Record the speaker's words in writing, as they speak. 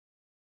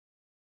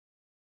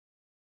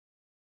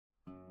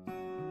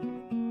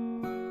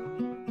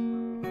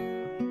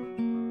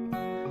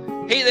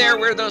Hey there,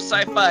 we're those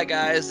sci-fi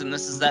guys, and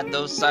this is that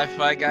Those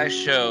Sci-Fi Guys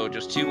show.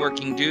 Just two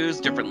working dudes,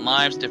 different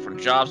lives,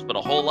 different jobs, but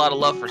a whole lot of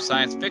love for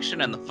science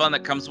fiction and the fun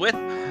that comes with.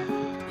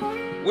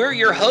 We're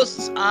your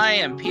hosts. I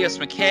am P.S.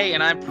 McKay,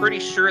 and I'm pretty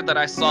sure that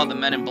I saw the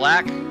Men in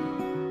Black,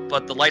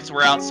 but the lights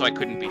were out, so I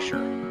couldn't be sure.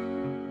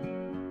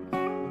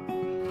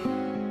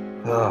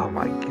 Oh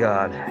my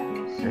God.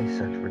 Say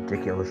such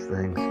ridiculous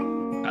things.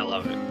 I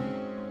love it.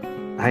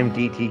 I'm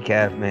DT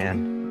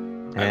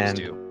Cavman, I was and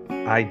too.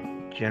 I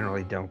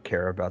generally don't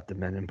care about the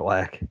Men in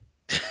Black.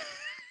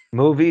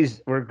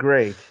 Movies were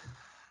great,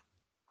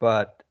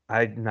 but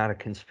I'm not a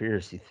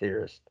conspiracy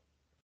theorist.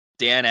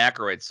 Dan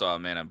Aykroyd saw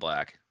Men in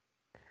Black.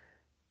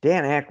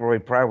 Dan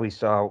Aykroyd probably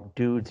saw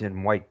dudes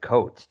in white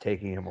coats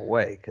taking him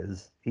away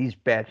because he's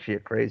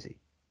batshit crazy.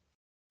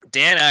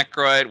 Dan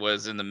Aykroyd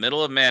was in the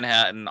middle of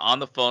Manhattan on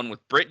the phone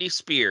with Britney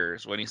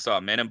Spears when he saw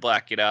Men in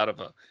Black get out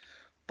of a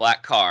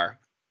black car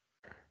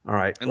All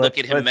right, and look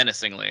at him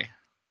menacingly.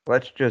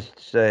 let's just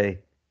say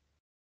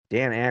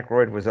Dan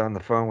Aykroyd was on the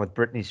phone with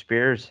Britney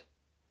Spears.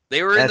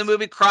 They were in the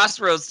movie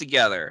Crossroads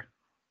together.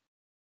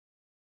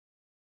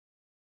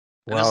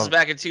 And this was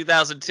back in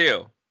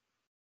 2002.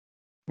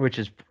 Which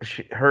is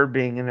her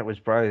being in it was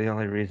probably the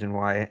only reason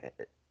why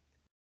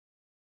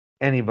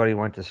anybody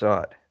went to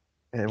saw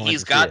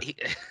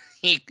it.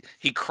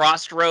 He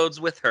crossed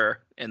roads with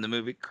her in the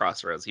movie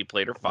Crossroads. He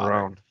played her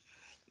father.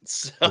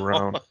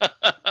 Grown.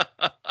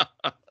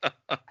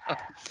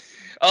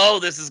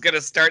 Oh, this is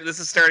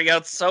starting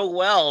out so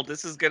well.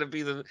 This is gonna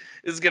be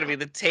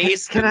the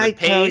taste. Can I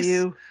tell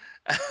you?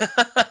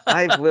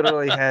 I've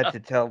literally had to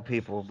tell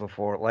people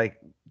before, like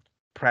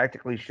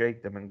practically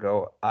shake them and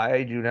go,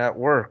 I do not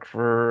work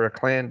for a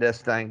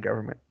clandestine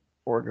government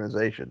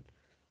organization.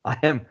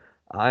 I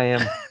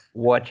am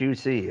what you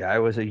see. I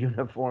was a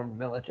uniformed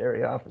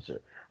military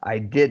officer. I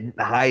didn't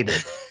hide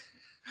it.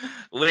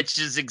 Which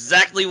is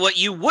exactly what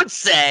you would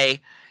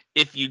say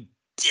if you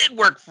did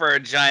work for a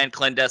giant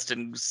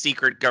clandestine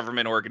secret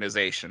government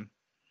organization.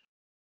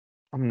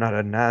 I'm not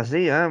a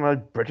Nazi. I'm a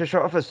British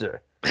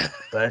officer.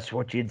 That's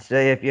what you'd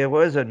say if you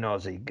was a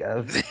Nazi,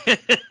 Gov.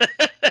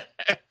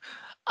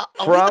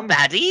 Are we the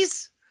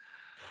baddies?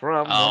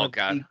 From one of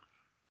the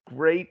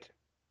great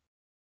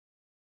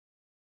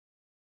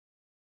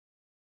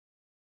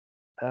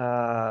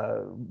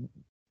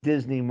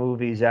Disney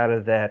movies out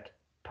of that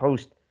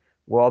post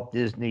Walt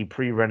Disney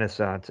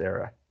pre-Renaissance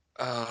era.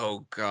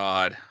 Oh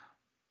God.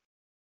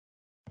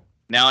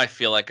 Now I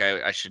feel like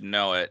I should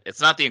know it.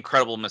 It's not The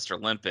Incredible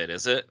Mr. Limpet,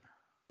 is it?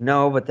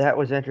 No, but that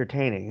was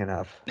entertaining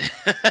enough.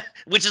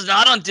 Which is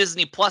not on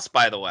Disney Plus,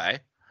 by the way.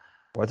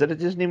 Was it a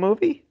Disney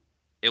movie?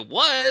 It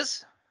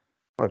was.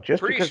 Look,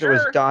 just because it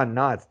was Don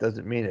Knotts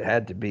doesn't mean it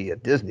had to be a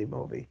Disney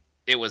movie.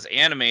 It was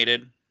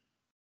animated.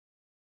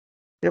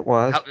 It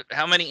was.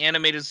 How many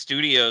animated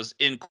studios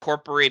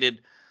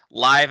incorporated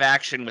live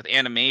action with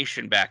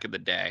animation back in the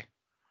day?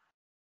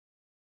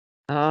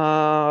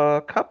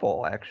 A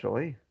couple,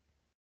 actually.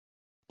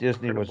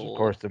 Disney was, of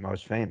course, the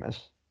most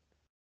famous.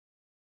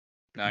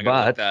 Now I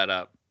gotta look that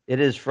up.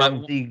 It is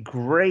from the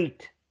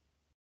great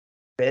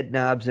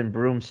Bedknobs and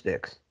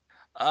Broomsticks.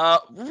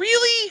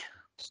 Really?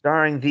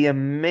 Starring the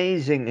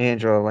amazing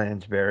Angela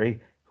Lansbury,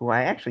 who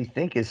I actually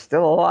think is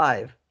still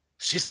alive.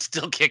 She's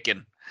still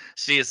kicking.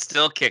 She is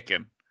still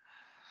kicking.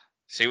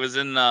 She was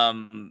in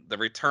the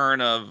return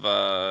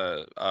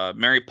of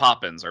Mary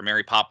Poppins, or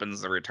Mary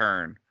Poppins: The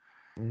Return.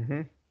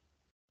 Mm-hmm.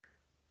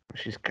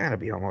 She's got to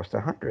be almost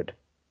 100.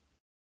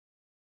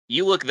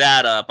 You look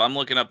that up. I'm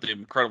looking up The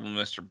Incredible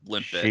Mr.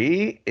 Limpet.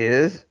 She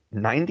is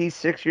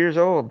 96 years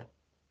old.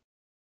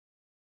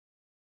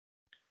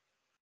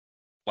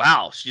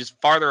 Wow, she's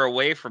farther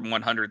away from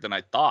 100 than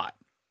I thought.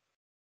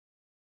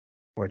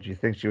 What, do you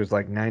think she was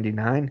like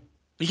 99?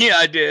 Yeah,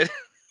 I did.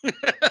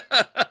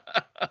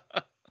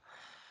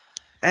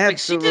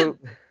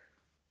 Absolutely.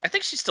 I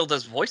think she still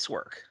does voice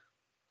work.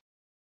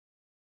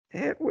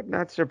 It would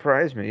not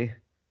surprise me.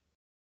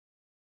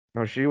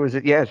 No, she was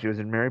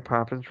in Mary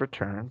Poppins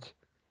Returns.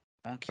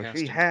 Okay,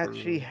 she has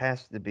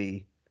to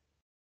be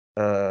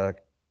a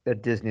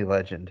Disney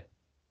legend.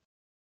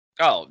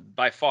 Oh,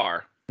 by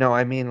far. No,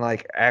 I mean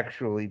like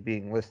actually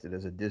being listed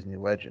as a Disney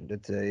legend.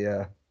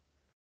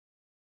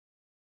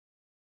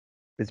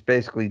 It's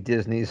basically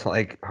Disney's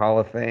like Hall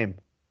of Fame.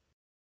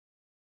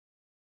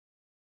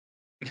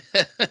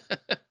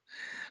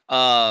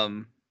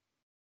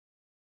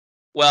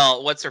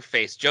 Well, what's her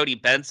face?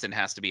 Jodie Benson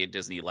has to be a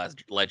Disney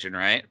legend,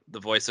 right? The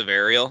voice of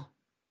Ariel.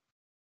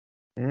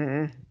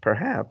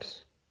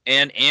 Perhaps.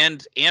 And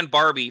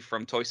Barbie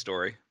from Toy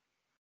Story.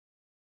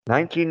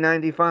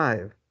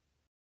 1995.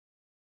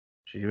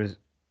 She was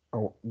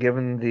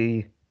given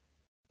the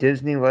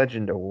Disney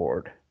Legend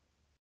Award.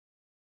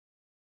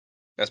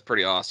 That's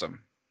pretty awesome.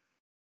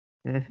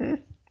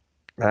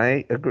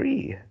 I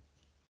agree.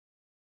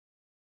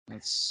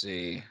 Let's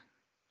see.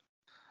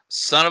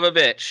 Son of a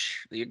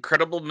bitch. The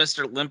Incredible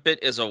Mr. Limpet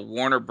is a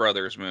Warner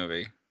Brothers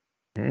movie.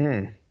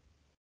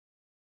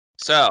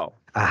 So.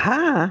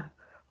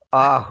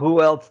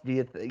 Who else do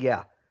you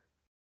yeah.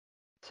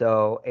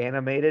 So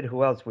animated,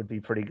 who else would be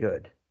pretty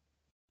good?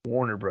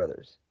 Warner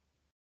Brothers.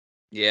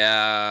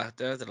 Yeah.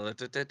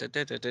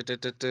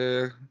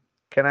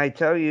 Can I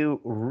tell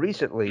you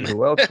recently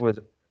who else was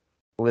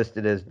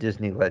listed as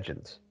Disney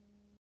Legends?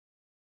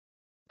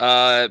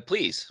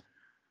 Please.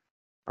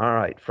 All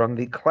right, from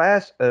the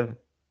class of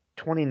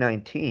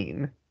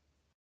 2019,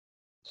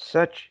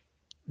 such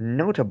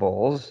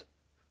notables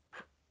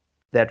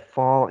that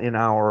fall in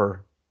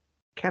our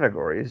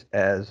categories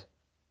as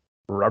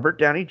Robert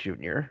Downey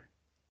Jr.,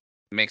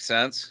 Makes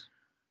sense.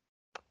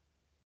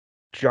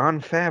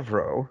 Jon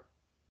Favreau,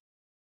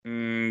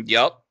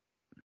 Yep.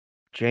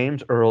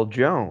 James Earl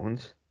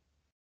Jones.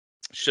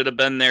 Should have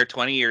been there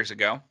 20 years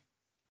ago.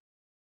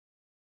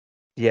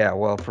 Yeah,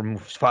 well, from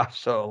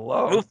Mufasa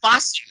alone.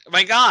 Mufasa.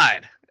 My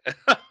God.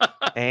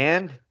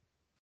 And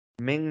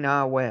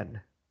Ming-Na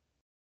Wen.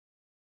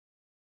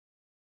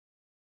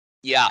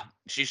 Yeah,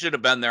 she should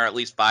have been there at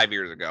least 5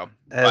 years ago.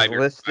 As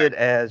listed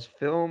as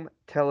film,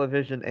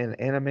 television, and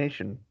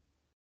animation.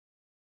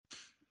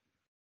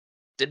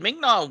 Did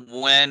Ming-Na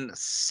Wen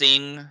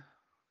sing In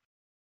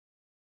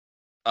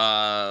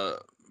Mulan's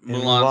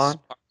Mulan?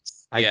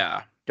 Yeah.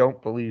 I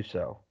don't believe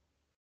so.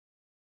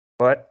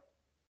 But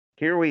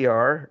here we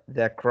are.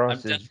 That I'm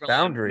crosses definitely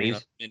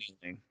boundaries.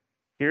 anything.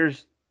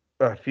 Here's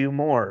a few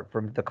more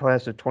from the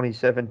class of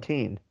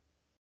 2017.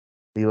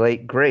 The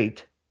late,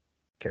 great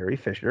Carrie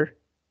Fisher.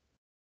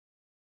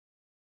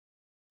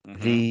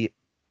 Mm-hmm. The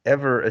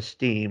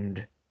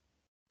ever-esteemed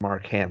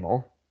Mark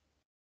Hamill.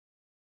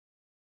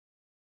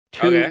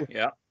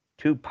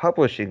 Two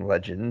publishing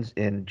legends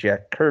in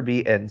Jack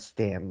Kirby and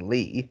Stan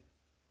Lee.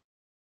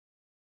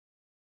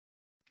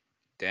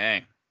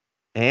 Dang.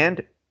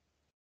 And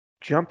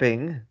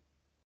jumping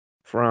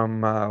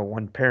from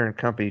one parent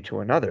company to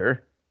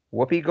another,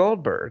 Whoopi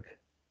Goldberg.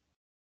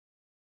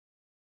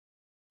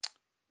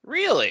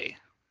 Really?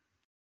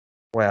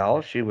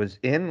 Well, she was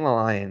in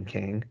Lion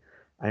King.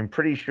 I'm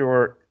pretty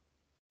sure,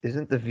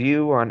 isn't The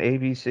View on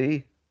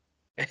ABC?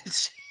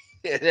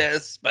 It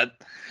is, but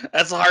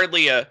that's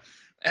hardly an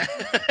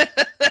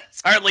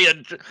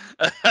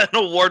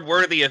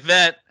award-worthy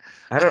event.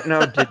 I don't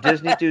know. Did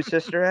Disney do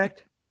Sister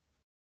Act?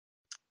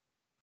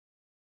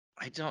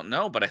 I don't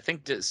know, but I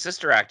think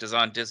Sister Act is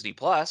on Disney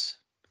Plus.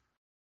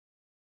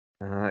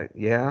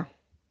 Yeah.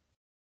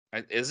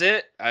 Is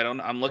it?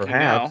 I'm looking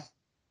Perhaps, now.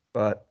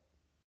 but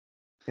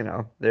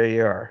there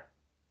you are.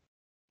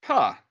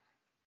 Huh.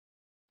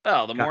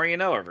 Well, the more you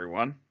know,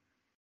 everyone.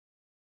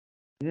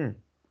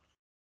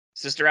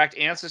 Sister Act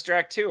and Sister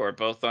Act 2 are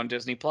both on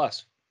Disney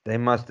Plus. They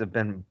must have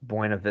been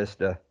Buena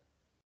Vista.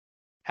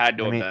 Had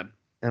to have been.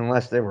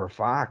 Unless they were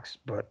Fox,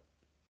 but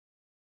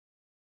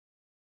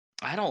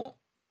I don't.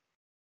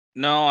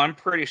 No, I'm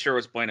pretty sure it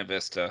was Buena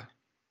Vista.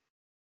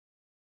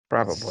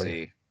 Probably. Let's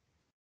see.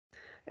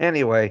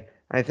 Anyway,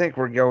 I think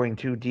we're going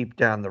too deep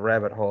down the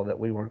rabbit hole that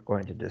we weren't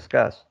going to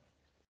discuss.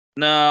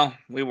 No,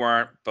 we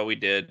weren't, but we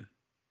did.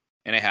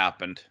 And it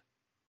happened.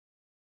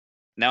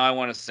 Now I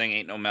want to sing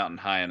Ain't No Mountain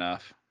High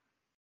Enough.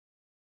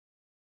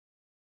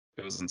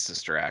 It was in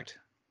Sister Act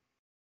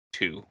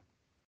 2.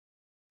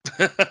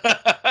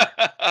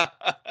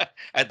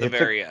 At the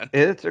very end.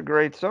 It's a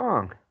great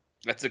song.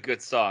 That's a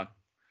good song.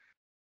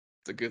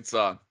 It's a good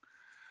song.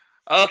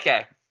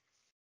 Okay.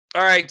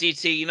 All right,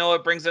 DT, you know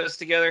what brings us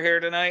together here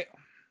tonight?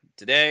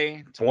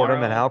 Today, tomorrow.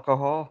 Boredom and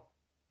alcohol?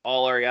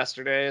 All our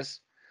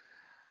yesterdays.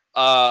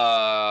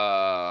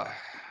 Well,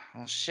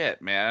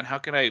 shit, man. How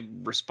can I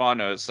respond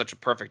to such a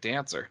perfect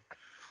answer?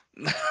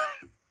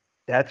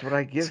 That's what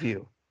I give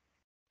you.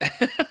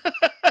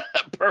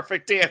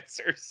 Perfect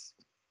answers.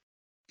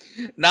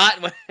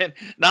 Not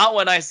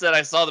when I said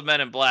I saw the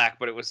Men in Black,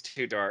 but it was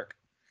too dark.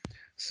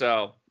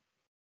 So,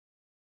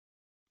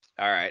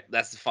 all right,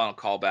 that's the final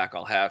callback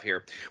I'll have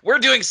here. We're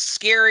doing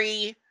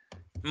scary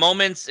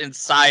moments in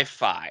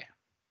sci-fi.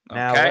 Okay?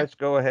 Now, let's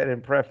go ahead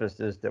and preface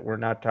this that we're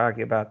not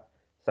talking about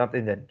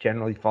something that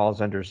generally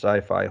falls under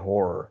sci-fi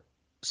horror.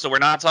 So we're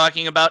not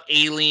talking about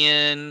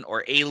Alien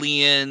or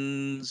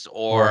Aliens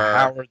or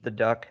Howard the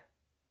Duck.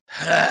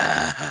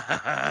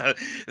 That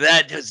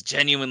is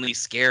genuinely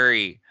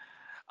scary.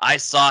 I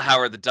saw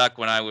Howard the Duck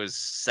when I was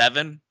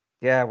 7.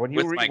 Yeah, when you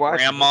with my rewatch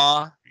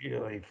grandma. It,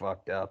 really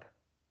fucked up.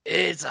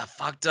 It's a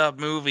fucked up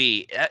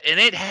movie, and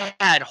it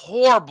had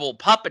horrible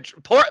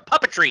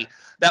puppetry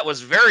that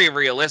was very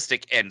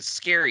realistic and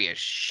scary as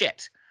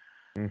shit.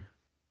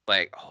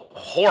 Like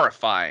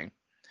horrifying.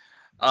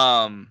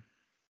 So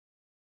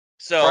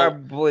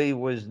probably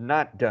was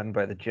not done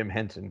by the Jim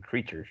Henson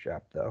Creature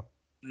Shop, though.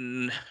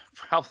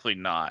 Probably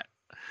not.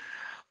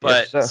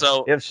 But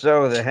if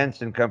so, the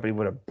Henson Company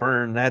would have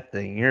burned that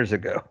thing years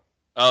ago.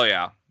 Oh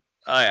yeah.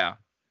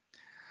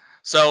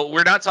 So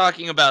we're not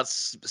talking about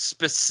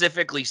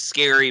specifically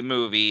scary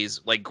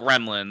movies like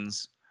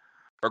Gremlins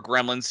or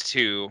Gremlins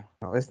 2.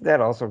 Oh, isn't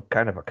that also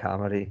kind of a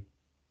comedy?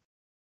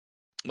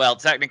 Well,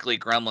 technically,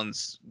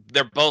 Gremlins,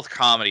 they're both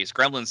comedies.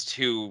 Gremlins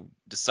 2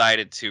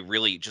 decided to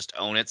really just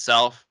own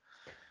itself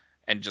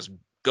and just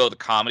go the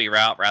comedy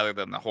route rather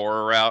than the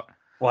horror route.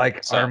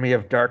 Like Army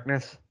of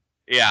Darkness?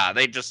 Yeah,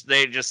 they just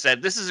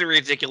said, this is a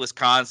ridiculous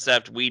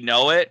concept. We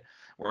know it.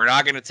 We're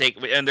not going to take,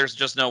 and there's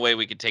just no way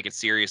we could take it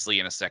seriously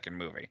in a second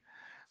movie.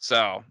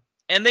 So,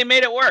 and they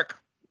made it work.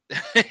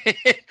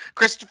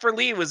 Christopher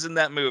Lee was in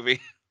that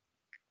movie.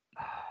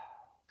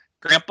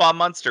 Grandpa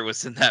Munster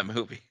was in that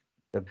movie.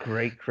 The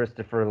great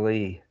Christopher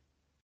Lee.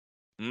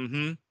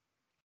 Mm-hmm.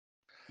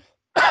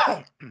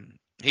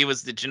 He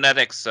was the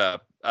genetics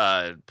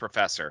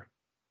professor.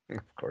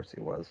 Of course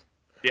he was.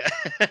 Yeah.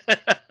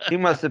 He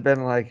must have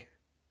been like,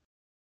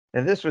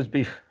 and this was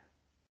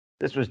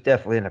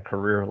definitely in a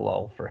career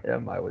lull for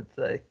him, I would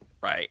say.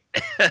 Right.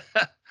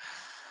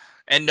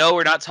 And no,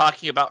 we're not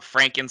talking about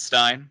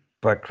Frankenstein.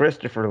 But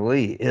Christopher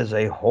Lee is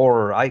a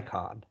horror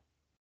icon.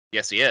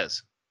 Yes, he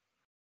is.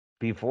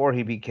 Before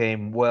he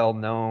became well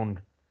known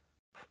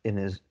in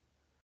his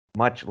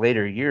much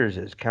later years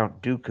as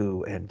Count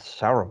Dooku and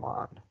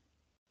Saruman.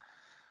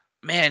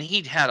 Man,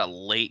 he had a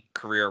late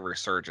career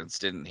resurgence,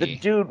 didn't he? The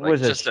dude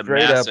was a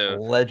straight up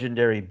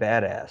legendary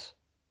badass.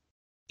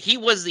 He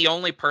was the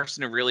only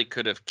person who really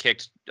could have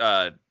kicked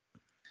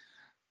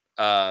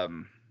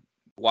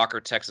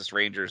Walker Texas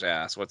Rangers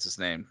ass. What's his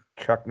name?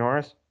 Chuck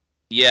Norris?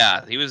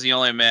 Yeah, he was the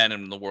only man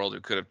in the world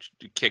who could have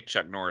kicked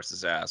Chuck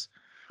Norris's ass.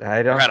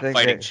 I don't think had a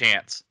fighting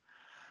chance.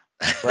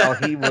 Well,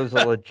 he was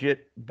a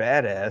legit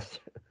badass.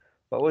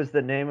 What was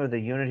the name of the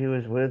unit he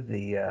was with?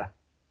 It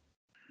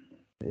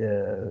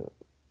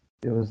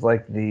was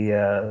like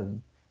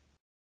the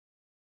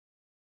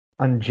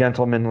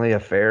Ungentlemanly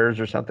Affairs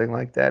or something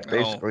like that.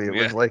 Basically, it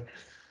was like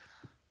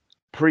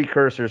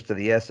precursors to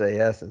the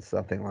SAS and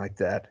something like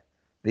that.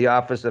 The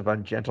Office of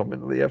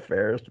Ungentlemanly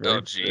Affairs. Right?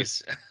 Oh,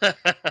 jeez.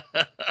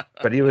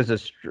 But he was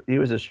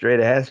a straight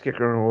ass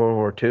kicker in World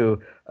War II.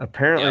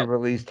 Apparently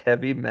released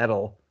heavy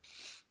metal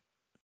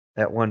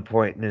at one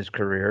point in his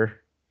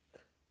career.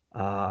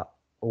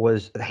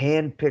 Was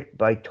handpicked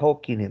by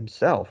Tolkien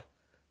himself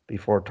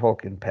before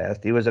Tolkien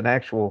passed. He was an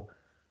actual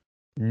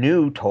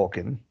new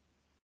Tolkien.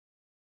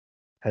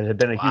 Had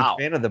been a huge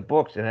fan of the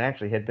books and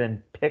actually had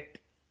been picked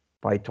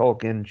by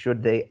Tolkien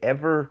should they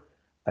ever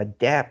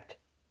adapt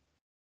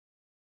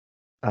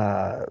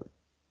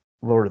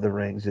Lord of the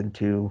Rings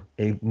into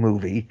a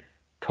movie.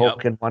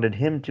 Tolkien wanted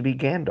him to be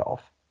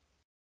Gandalf.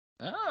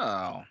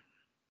 Oh.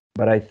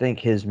 But I think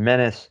his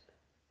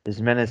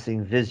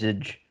menacing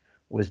visage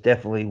was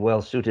definitely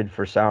well suited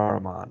for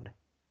Saruman.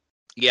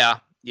 Yeah.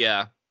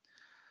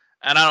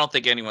 And I don't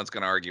think anyone's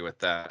going to argue with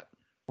that.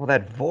 Well,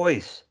 that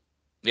voice.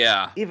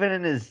 Yeah. Even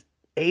in his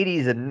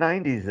 80s and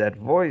 90s, that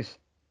voice.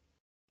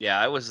 Yeah,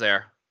 I was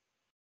there.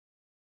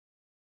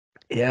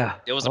 Yeah.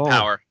 It was a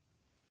power.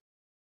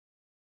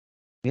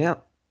 Yeah.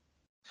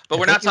 But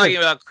we're not talking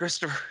about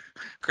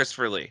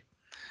Christopher Lee.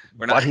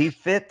 But he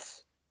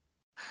fits.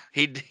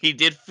 He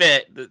did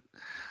fit.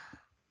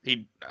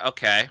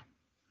 Okay.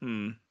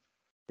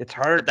 It's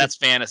hard. But that's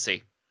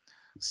fantasy.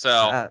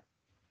 So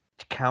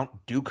Count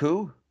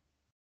Dooku?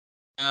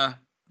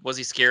 Was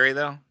he scary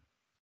though?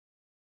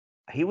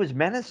 He was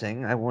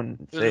menacing. I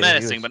wouldn't say he was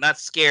menacing, but not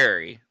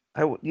scary.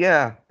 He was.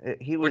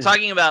 We're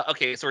talking about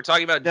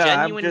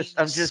genuine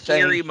I'm just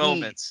scary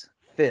moments.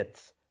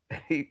 Fits.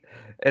 The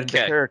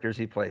characters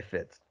he plays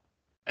fits.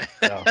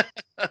 So,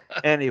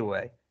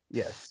 anyway,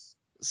 yes.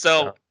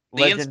 So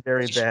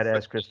legendary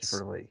badass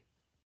Christopher Lee.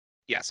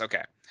 Yes.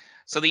 Okay.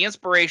 So the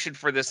inspiration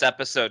for this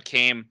episode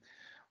came.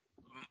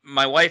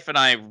 My wife and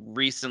I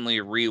recently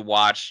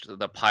rewatched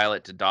the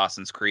pilot to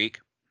Dawson's Creek.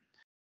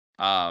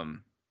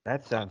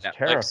 That sounds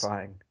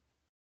terrifying.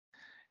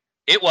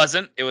 It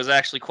wasn't. It was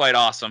actually quite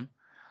awesome.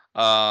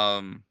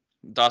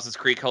 Dawson's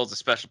Creek holds a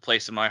special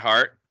place in my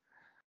heart.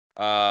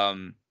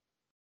 That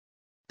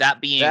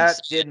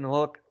didn't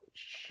look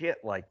shit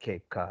like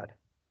Cape Cod.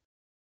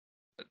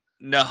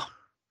 No.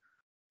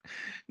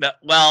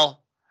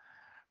 Well,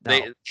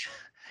 it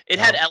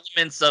had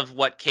elements of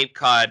what Cape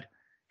Cod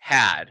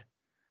had,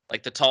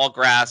 like the tall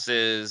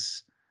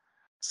grasses.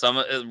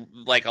 Some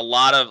like a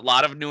lot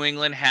of New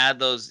England had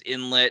those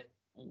inlet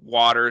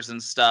waters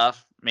and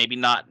stuff. Maybe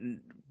not,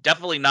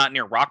 definitely not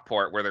near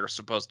Rockport where they're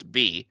supposed to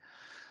be,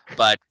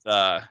 but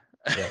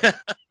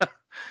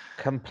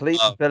complete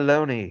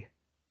baloney.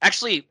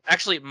 Actually,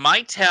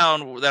 my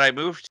town that I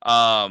moved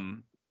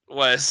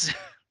was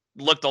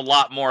looked a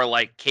lot more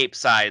like Cape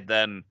Side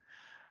than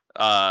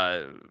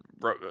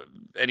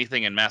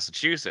anything in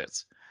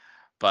Massachusetts.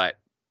 But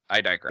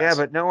I digress. Yeah,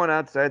 but no one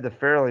outside the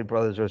Farrelly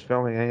brothers was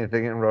filming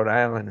anything in Rhode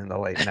Island in the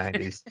late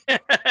 90s. No,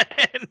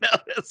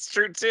 that's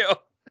true too.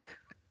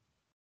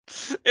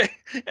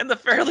 And the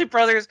Farrelly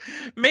brothers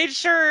made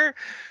sure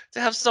to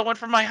have someone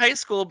from my high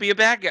school be a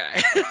bad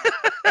guy.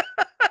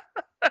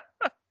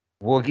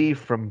 Woogie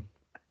from...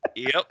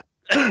 Yep.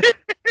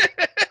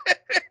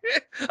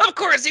 Of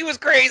course, he was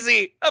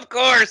crazy. Of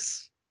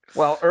course.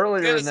 Well,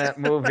 earlier in that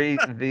movie,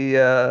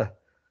 the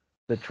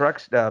truck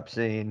stop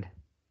scene,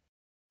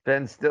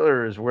 Ben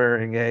Stiller is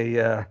wearing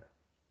a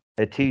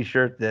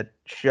T-shirt that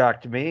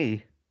shocked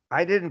me.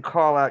 I didn't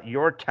call out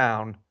your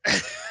town.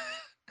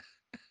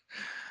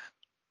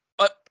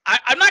 But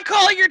I'm not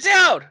calling your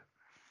town.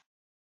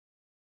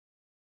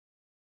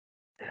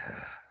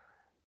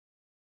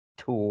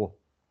 Tool.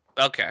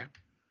 Okay.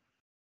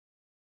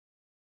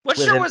 What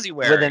with shirt an was he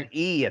with wearing? an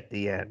E at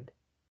the end.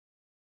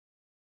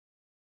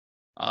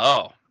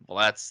 Oh, well,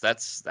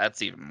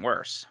 that's even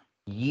worse.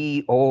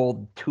 Ye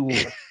old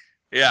tulip,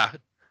 Yeah,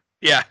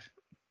 yeah.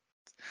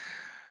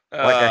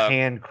 like a Uh,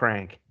 hand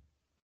crank.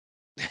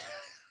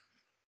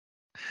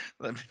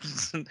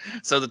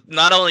 so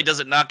not only does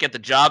it not get the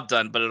job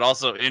done, but it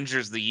also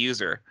injures the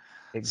user.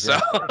 So,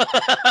 Exactly.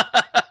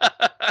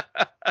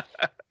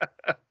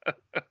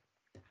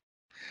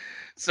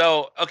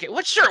 so okay,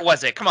 what shirt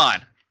was it? Come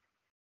on.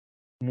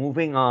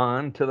 Moving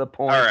on to the All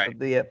point right, of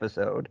the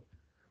episode.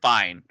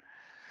 fine.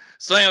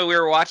 So anyway, we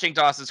were watching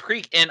Dawson's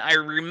Creek, and I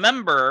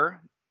remember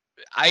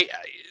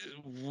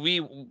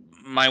we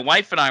my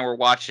wife and I were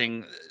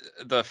watching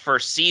the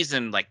first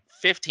season like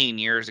 15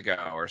 years ago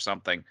or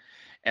something,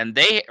 and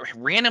they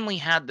randomly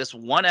had this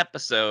one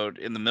episode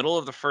in the middle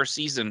of the first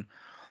season,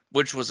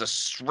 which was a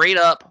straight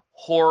up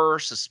horror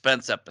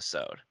suspense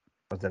episode.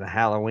 Was it a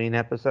Halloween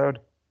episode?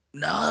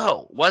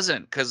 No,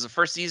 wasn't, because the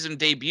first season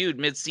debuted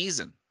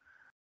mid-season.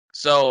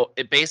 So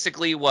it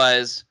basically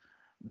was,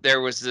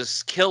 there was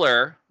this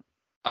killer,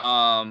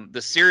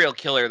 the serial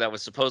killer that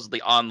was supposedly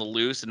on the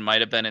loose and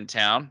might have been in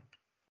town.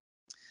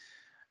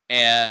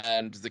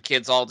 And the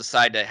kids all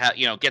decide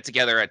to get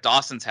together at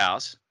Dawson's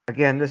house.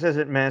 Again, this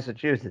isn't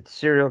Massachusetts.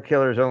 Serial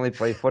killers only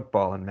play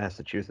football in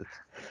Massachusetts.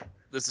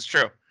 This is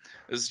true.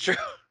 This is true.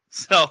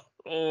 So,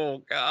 oh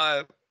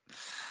god,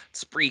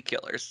 spree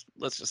killers.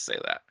 Let's just say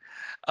that.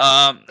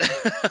 Um,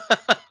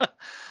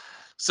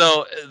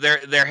 so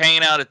they're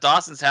hanging out at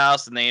Dawson's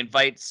house, and they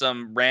invite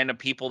some random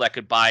people that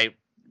could buy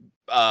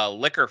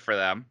liquor for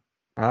them.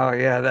 Oh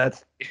yeah,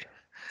 it's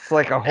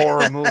like a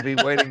horror movie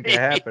waiting to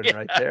happen Yeah.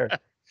 right there.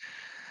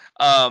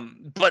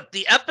 But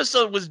the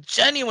episode was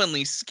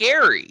genuinely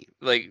scary.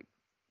 Like,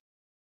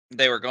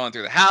 they were going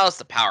through the house,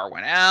 the power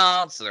went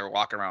out, so they were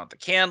walking around with the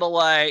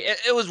candlelight.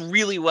 It was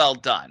really well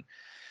done.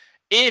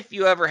 If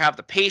you ever have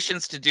the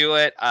patience to do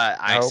it,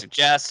 I Nope.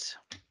 suggest.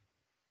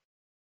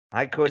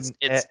 I couldn't.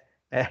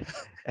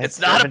 It's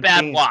not a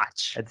bad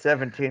watch. At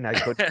 17, I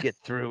couldn't get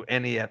through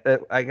any of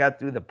it. I got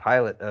through the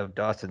pilot of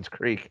Dawson's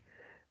Creek,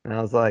 and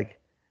I was like,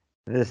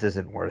 this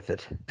isn't worth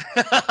it.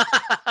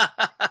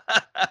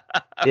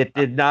 It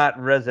did not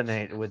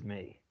resonate with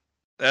me.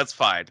 That's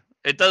fine.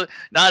 It does.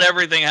 Not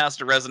everything has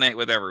to resonate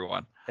with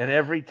everyone. And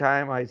every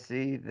time I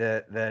see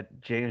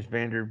that James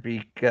Van Der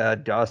Beek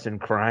Dawson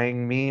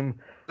crying meme,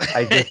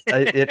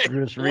 it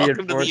just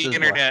Welcome to reinforces the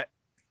internet.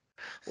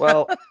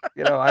 Well,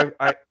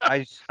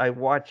 I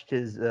watched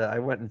his. I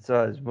went and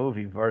saw his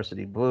movie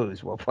Varsity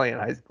Blues while playing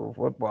high school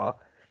football.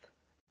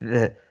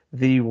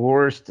 The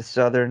worst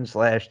Southern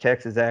 /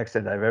 Texas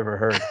accent I've ever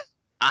heard.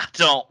 I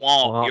don't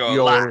want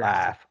your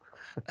life.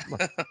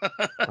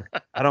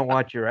 I don't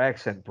want your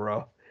accent,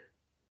 bro.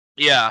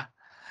 Yeah.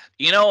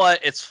 You know what?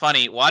 It's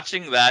funny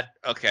watching that.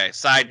 Okay,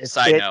 side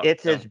note.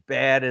 It's as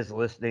bad as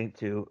listening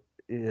to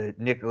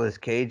Nicolas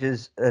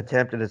Cage's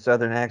attempt at a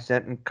Southern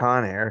accent in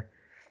Con Air,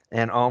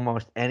 and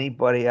almost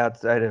anybody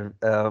outside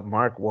of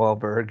Mark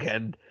Wahlberg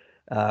and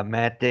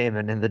Matt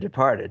Damon in The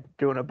Departed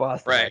doing a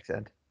Boston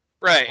accent.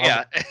 Right,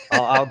 yeah.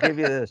 I'll give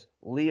you this.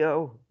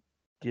 Leo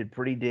did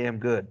pretty damn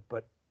good,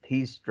 but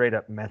he's straight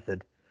up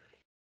method.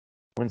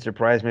 Wouldn't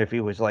surprise me if he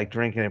was like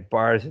drinking at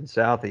bars in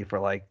Southie for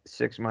like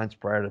 6 months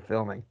prior to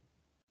filming.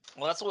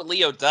 Well, that's what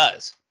Leo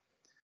does.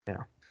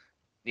 Yeah.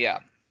 Yeah.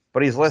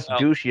 But he's less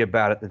douchey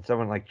about it than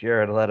someone like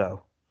Jared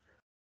Leto.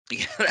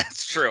 Yeah,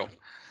 that's true.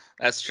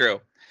 That's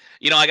true.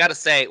 You know, I got to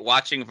say,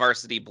 watching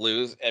Varsity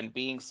Blues and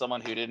being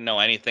someone who didn't know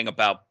anything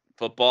about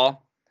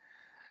football,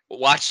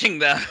 watching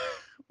them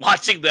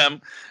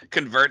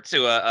convert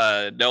to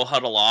a no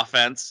huddle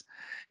offense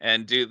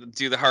and do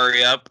the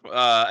hurry up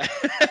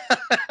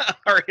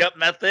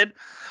method,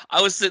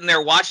 I was sitting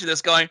there watching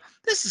this going,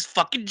 this is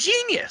fucking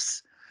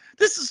genius.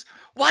 This is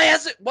why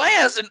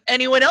hasn't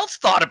anyone else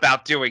thought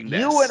about doing this?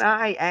 You and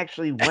I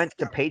actually went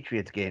to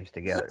Patriots games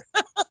together.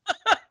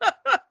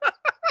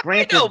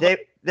 Granted,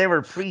 they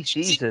were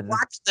preseason.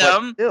 Watched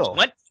them.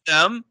 Went to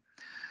them.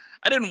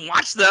 I didn't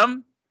watch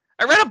them.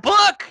 I read a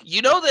book.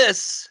 You know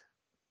this.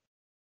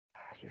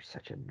 You're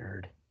such a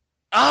nerd.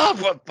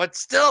 Oh, but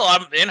still,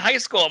 I'm in high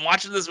school. I'm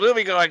watching this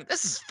movie, going,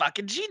 "This is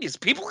fucking genius.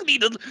 People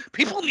need to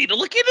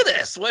look into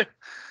this."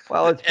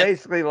 Well, it's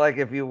basically like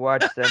if you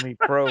watch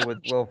Semi-Pro with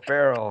Will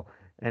Ferrell,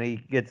 and he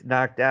gets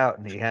knocked out,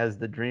 and he has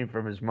the dream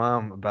from his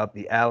mom about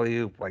the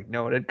alley-oop. Like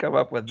no one had come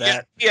up with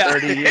that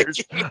 30 years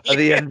of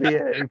the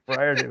NBA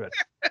prior to it.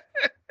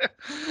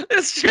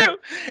 It's true.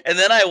 And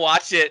then I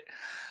watch it.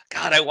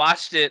 God, I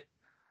watched it.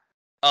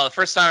 The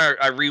first time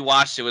I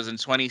rewatched it was in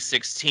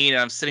 2016,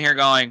 and I'm sitting here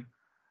going,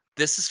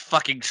 this is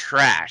fucking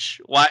trash.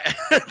 Why?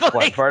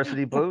 What,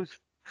 Varsity Blues?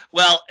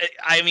 Well,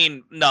 I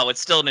mean, no,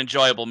 it's still an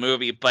enjoyable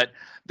movie, but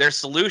their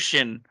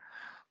solution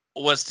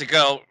was to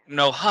go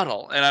no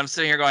huddle. And I'm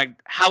sitting here going,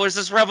 how is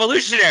this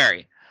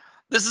revolutionary?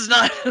 This is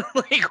not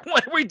like,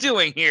 what are we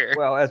doing here?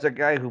 Well, as a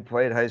guy who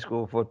played high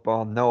school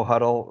football, no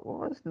huddle,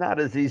 well, it's not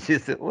as easy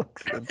as it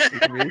looks on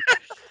TV.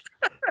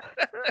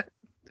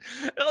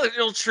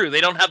 It's true.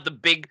 They don't have the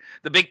big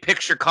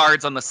picture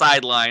cards on the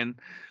sideline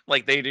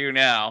like they do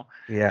now,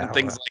 Yeah, and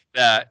things like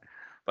that.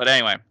 But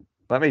anyway,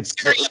 let me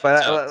scary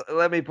but episodes.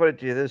 let me put it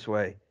to you this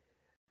way: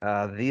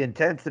 the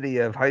intensity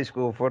of high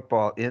school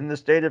football in the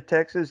state of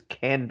Texas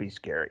can be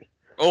scary.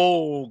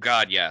 Oh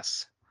God,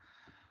 yes. Mm.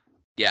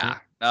 Yeah.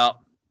 No.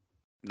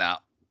 No.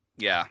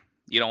 Yeah.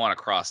 You don't want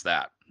to cross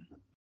that.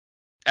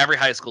 Every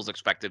high school is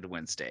expected to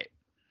win state.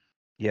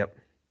 Yep,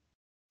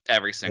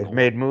 Every they've single one.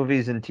 made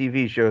movies and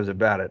TV shows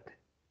about it.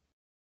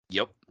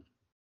 Yep.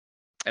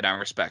 And I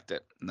respect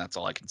it. And that's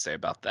all I can say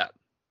about that.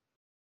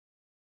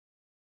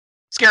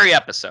 Scary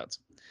episodes.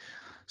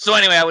 So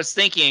anyway, I was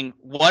thinking,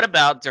 what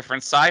about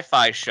different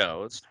sci-fi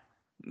shows?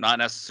 Not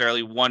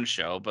necessarily one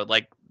show, but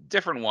like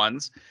different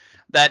ones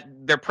that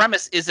their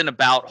premise isn't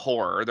about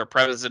horror. Their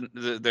premise,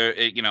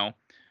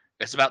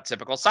 it's about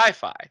typical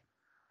sci-fi.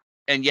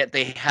 And yet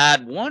they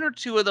had one or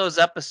two of those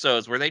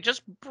episodes where they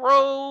just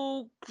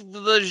broke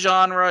the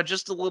genre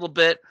just a little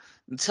bit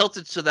and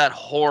tilted to that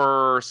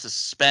horror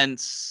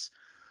suspense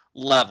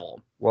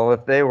level. Well,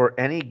 if they were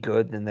any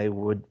good, then they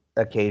would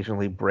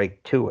occasionally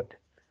break to it.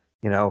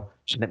 You know,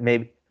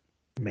 maybe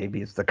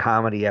it's the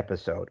comedy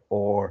episode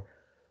or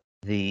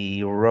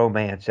the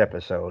romance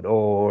episode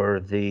or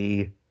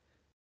in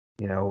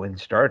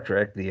Star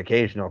Trek, the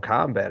occasional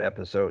combat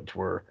episodes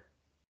were,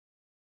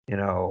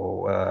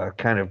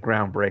 kind of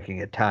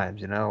groundbreaking at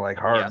times, like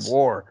Hard Yes.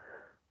 War,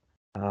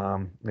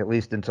 at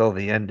least until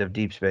the end of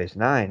Deep Space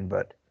Nine.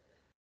 But,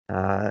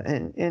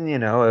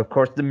 of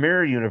course, the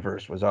Mirror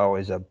Universe was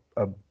always a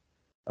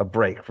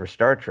break for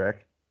Star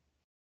Trek.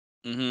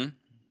 Mm-hmm.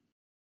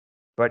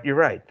 But you're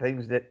right,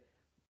 things that,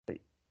 it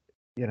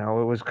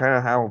was kind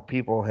of how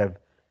people have,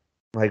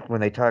 like when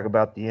they talk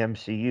about the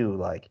MCU,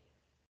 like,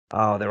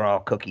 oh, they're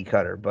all cookie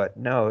cutter. But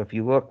no, if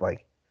you look,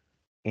 like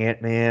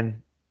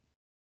Ant-Man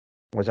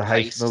was a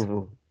heist Heist.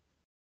 movie.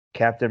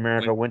 Captain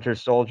America: Winter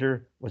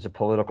Soldier was a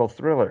political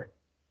thriller.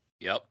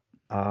 Yep.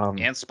 Um,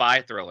 And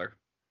spy thriller.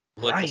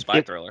 Political right.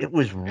 spy thriller. It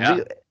was Yeah.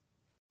 real.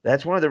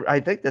 I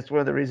think that's one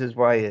of the reasons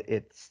why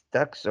it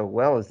stuck so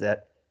well is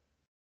that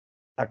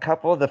a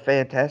couple of the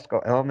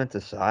fantastical elements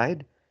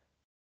aside,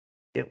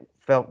 it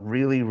felt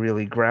really,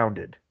 really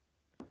grounded.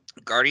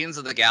 Guardians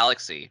of the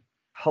Galaxy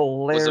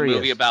was a movie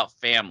Hilarious. about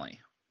family.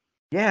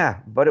 Yeah,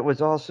 but it was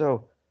a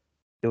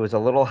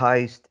little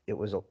heist. It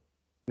was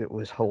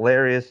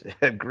hilarious. It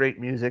had great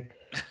music.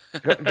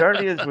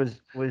 Guardians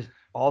was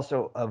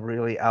also a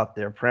really out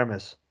there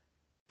premise,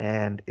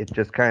 and it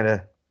just kind of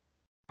They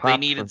popped from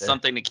needed there.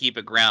 something to keep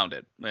it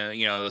grounded.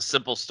 The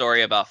simple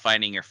story about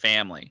finding your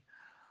family.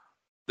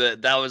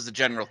 That was the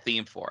general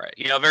theme for it.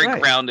 Very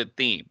Right. grounded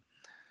theme.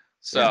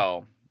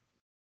 Yeah.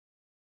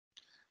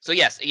 So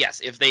yes.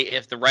 If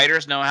the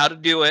writers know how to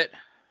do it,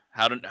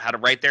 how to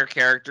write their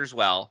characters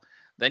well,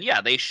 then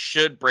yeah, they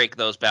should break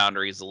those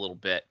boundaries a little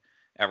bit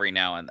every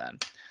now and then.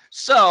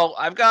 So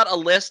I've got a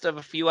list of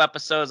a few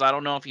episodes. I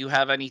don't know if you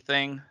have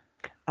anything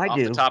I off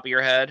the do. top of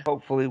your head.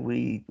 Hopefully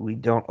we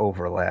don't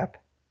overlap.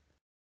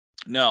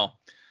 No.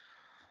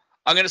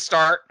 I'm going to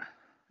start,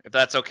 if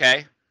that's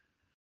okay.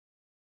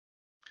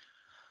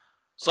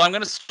 So I'm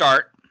going to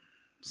start,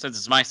 since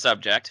it's my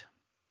subject,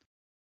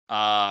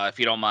 if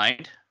you don't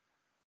mind.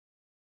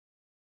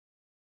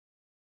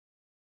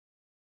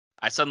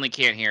 I suddenly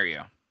can't hear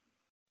you.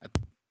 I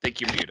think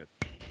you're muted.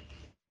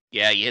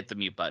 Yeah, you hit the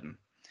mute button.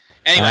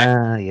 Anyway.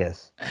 Ah,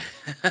 yes.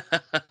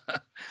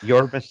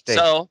 Your mistake.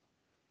 So,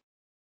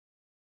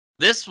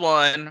 this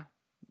one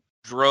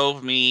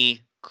drove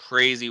me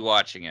crazy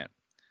watching it.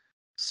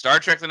 Star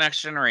Trek The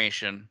Next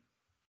Generation,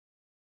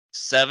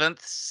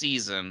 7th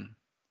season,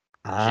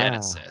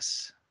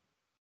 Genesis.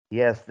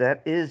 Yes,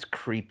 that is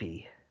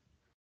creepy.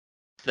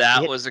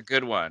 That was a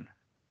good one.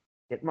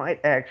 It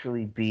might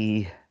actually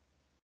be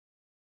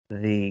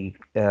the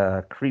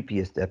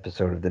creepiest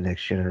episode of The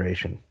Next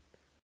Generation.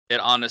 It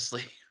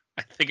honestly,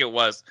 I think it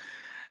was.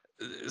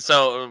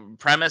 So,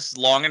 premise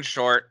long and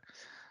short,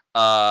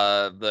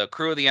 the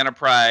crew of the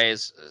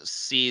Enterprise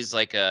sees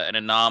like an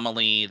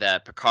anomaly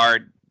that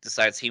Picard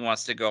decides he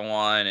wants to go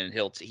on, and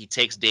he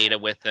takes data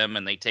with him,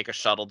 and they take a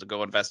shuttle to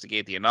go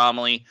investigate the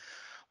anomaly,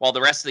 while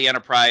the rest of the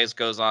Enterprise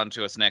goes on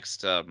to its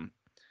next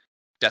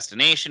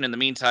destination. In the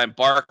meantime,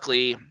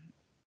 Barclay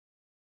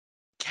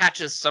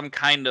catches some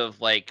kind of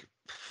like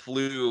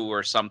flu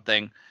or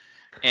something,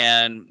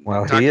 and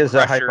Well, he Dr. is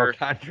a Crusher.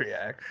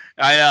 hypochondriac.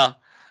 I know.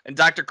 And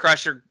Dr.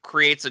 Crusher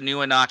creates a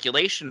new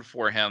inoculation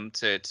for him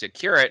to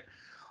cure it,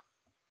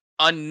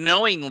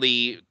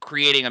 unknowingly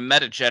creating a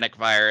metagenic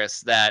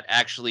virus that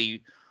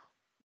actually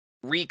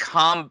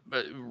recodes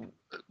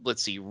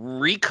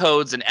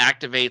and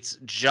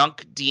activates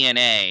junk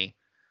DNA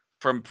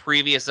from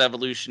previous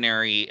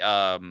evolutionary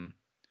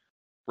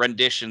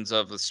renditions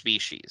of the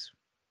species.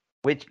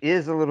 Which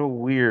is a little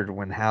weird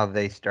when how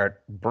they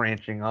start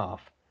branching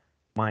off,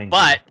 mind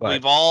But you.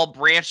 we've all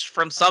branched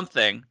from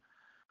something.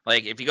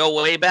 Like, if you go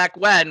way back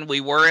when, we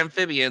were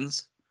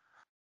amphibians.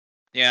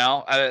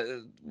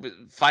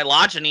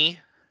 Phylogeny,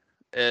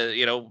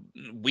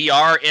 we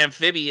are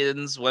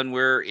amphibians when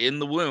we're in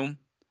the womb.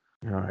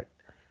 All right.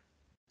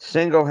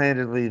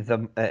 Single-handedly,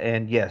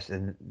 and yes,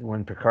 and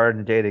when Picard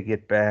and Data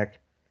get back,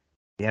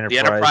 The The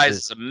Enterprise Enterprise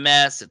is a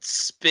mess. It's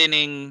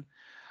spinning.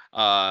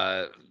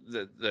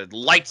 The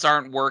lights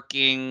aren't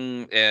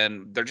working,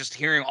 and they're just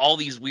hearing all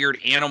these weird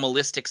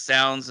animalistic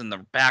sounds in the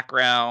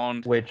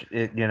background. which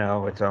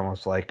it's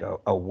almost like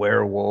a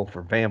werewolf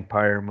or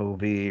vampire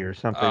movie or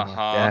something like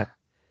that.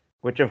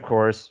 Which, of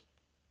course,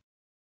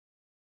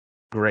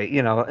 great.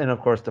 And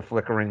of course, the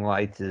flickering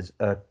lights is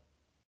a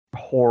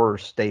horror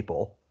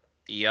staple.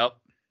 Yep.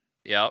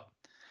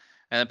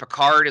 And then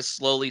Picard is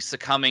slowly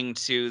succumbing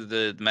to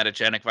the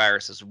metagenic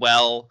virus as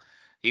well.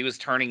 He was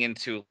turning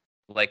into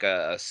like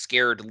a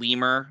scared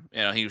lemur.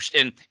 He was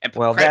and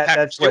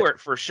Patrick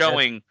Stewart for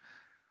showing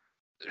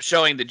the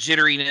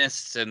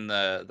jitteriness and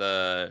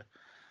the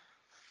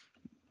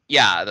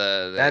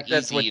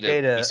that's what easy to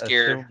Data be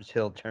scared. assumes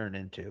he'll turn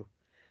into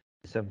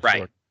some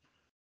sort.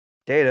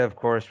 Data, of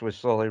course, was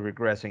slowly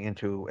regressing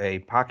into a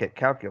pocket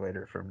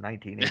calculator from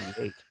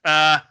 1988.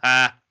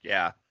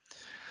 Yeah.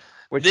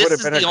 Which would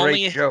have been a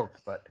great joke,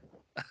 but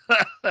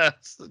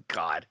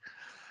God.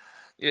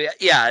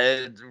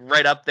 Yeah,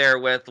 right up there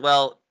with,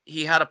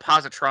 he had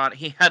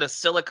a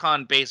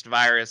silicon-based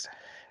virus,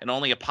 and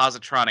only a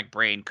positronic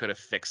brain could have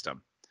fixed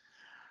him.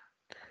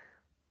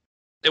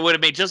 It would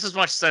have made just as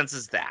much sense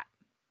as that.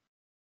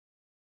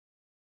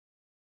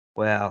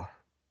 Well,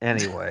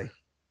 anyway.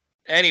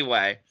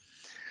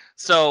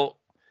 So,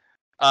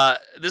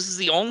 this is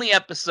the only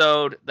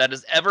episode that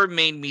has ever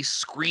made me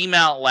scream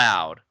out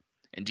loud.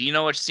 And do you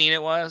know which scene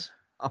it was?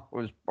 Oh, it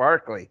was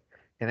Barclay.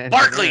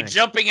 Barclay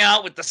jumping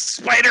out with the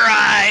spider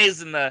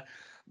eyes and the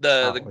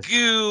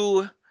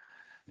goo.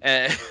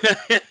 And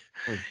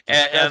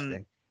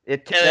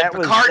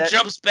Picard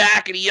jumps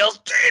back and he yells,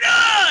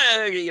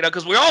 "Data!"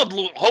 Because we all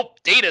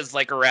hope Data's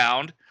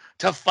around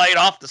to fight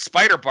off the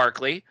spider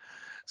Barclay.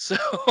 So,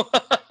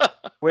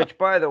 which,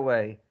 by the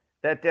way,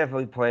 that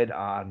definitely played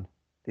on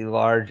the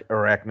large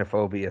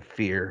arachnophobia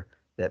fear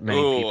that many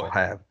people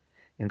have,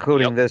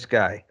 including this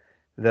guy.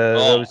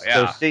 Those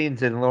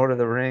scenes in Lord of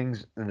the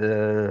Rings,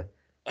 the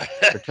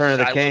Return of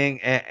the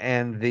King,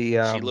 and the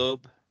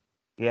Shelob.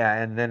 Yeah,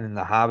 and then in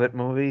the Hobbit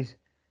movies.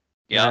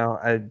 Yeah.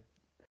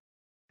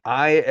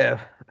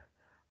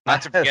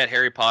 Not to forget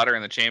Harry Potter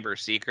and the Chamber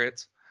of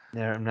Secrets.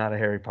 Yeah, I'm not a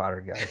Harry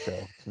Potter guy, so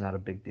it's not a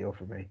big deal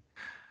for me.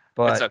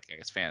 But it's okay.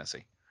 It's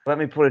fantasy. Let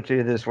me put it to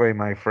you this way,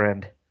 my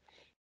friend.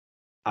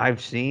 I've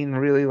seen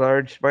really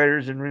large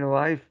spiders in real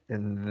life,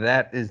 and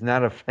that is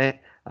not a fan.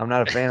 I'm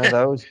not a fan of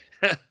those.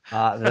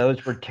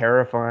 Those were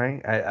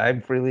terrifying. I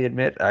freely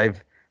admit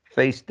I've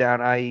faced down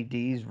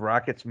IEDs,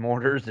 rockets,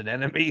 mortars, and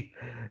enemy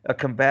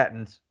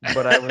combatants,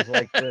 but I was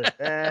like,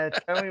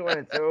 tell me when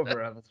it's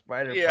over on the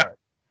spider part.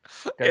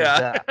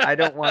 Because I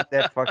don't want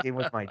that fucking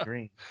with my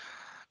dreams.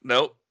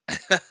 Nope.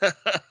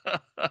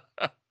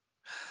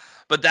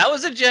 But that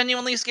was a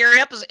genuinely scary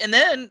episode. And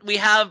then we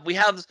have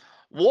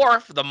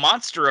Worf, the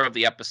monster of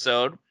the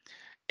episode,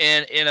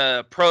 in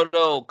a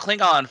proto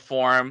Klingon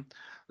form.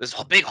 This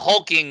big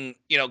hulking,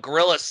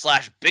 gorilla /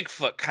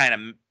 Bigfoot kind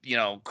of,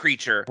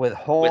 creature with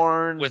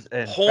horns, with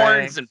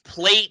horns and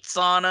plates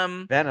on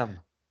him. Venom.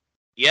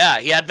 Yeah,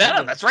 he had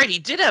venom. That's right. He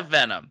did have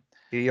venom.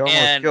 He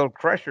almost killed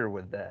Crusher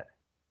with that.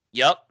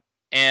 Yep.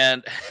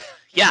 And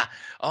yeah.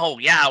 Oh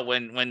yeah.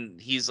 When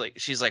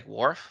she's like,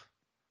 Worf,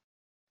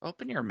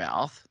 open your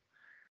mouth.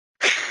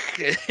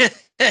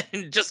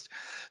 And just,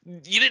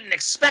 you didn't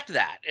expect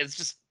that.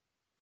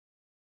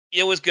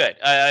 It was good.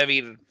 I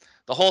mean,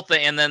 the whole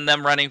thing, and then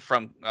them running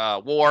from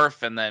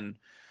Worf, and then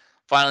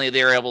finally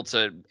they were able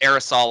to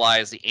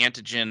aerosolize the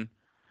antigen,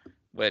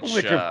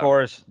 which of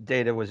course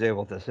Data was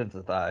able to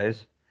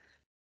synthesize.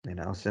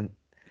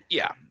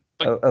 Yeah,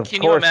 but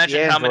can you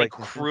imagine how many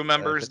crew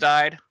members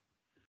died?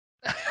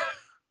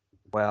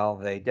 Well,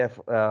 they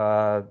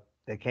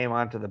came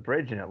onto the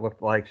bridge, and it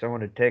looked like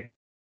someone had taken.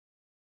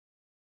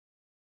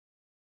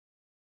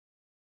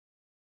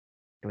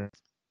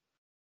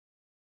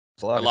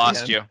 I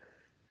lost you.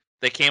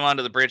 They came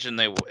onto the bridge and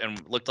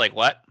looked like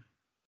what?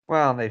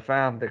 Well, they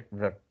found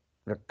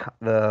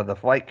the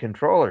flight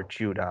controller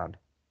chewed on.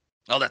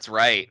 Oh, that's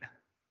right.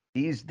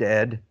 He's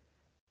dead.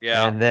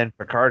 Yeah. And then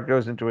Picard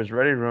goes into his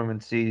ready room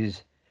and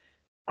sees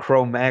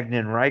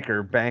Cro-Magnon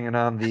Riker banging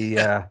on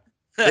the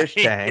fish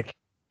tank.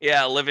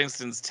 Yeah,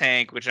 Livingston's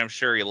tank, which I'm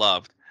sure he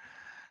loved.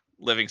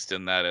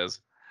 Livingston, that is.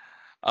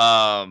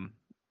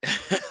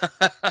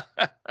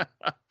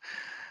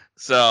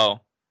 So,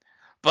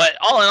 but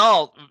all in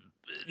all,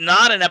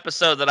 not an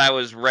episode that I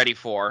was ready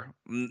for,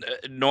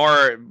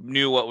 nor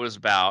knew what it was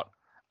about.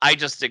 I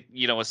just,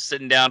 was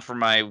sitting down for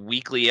my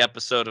weekly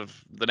episode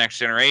of The Next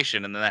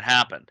Generation, and then that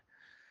happened.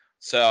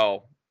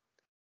 So,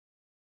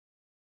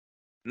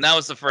 and that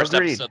was the first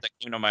episode that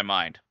came to my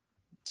mind.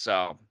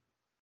 So,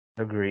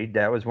 agreed.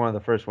 That was one of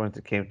the first ones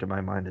that came to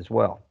my mind as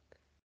well.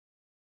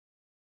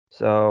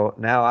 So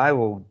now I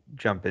will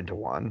jump into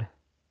one.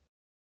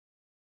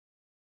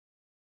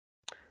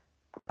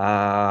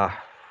 Trying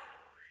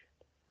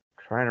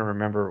to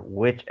remember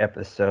which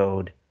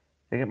episode. I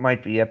think it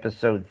might be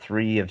episode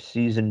 3 of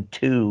season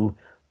 2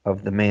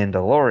 of The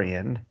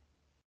Mandalorian.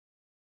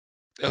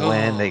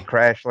 When they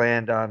crash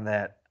land on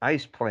that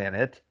ice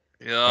planet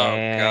Oh God,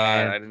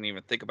 I And didn't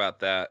even think about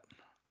that.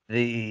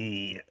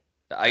 the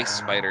The ice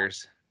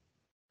spiders.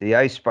 the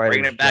ice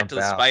Bringing spiders it back to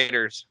jump the out.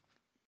 spiders.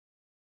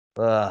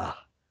 Ugh.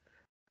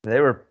 They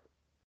were,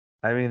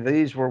 I mean,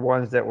 these were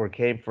ones that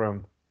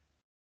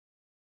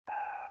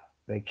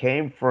they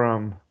came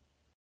from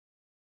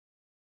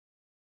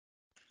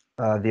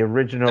the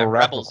original That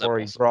Rebels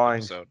repertory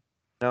drawings. episode.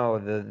 No,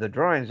 the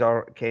drawings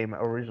came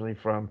originally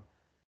from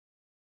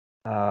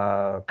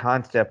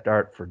concept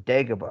art for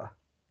Dagobah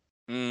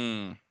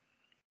Hmm.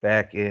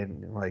 back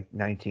in like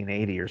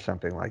 1980 or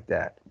something like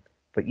that.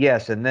 But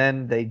yes, and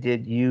then they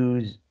did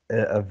use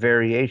a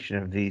variation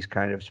of these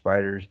kind of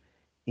spiders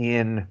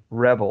in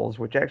Rebels,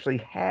 which actually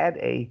had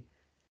a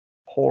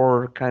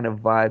horror kind of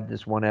vibe.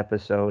 This one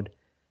episode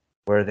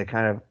where they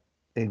kind of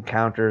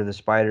encounter the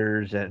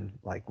spiders and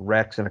like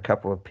Rex and a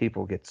couple of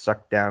people get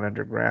sucked down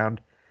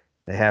underground.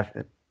 They have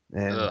to,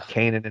 and Ugh.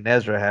 Kanan and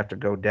Ezra have to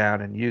go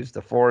down and use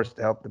the Force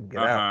to help them get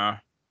out. Uh-huh.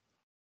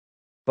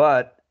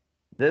 But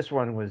this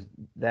one was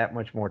that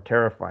much more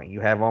terrifying.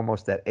 You have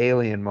almost that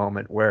alien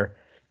moment where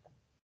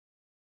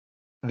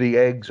the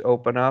eggs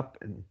open up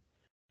and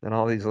then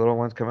all these little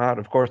ones come out.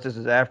 Of course, this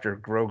is after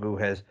Grogu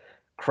has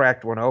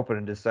cracked one open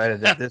and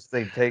decided that this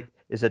thing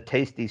is a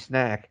tasty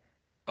snack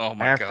Oh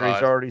my after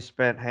he's God. already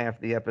spent half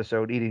the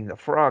episode eating the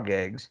frog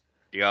eggs.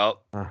 Yep.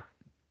 Uh, He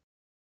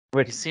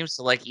which seems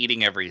to like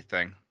eating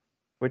everything.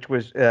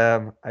 was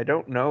I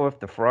don't know if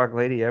the frog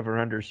lady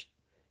ever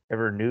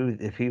knew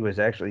if he was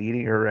actually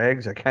eating her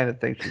eggs. I kind of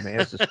think she may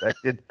have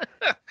suspected,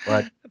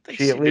 but I think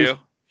she she at least do.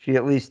 she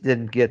at least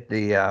didn't get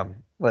the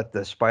let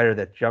the spider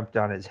that jumped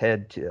on his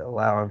head to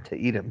allow him to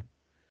eat him.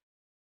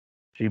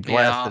 She Yeah.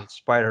 blasted the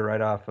spider right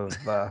off of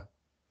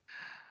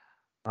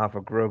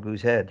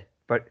Grogu's head.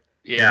 But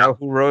you Yeah. know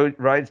who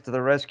rides to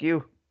the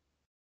rescue?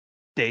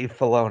 Dave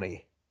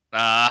Filoni.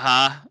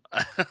 Uh-huh.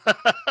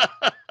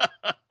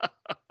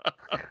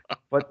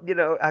 But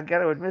I got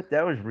to admit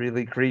that was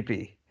really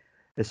creepy.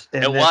 It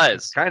And then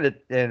was.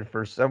 and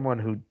for someone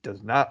who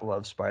does not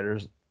love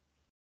spiders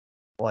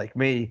like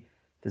me,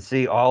 to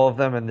see all of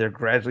them and they're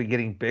gradually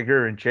getting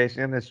bigger and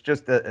chasing them,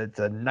 it's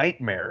a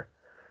nightmare.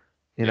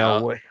 You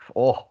know, Yeah.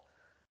 oh,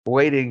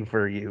 waiting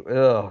for you.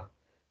 Ugh.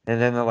 And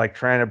then they're like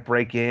trying to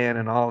break in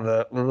and all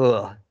the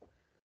ugh.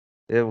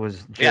 It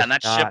was Yeah, just and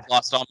that ship not.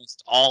 lost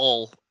almost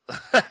all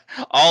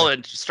all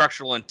in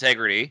structural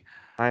integrity.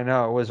 I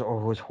know it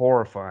was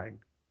horrifying.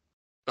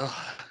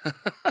 Ugh.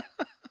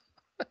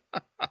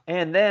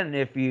 And then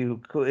if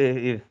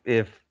the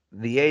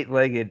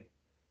eight-legged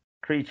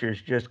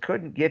creatures just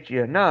couldn't get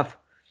you enough,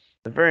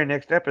 the very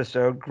next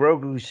episode,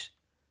 Grogu's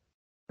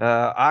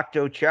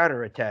Octo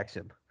Chowder attacks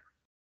him,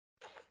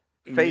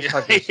 face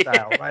hugger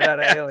style, right out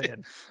of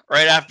Alien.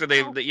 Right after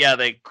they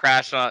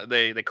crash on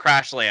they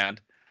crash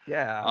land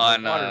Yeah,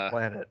 on the on water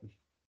planet.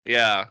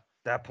 yeah.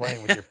 Stop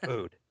playing with your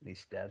food. And he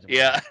stabs him.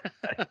 Yeah.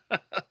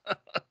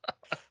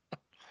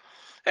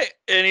 Hey,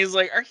 and he's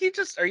like,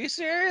 are you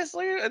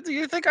seriously? Do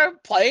you think I'm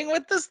playing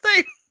with this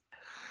thing?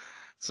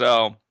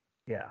 So,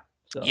 Yeah.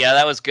 So. yeah,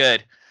 that was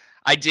good.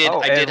 Oh, I did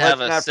and have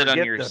let's a not sit on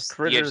forget your the the edge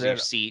critter of your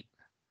that. seat.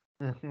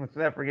 Let's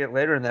not forget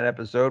later in that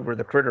episode where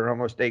the critter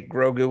almost ate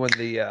Grogu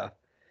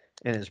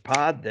in his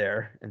pod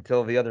there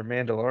until the other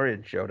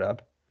Mandalorian showed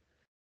up.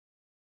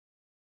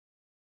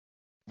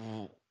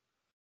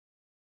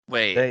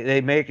 Wait.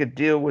 They make a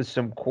deal with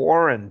some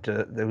Quarren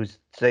who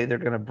say they're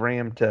going to bring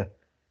him to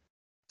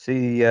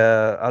see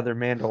other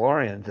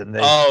Mandalorians, and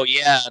Oh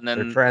yeah, and they're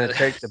then trying to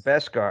take the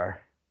Beskar.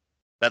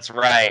 that's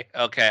right.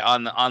 Okay,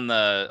 on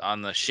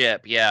the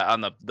ship. Yeah,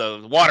 on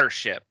the water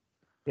ship.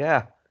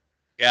 Yeah.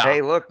 Yeah.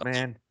 Hey, look,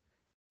 man,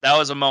 That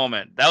was a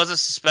moment. That was a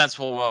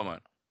suspenseful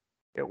moment.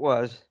 it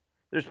was.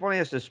 There's plenty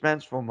of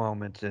suspenseful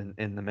moments in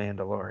the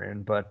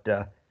Mandalorian, but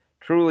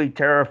truly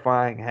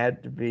terrifying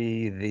had to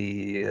be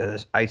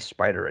the ice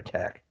spider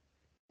attack.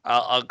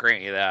 I'll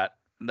grant you that.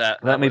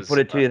 Let That me put was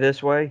it to you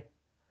this way: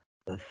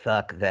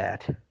 fuck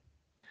that.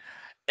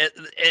 and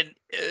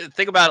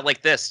think about it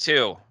like this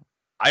too.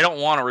 I don't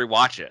want to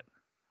rewatch it.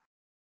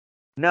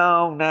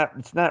 No, not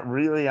it's not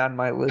really on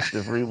my list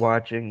of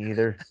rewatching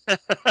either.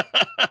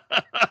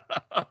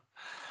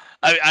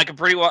 I could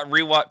pretty much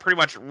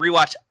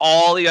rewatch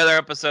all the other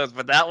episodes,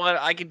 but that one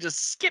I could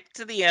just skip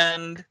to the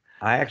end.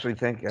 I actually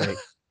think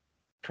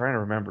trying to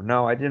remember.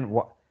 No, I didn't.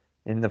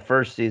 In the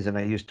first season,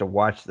 I used to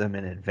watch them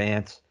in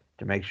advance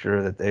to make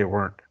sure that they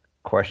weren't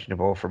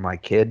questionable for my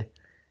kid.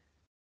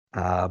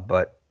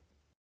 But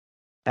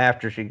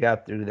after she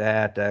got through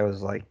that, I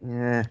was like,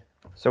 eh.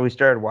 So we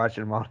started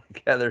watching them all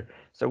together.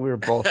 So we were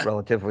both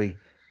relatively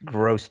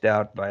grossed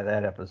out by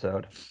that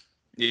episode.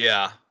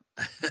 Yeah.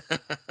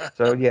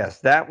 So yes,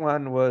 that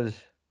one was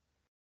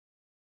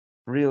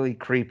really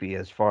creepy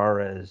as far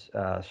as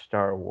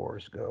Star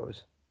Wars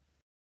goes.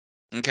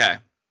 Okay.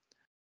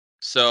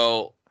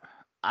 So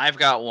I've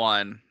got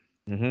one,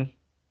 Hmm.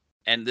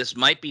 and this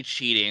might be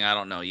cheating. I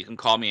don't know. You can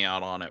call me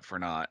out on it for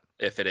not,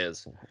 if it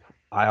is.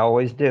 I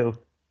always do.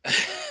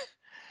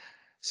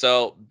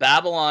 So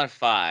Babylon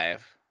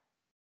 5,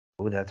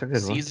 Oh, that's a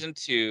good one. Season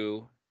 2,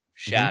 Hmm.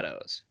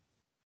 Shadows.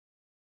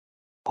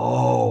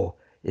 Oh,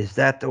 Is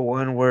that the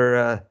one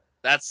where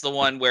That's the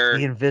one the where,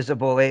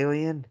 invisible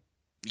alien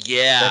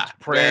yeah, that's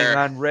preying where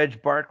on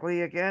Reg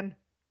Barkley again?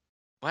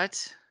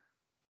 what?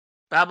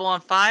 Babylon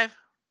 5?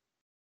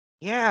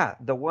 Yeah,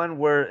 the one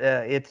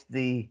where it's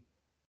they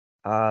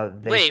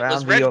Wait, was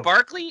found Reg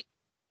Barkley?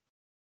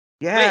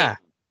 yeah, Wait,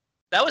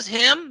 that was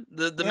him?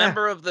 The yeah,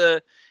 member of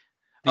the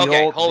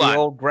Okay, hold the on.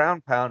 old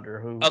ground pounder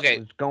who Okay.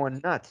 was going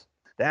nuts.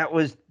 That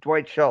was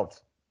Dwight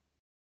Schultz.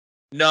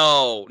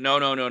 No, no,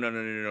 no, no, no,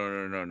 no, no, no,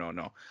 no, no, no,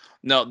 no.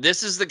 No,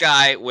 this is the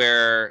guy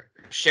where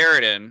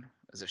Sheridan,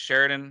 is it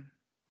Sheridan?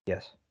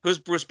 Yes, Who's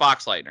Bruce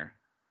Boxleitner?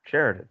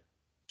 Sheridan.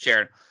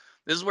 Sheridan.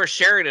 This is where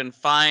Sheridan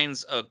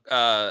finds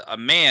a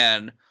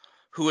man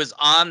who is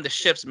on the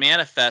ship's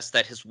manifest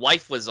that his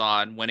wife was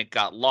on when it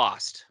got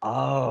lost.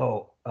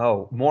 Oh,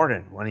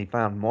 Morden, when he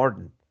found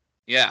Morden.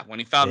 Yeah, when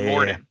he found Yeah.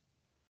 Morden.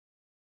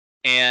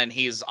 And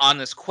he's on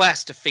this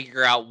quest to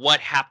figure out what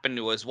happened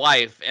to his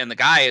wife. And the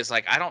guy is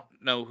like, I don't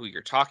know who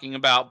you're talking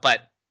about,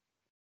 but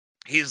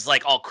he's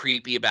like all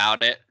creepy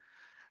about it.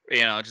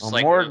 You know, just Well,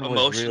 like Morden was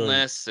really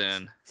emotionless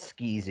and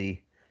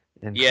skeezy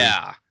and creepy.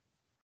 yeah.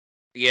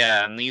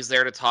 Yeah, and he's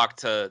there to talk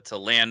to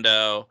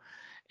Lando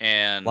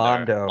and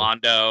Londo.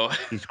 Londo.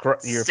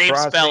 You're Same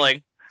crossing.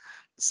 spelling.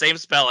 Same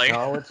spelling.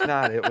 No, it's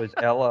not. It was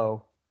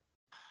Lo.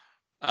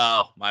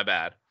 Oh, my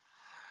bad.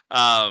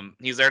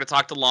 He's there to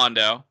talk to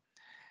Londo,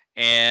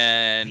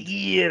 and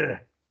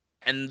Fear.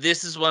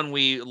 this is when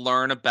we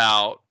learn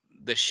about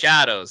the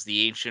Shadows,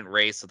 the ancient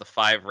race of the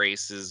 5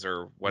 races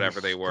or whatever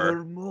they were.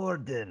 Mr.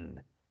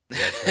 Morden.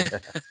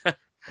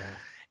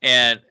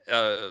 And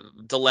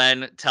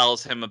Delenn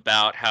tells him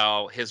about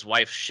how his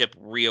wife's ship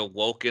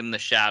reawoken the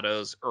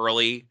Shadows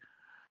early,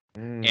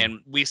 and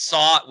we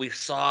saw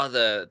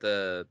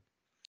the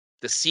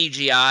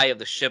CGI of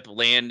the ship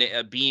landing,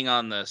 being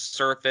on the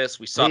surface.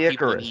 We saw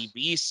people in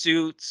EV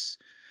suits,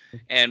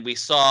 and we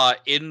saw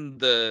in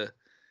the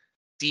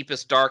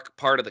deepest dark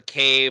part of the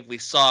cave, we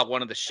saw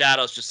one of the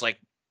shadows just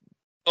like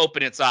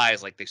open its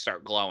eyes, like they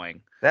start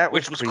glowing.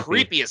 Which was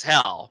creepy as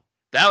hell.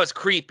 That was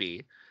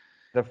creepy.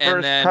 The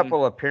first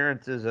couple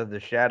appearances of the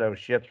shadow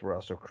ships were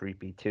also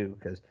creepy too,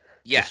 because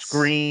the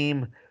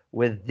scream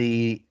with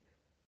the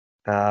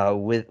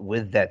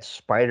with that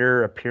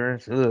spider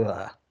appearance.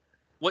 Ugh.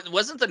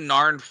 Wasn't the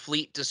Narn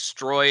fleet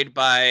destroyed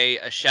by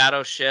a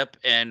shadow ship?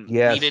 And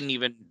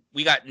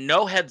we got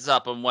no heads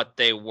up on what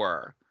they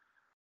were.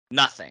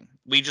 Nothing.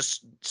 We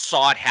just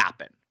saw it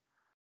happen.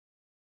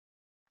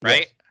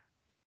 Right? Yes.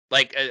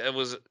 Like it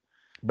was.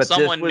 But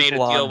someone made a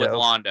deal with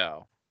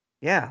Londo.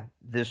 Yeah,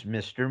 this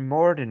Mr.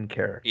 Morden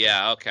character.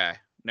 Yeah, okay.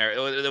 No,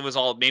 it was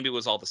all, maybe it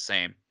was all the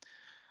same.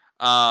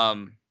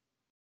 God,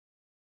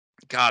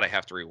 I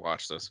have to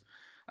rewatch this.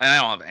 I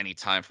don't have any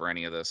time for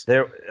any of this.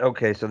 So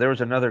there was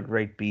another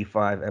great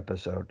B5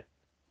 episode.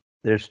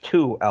 There's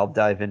 2 I'll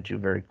dive into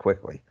very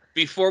quickly.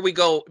 Before we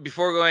go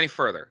any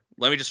further,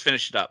 let me just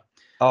finish it up.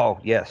 Oh,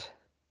 yes.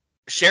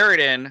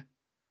 Sheridan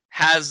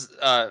has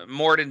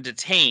Morden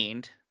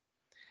detained,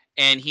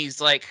 and he's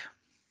like,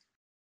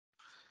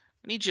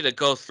 I need you to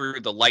go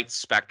through the light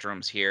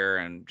spectrums here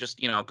and just,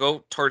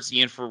 go towards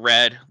the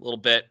infrared a little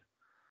bit,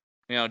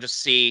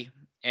 just see.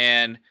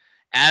 And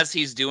as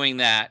he's doing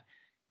that,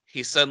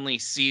 he suddenly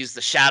sees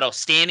the shadow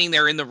standing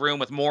there in the room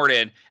with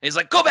Morden. And he's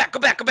like, go back, go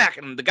back, go back.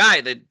 And the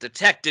guy, the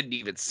tech, didn't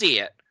even see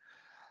it.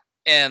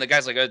 And the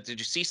guy's like, oh, did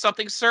you see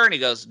something, sir? And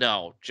he goes,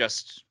 no,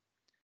 just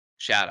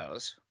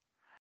shadows.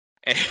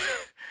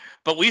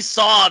 But we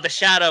saw the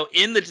shadow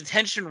in the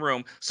detention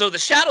room. So the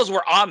shadows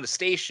were on the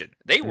station.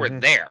 They were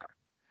there.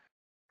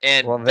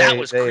 And that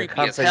was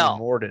creepy as hell.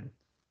 Morden.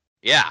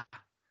 Yeah.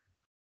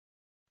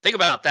 Think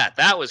about that.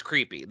 That was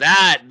creepy.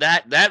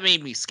 That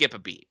made me skip a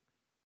beat.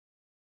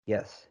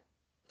 Yes.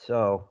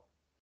 So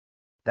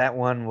that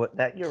one,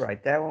 you're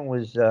right. That one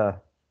was that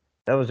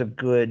was a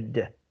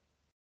good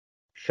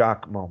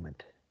shock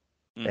moment.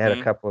 They had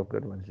a couple of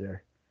good ones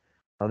there.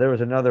 There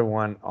was another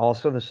one,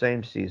 also the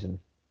same season.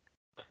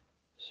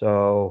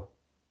 So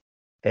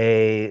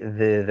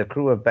the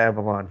crew of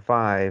Babylon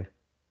 5,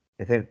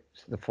 I think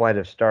the Flight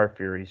of Star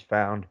Furies,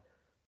 found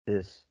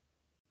this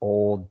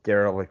old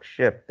derelict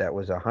ship that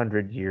was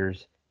 100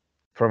 years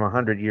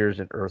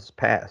in Earth's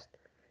past.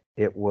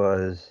 It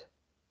was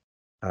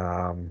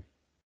an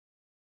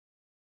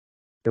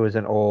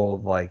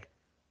old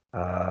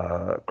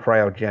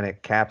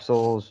cryogenic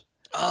capsules.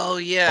 Oh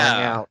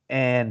yeah. Out,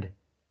 and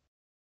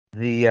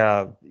the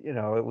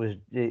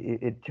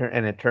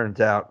it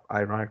turns out,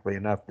 ironically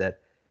enough,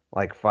 that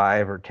like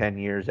 5 or 10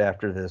 years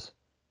after this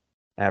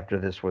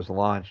was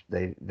launched,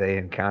 they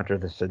encounter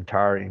the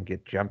Centauri and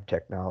get jump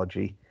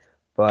technology,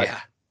 but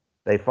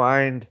they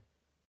find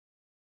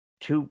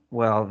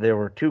there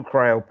were 2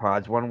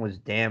 cryopods. One was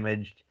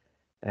damaged,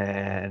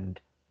 and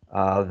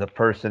the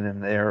person in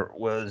there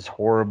was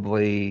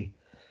horribly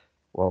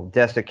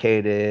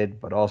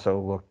desiccated, but also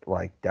looked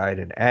like died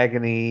in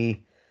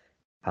agony.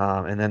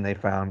 And then they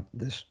found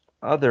this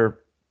other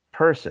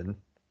person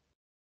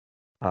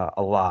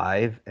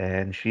alive,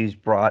 and she's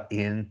brought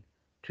in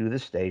to the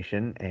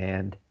station,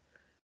 and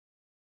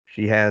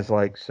she has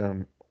like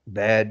some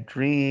bad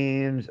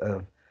dreams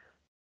of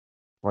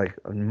like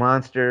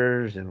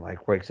monsters and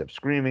like wakes up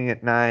screaming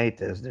at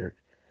night as they're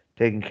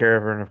taking care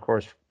of her. And of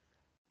course,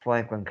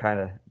 Franklin kind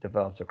of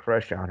develops a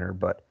crush on her.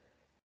 But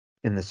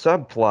in the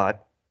subplot,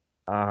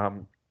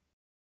 um,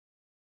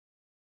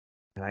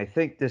 and I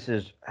think this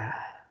is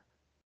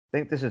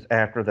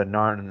after the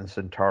Narn and the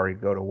Centauri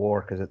go to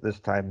war because at this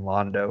time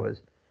Londo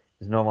is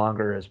no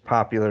longer as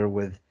popular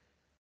with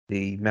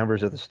the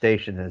members of the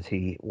station as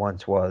he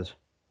once was.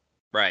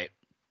 Right.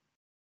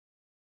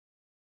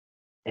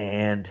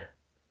 And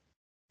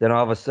then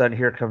all of a sudden,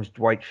 here comes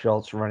Dwight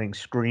Schultz running,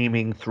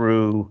 screaming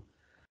through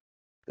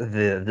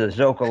the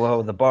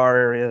Zocalo, the bar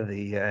area.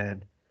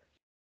 And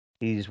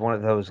he's one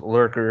of those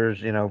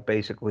lurkers.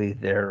 Basically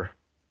they're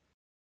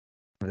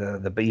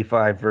the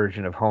B5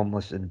 version of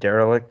homeless and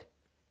derelict.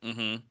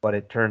 Mm-hmm. But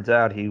it turns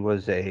out he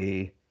was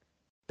he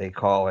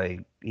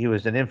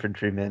was an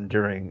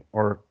infantryman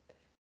or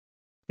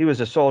he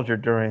was a soldier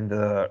during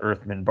the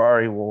Earth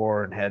Minbari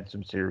War and had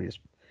some serious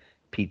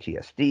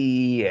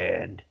PTSD,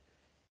 and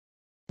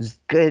it's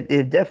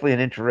definitely an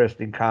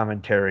interesting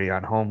commentary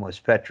on homeless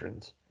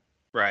veterans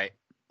Right.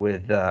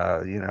 with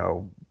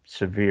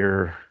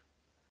severe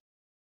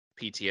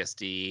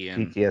PTSD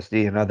and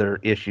PTSD and other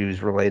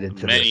issues related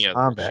to their many other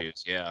combat.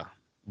 issues. Yeah.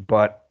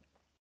 But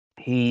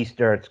he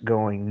starts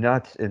going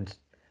nuts and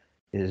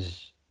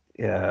is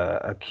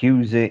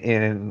accusing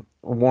and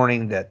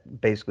warning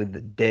that basically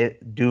the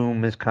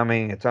doom is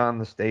coming. It's on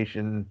the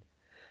station.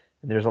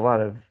 And there's a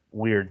lot of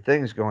weird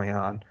things going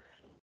on.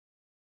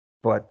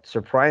 But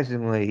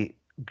surprisingly,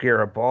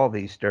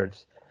 Garibaldi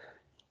starts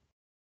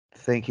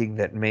thinking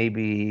that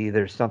maybe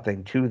there's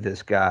something to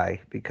this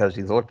guy because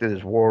he looked at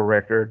his war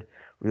record,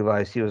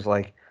 realized he was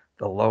like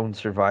the lone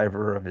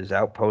survivor of his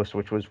outpost,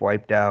 which was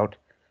wiped out,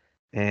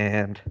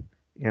 and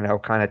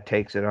kind of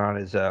takes it on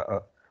as The a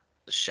fellow.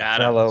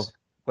 shadows.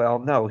 Well,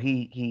 no,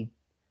 he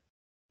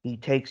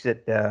takes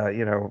it.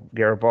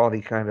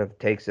 Garibaldi kind of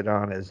takes it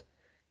on as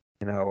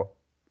you know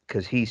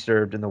because he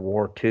served in the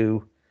war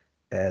too,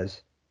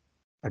 as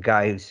a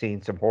guy who's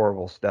seen some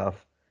horrible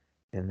stuff,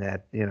 and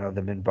that the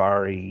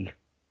Minbari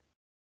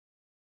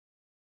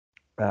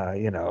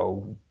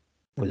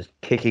was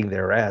kicking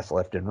their ass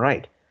left and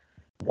right,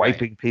 Right.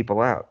 wiping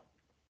people out.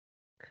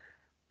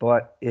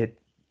 But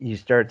you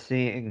start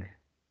seeing.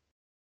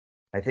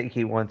 I think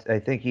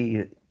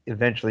he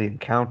eventually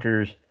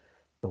encounters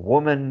the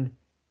woman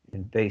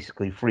and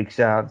basically freaks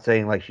out,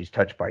 saying like she's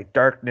touched by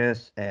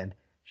darkness and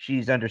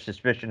she's under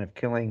suspicion of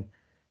killing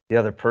the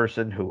other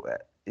person who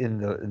in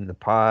the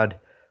pod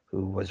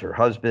who was her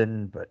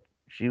husband, but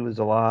she was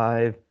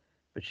alive,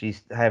 but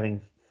she's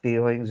having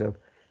feelings of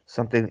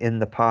something in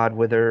the pod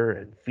with her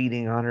and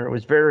feeding on her. It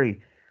was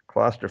very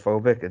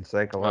claustrophobic and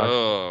psychological.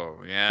 Oh,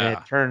 And yeah.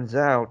 it turns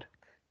out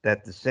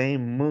that the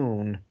same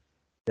moon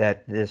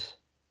that this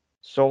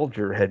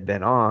soldier had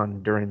been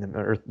on during the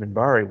Earth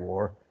Minbari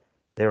War,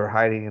 they were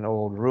hiding in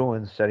old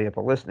ruins, setting up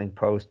a listening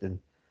post, and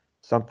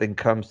something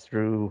comes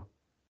through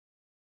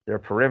their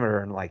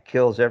perimeter and like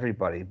kills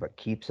everybody, but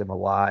keeps him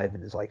alive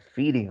and is like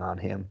feeding on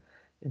him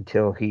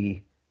until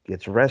he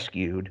gets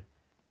rescued.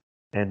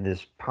 And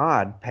this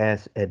pod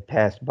had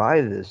passed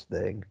by this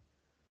thing,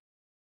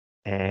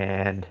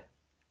 and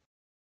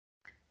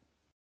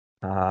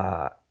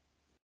uh,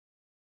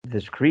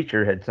 this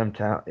creature had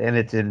somehow, and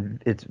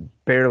it's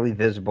barely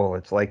visible.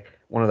 It's like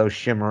one of those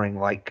shimmering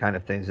light kind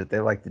of things that they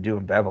like to do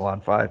in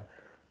Babylon 5.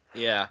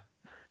 Yeah.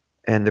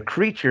 And the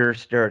creature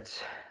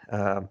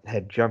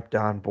had jumped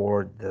on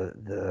board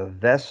the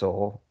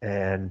vessel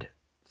and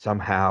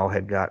somehow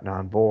had gotten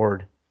on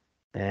board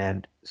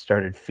and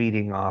started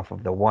feeding off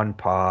of the one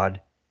pod,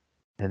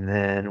 and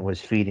then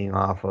was feeding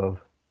off of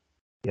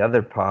the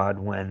other pod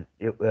when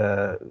it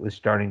was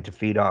starting to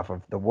feed off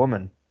of the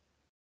woman.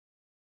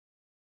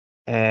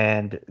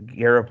 And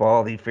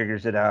Garibaldi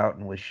figures it out,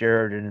 and with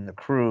Sheridan and the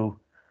crew,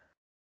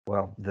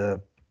 well,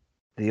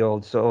 the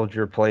old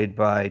soldier played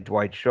by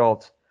Dwight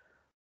Schultz,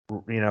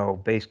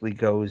 basically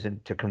goes in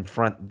to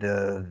confront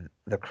the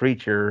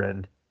creature,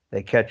 and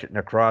they catch it in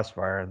a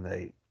crossfire, and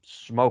they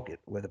smoke it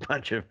with a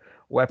bunch of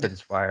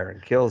weapons fire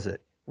and kills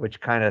it, which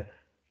kind of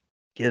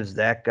gives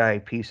that guy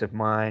peace of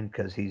mind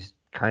because he's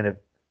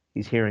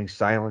hearing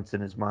silence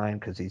in his mind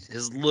because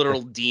His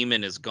literal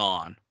demon is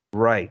gone.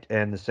 right.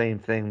 And the same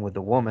thing with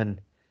the woman.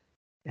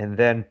 And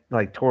then,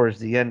 like towards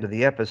the end of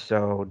the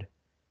episode,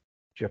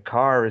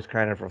 Jakar is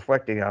kind of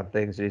reflecting on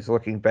things. He's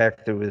looking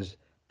back through his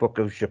book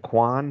of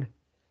Jaquan,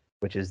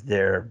 which is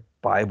their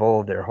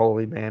Bible, their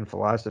holy man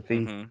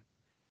philosophy. Mm-hmm.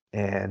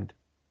 And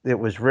it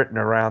was written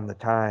around the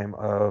time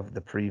of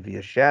the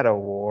previous Shadow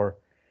War,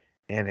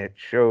 and it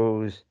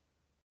shows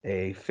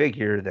a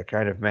figure that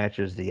kind of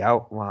matches the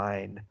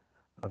outline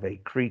of a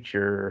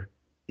creature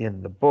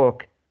in the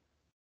book,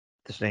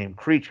 the same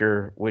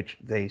creature, which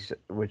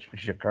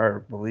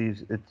Jakar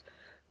believes it's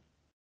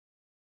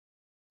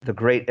the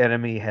great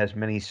enemy has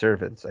many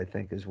servants, I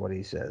think is what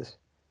he says.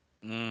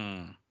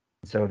 Mm.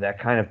 So that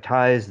kind of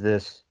ties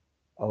this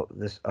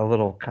a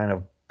little kind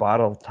of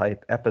bottle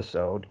type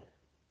episode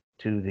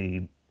to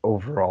the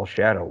overall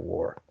Shadow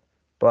War.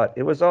 but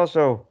it was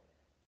also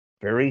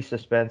very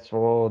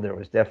suspenseful. There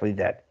was definitely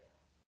that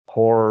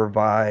horror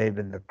vibe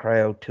and the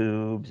cryo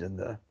tubes and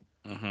the.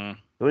 Mm-hmm.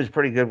 It was a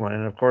pretty good one,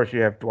 and of course you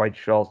have Dwight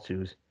Schultz,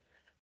 who's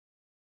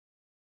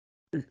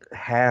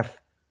half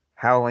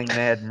Howling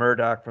Mad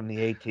Murdoch from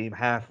the A Team,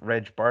 half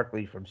Reg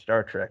Barkley from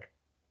Star Trek.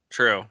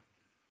 True.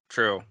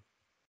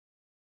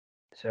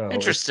 So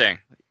Interesting.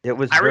 it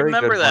was I very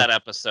remember good that one.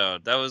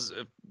 episode. That was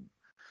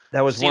That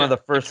I've was seen one of it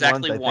the first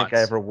ones exactly I think I once.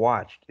 ever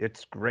watched.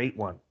 It's a great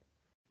one.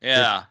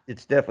 Yeah.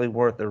 It's definitely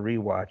worth a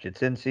rewatch.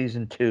 It's in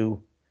season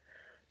 2,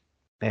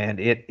 and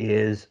it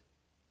is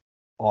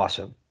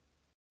awesome.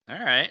 All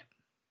right.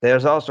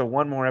 There's also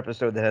one more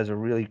episode that has a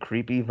really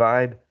creepy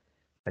vibe.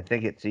 I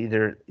think it's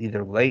either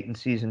late in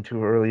season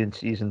 2 or early in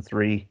season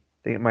 3. I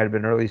think it might have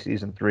been early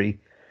season 3,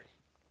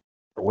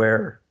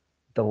 where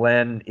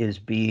Delenn is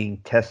being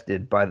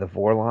tested by the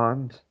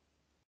Vorlons,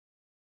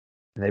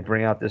 and they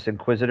bring out this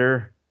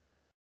Inquisitor,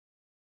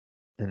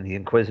 and the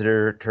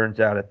Inquisitor turns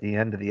out at the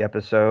end of the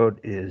episode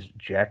is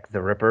Jack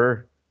the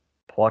Ripper,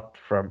 plucked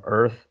from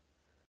Earth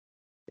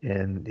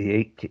in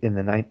the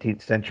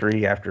 19th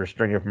century after a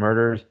string of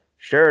murders.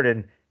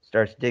 Sheridan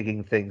starts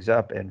digging things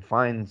up and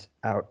finds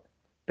out,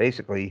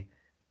 basically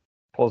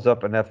pulls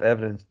up enough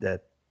evidence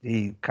that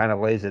he kind of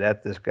lays it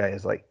at this guy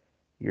as like,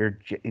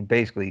 he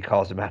basically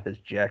calls him out as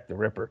Jack the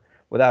Ripper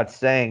without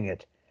saying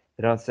it.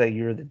 They don't say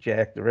you're the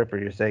Jack the Ripper.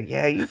 You're saying,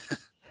 yeah, you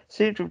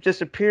seem to have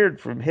disappeared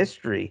from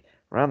history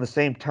around the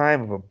same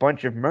time of a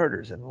bunch of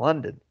murders in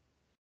London.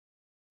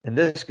 And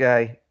this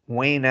guy,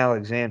 Wayne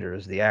Alexander,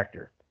 is the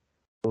actor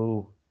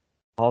who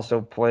also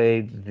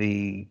played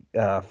the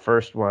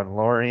first one,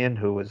 Lorien,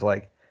 who was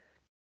like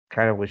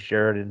kind of was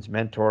Sheridan's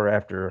mentor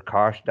after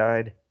Kosh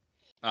died.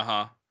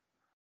 Uh-huh.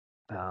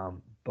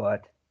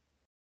 But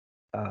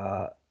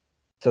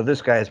so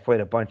this guy has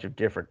played a bunch of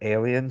different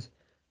aliens,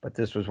 but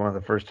this was one of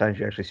the first times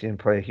you actually see him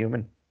play a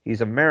human.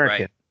 He's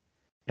American, Right.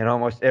 and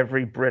almost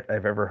every Brit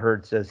I've ever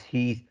heard says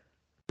he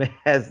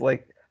has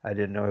like, I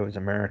didn't know he was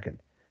American.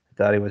 I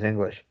thought he was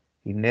English.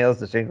 He nails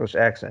this English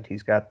accent.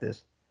 He's got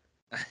this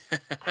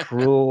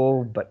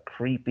cruel but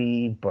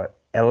creepy but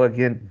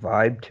elegant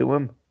vibe to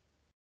him.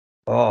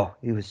 Oh,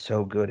 he was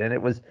so good, and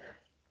it was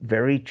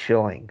very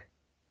chilling.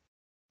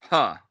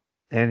 Huh.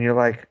 And you're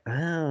like,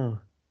 oh,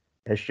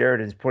 as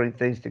Sheridan's putting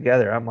things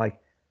together, I'm like,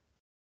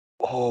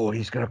 oh,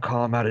 he's gonna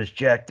call him out as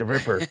Jack the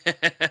Ripper.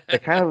 They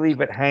kind of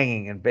leave it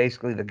hanging, and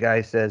basically the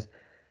guy says,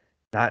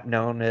 not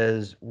known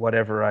as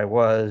whatever I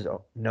was,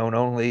 known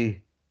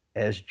only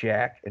as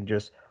Jack, and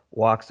just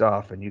walks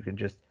off, and you can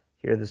just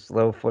hear the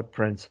slow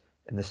footprints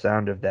and the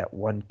sound of that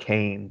one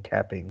cane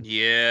tapping,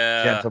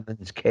 Yeah.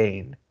 gentleman's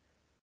cane.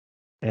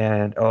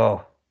 And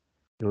oh,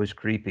 it was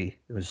creepy.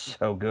 It was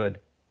so good.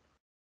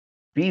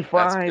 That's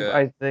B5, good.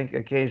 I think,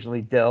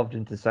 occasionally delved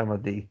into some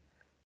of the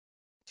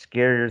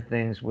scarier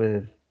things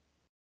with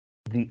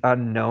the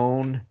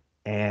unknown,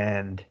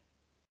 and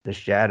the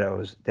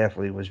shadows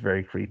definitely was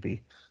very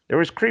creepy. There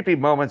was creepy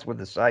moments with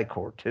the Psi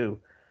Corps too.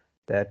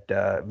 That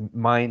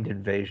mind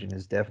invasion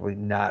is definitely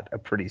not a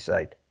pretty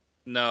sight.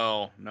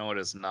 No, it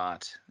is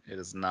not. It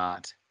is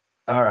not.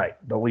 All right,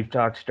 but we've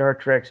talked Star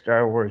Trek,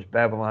 Star Wars,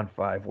 Babylon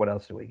 5. What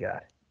else do we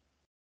got?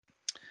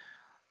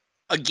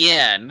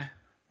 Again,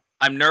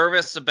 I'm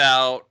nervous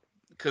about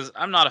because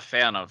I'm not a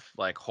fan of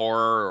like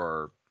horror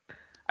or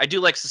I do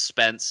like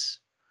suspense,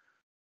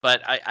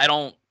 but I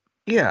don't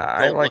Yeah,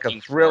 I go like a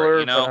looking for it, thriller,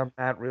 you but know? I'm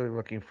not really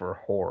looking for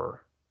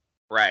horror.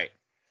 Right.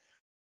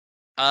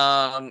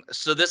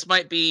 So this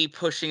might be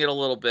pushing it a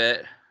little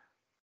bit.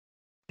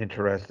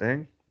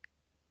 Interesting.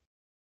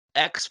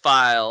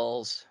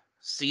 X-Files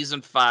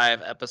season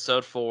 5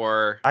 episode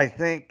 4. I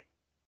think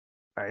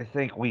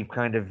we've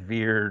kind of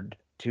veered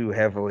too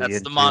heavily That's the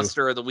into.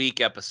 monster of the week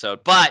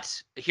episode.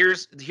 But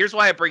here's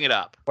why I bring it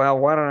up. Well,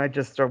 why don't I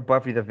just throw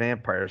Buffy the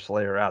Vampire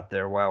Slayer out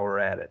there while we're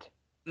at it?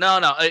 No,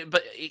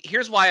 but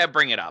here's why I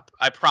bring it up.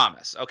 I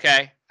promise,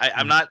 okay?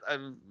 I'm not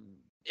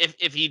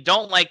if you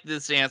don't like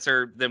this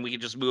answer, then we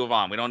can just move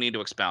on. We don't need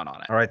to expound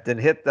on it. All right, then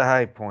hit the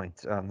high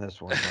points on this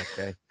one,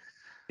 okay?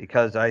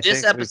 Because I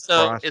This think we've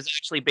episode crossed. is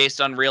actually based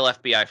on real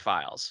FBI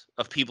files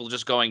of people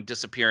just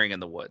disappearing in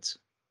the woods.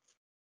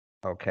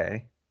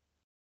 Okay.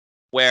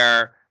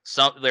 Where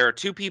there are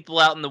two people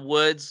out in the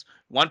woods,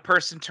 one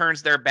person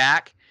turns their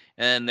back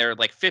and they're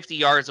like 50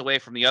 yards away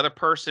from the other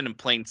person in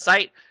plain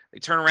sight. They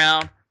turn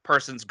around,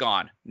 person's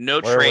gone. No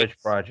Blair trace.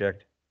 Witch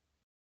Project.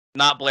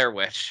 Not Blair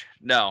Witch.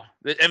 No.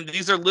 And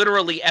these are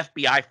literally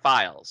FBI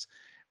files.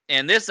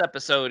 And this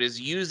episode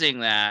is using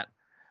that.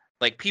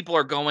 Like, people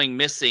are going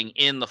missing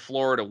in the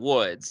Florida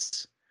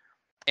woods.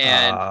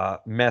 And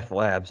Meth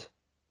labs.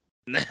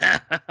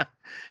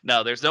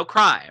 no, there's no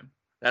crime.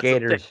 That's the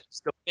thing. Gators.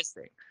 Still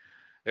missing.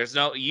 There's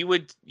no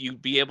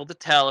you'd be able to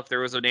tell if there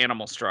was an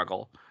animal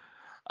struggle.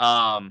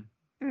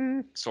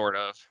 Sort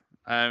of.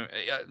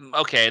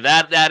 Okay,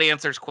 that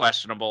answer's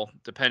questionable,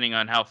 depending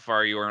on how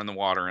far you are in the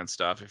water and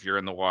stuff, if you're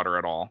in the water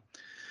at all.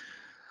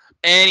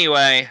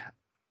 Anyway,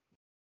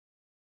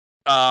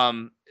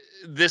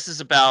 this is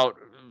about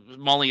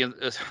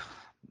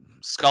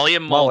Scully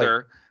and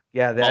Mulder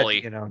Yeah, that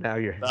Mully. now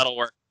you're That'll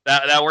work.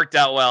 That worked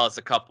out well as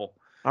a couple.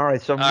 all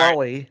right. So All right.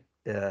 Mully,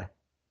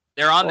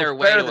 They're on well, it's their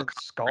way better to a than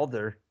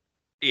Skalder.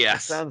 That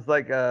yes. sounds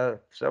like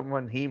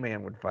someone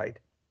He-Man would fight.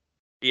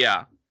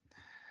 Yeah.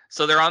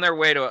 So they're on their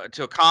way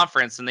to a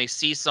conference, and they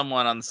see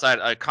someone on the side,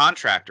 a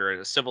contractor,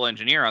 a civil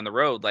engineer on the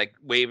road, like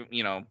waving,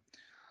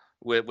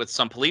 with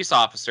some police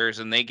officers,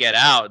 and they get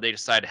out. They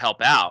decide to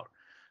help out.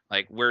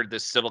 Like, where'd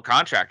this civil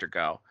contractor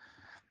go?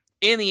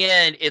 In the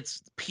end,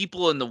 it's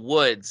people in the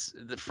woods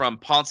from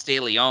Ponce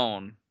de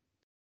Leon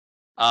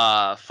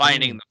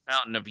finding the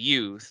Fountain of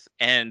Youth,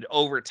 and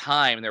over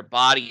time, their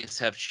bodies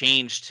have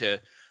changed to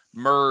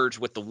merge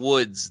with the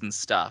woods and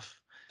stuff.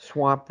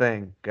 Swamp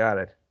Thing, got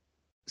it.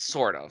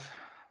 Sort of.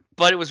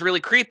 But it was really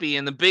creepy,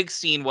 and the big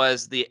scene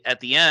was at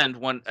the end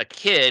when a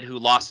kid who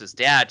lost his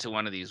dad to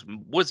one of these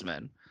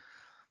woodsmen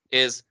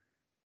is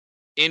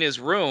in his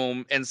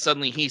room, and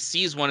suddenly he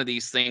sees one of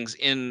these things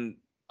in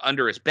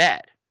under his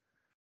bed,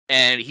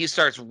 and he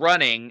starts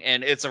running,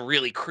 and it's a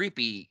really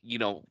creepy,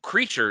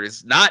 creature.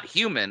 Is not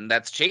human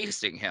that's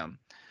chasing him,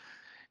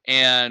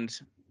 and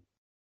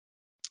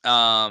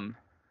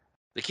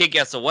the kid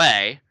gets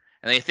away,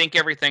 and they think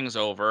everything's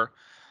over.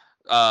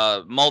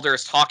 Mulder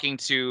is talking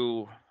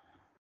to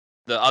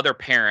the other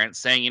parent,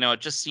 saying, it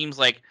just seems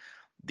like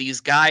these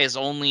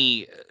people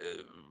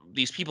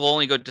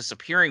only go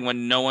disappearing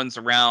when no one's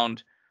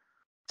around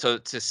to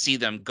see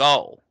them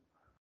go.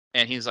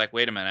 And he's like,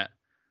 wait a minute.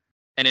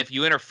 And if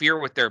you interfere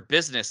with their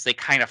business, they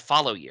kind of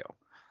follow you.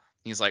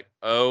 He's like,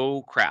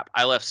 oh crap,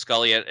 I left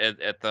Scully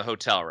at the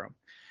hotel room.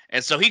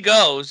 And so he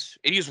goes,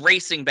 and he's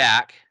racing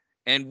back,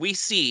 and we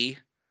see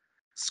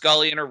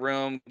Scully in her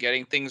room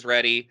getting things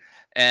ready,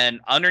 and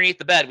underneath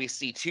the bed we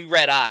see two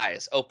red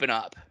eyes open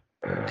up.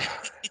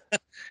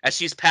 As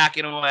she's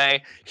packing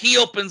away, he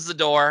opens the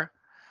door,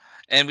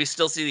 and we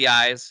still see the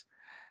eyes,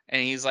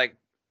 and he's like,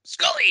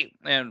 Scully!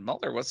 And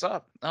Mulder, what's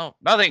up? Oh,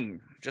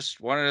 nothing. Just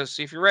wanted to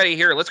see if you're ready.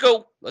 Here, let's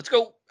go.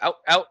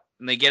 Out.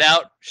 And they get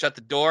out, shut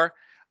the door,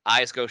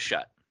 eyes go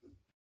shut.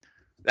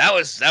 That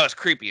was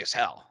creepy as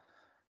hell.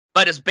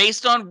 But it's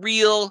based on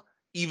real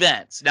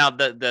events. Now,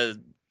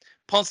 the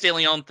Ponce de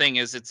Leon thing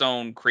is its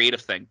own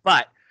creative thing,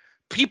 but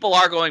people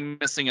are going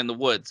missing in the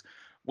woods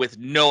with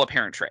no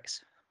apparent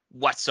trace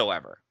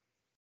whatsoever.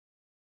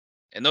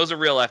 And those are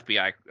real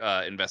FBI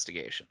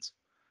investigations.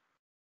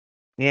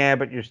 Yeah,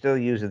 but you're still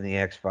using the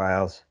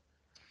X-Files.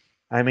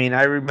 I mean,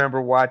 I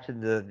remember watching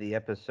the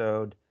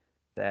episode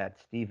that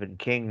Stephen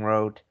King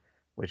wrote,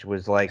 which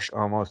was like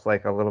almost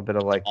like a little bit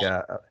of like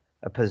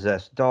a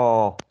possessed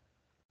doll.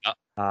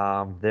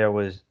 There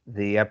was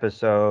the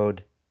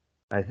episode,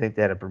 I think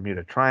that a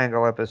Bermuda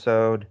Triangle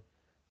episode.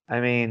 I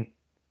mean,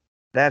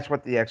 that's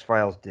what the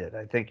X-Files did.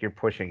 I think you're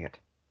pushing it.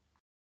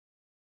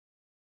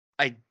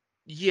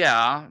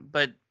 Yeah,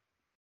 but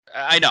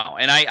I know,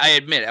 and I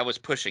admit I was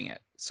pushing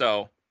it.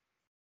 So,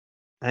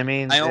 I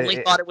mean, I only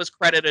thought it was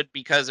credited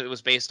because it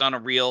was based on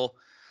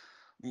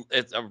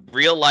it's a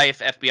real life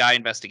FBI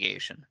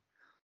investigation.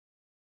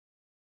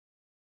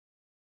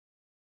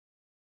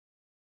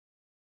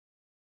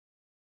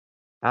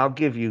 I'll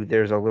give you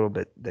there's a little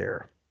bit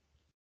there,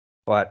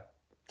 but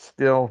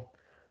still,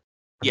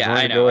 I'm Yeah, going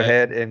I to know. go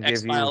ahead and give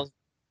X-Files you.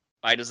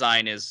 by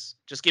design is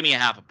just give me a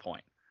half a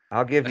point.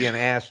 I'll give you an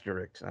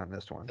asterisk on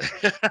this one.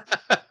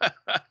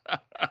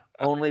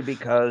 Only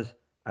because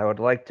I would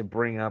like to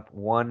bring up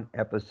one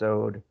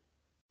episode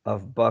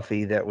of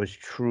Buffy that was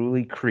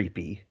truly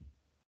creepy.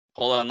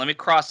 Hold on, let me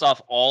cross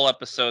off all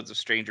episodes of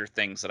Stranger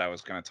Things that I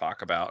was going to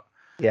talk about.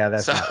 Yeah,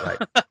 that's not right.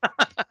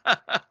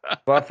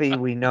 Buffy,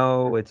 we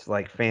know it's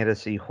like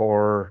fantasy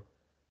horror,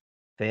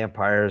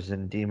 vampires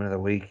and Demon of the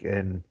Week,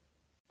 and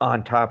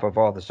on top of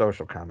all the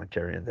social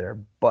commentary in there.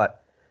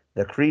 But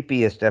the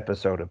creepiest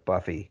episode of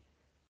Buffy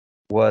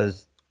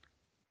was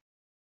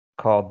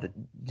called.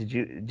 Did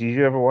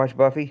you ever watch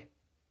Buffy?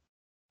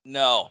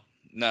 No.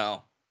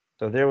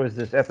 So there was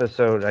this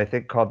episode I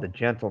think called The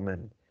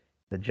Gentlemen.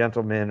 The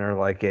Gentlemen are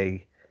like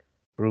a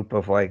group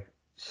of like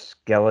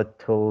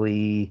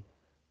skeletally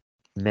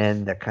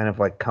men that kind of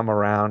like come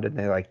around and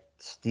they like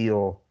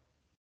steal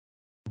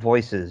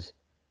voices,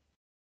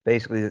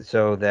 basically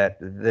so that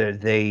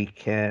they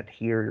can't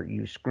hear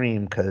you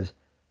scream because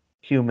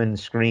human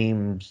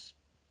screams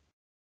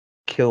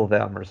kill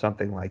them or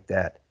something like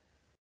that.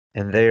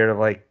 And they're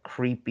like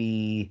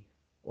creepy,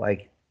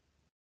 like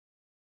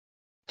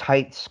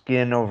tight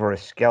skin over a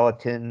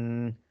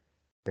skeleton.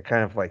 They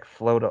kind of like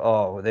float.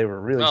 Oh, they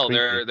were really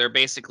creepy. They're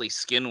basically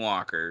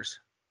skinwalkers.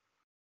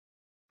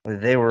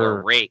 They Or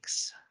were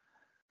rakes.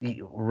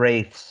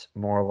 wraiths,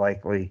 more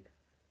likely.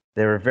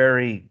 They were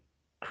very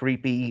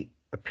creepy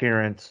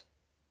appearance,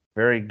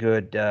 very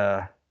good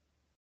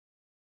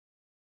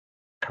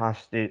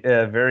costume,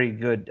 very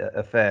good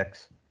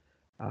effects.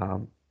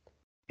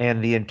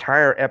 And the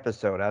entire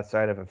episode,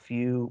 outside of a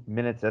few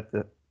minutes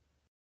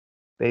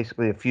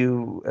basically a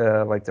few,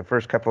 like the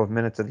first couple of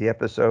minutes of the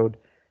episode,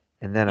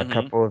 and then a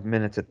couple of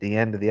minutes at the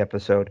end of the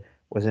episode,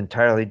 was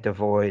entirely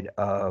devoid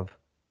of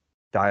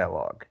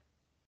dialogue.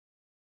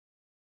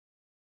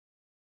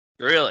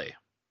 Really?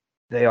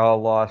 they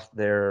all lost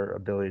their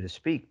ability to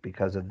speak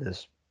because of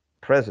this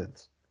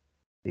presence,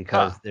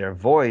 because their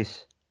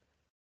voice,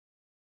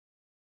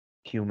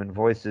 human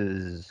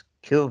voices,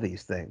 kill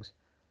these things.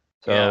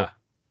 So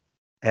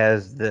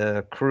as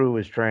the crew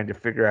is trying to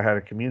figure out how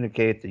to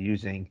communicate, they're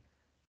using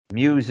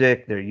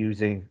music, they're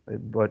using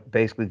what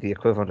basically the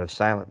equivalent of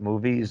silent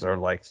movies or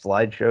like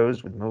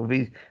slideshows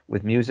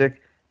with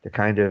music to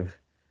kind of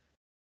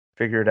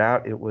figure it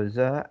out. It was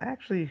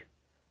actually,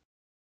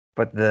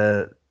 but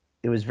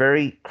it was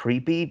very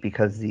creepy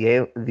because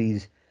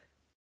these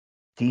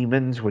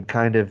demons would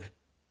kind of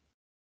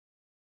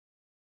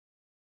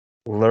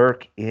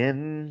lurk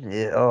in.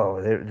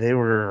 They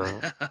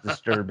were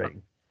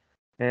disturbing.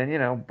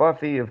 And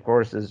Buffy, of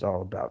course, is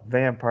all about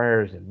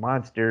vampires and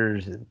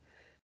monsters and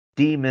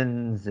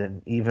demons,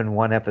 and even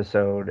one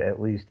episode,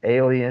 at least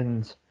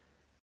aliens.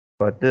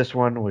 But this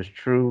one was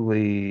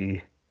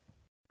truly,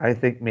 I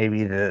think,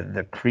 maybe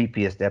the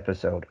creepiest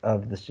episode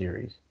of the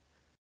series.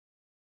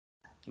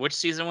 Which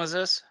season was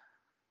this?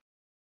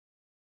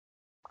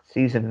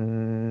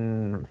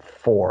 Season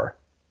 4.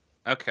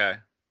 Okay.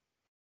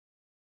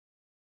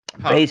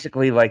 Huh.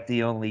 Basically, like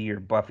the only year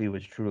Buffy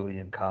was truly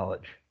in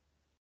college.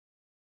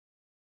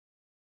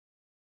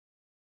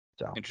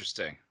 So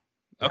interesting.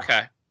 Yeah.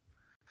 Okay.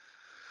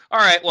 All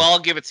right. Well, I'll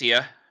give it to you.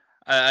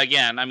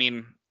 Again, I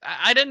mean,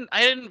 I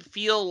didn't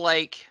feel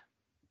like.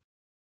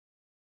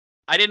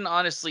 I didn't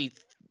honestly.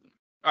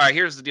 All right.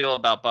 Here's the deal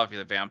about Buffy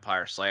the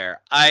Vampire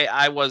Slayer.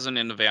 I wasn't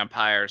into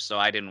vampires, so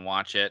I didn't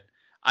watch it.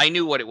 I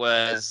knew what it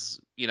was,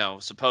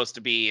 supposed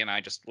to be, and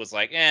I just was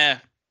like, meh.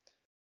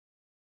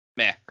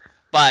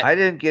 But I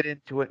didn't get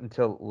into it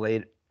until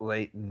late,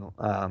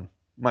 and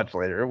much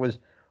later. It was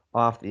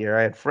off the air.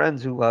 I had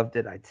friends who loved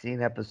it. I'd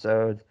seen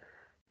episodes.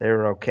 They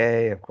were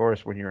okay. Of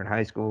course, when you're in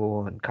high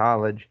school and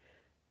college,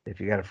 if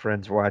you got a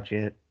friends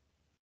watching it,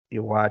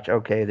 you watch.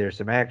 Okay, there's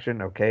some action.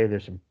 Okay,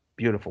 there's some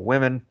beautiful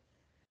women.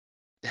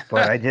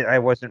 But I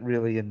wasn't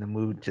really in the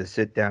mood to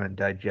sit down and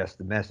digest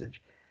the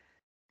message.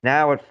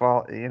 Now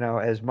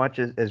as much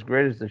as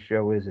great as the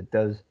show is,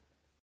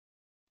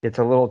 it's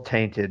a little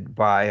tainted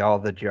by all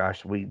the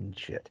Joss Whedon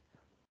shit.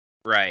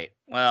 Right.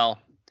 Well,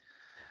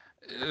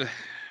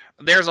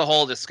 there's a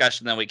whole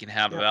discussion that we can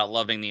have about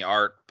loving the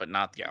art but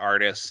not the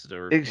artist.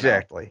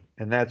 Exactly.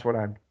 And that's what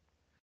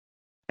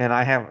and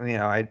I haven't,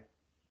 I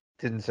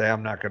didn't say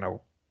I'm not going to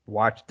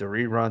watch the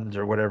reruns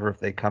or whatever if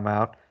they come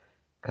out,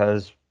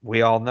 because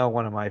we all know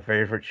one of my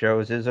favorite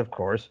shows is, of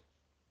course,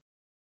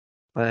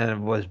 and it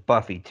was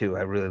Buffy too.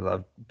 I really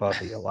loved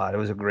Buffy a lot. It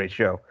was a great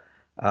show.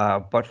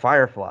 But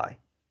Firefly.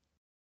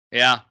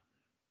 Yeah.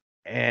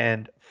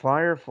 And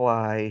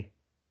Firefly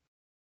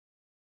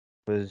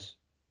was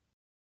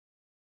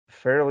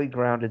fairly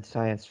grounded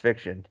science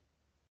fiction,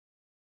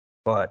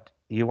 but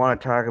you want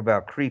to talk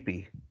about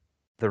creepy,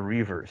 the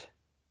Reavers.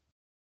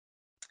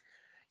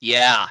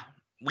 Yeah.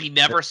 We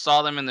never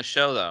saw them in the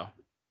show, though.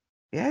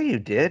 Yeah, you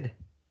did.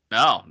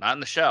 No, not in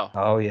the show.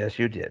 Oh, yes,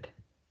 you did.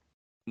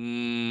 When?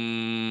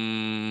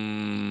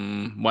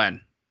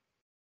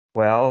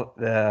 Well,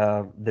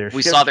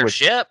 we saw their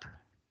ship.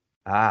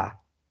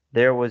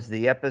 There was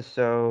the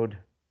episode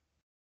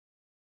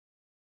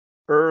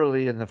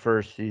early in the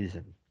first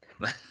season.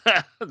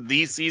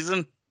 The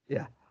season?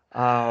 Yeah.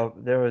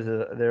 There was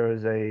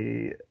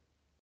a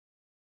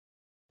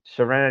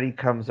Serenity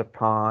comes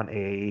upon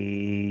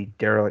a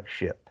derelict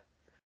ship,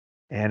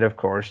 and of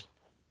course,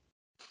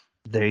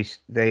 they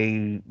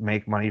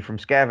make money from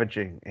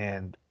scavenging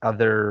and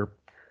other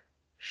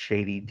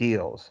shady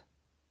deals.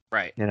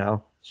 Right.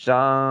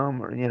 Some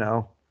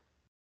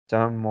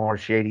more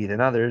shady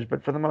than others,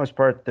 but for the most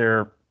part,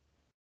 they're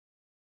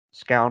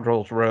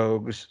scoundrels,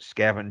 rogues,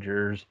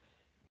 scavengers.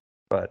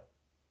 But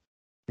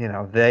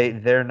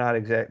they're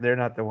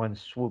not the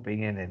ones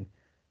swooping in and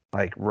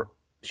like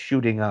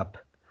shooting up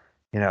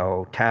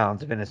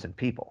towns of innocent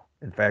people.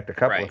 In fact, a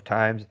couple of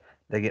times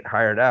they get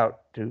hired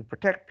out to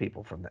protect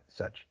people from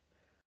such.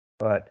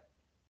 But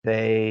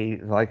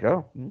they like,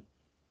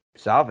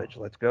 salvage,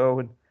 let's go.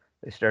 And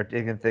they start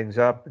digging things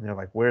up, and they're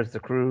like, where's the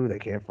crew? They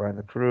can't find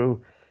the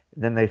crew.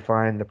 And then they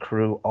find the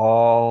crew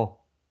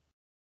all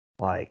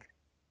like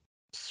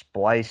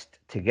spliced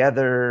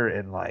together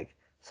and like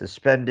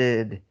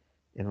suspended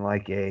in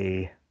like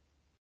a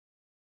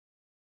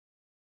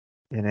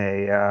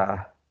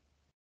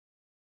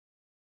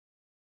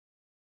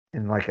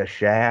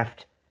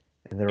shaft,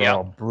 and they're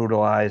all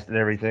brutalized and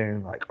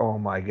everything. Like, oh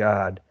my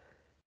god.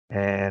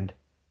 And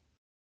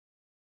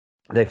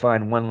they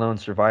find one lone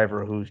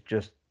survivor who's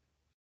just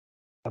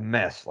a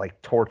mess,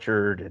 like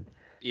tortured, and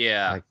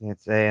I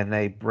can't say. And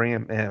they bring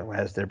him in.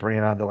 As they're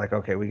bringing on, they're like,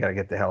 okay, we got to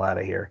get the hell out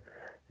of here.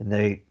 And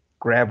they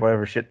grab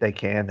whatever shit they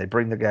can. They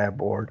bring the guy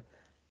aboard.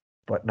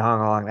 But not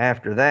long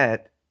after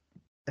that,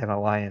 an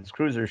Alliance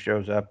cruiser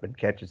shows up and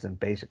catches them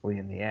basically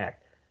in the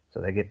act. So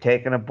they get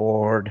taken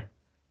aboard.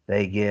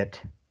 They get,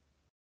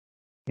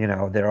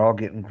 they're all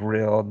getting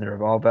grilled, and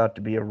they're all about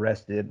to be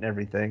arrested and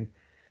everything.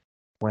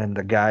 When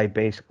the guy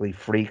basically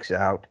freaks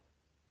out,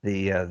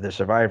 the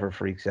survivor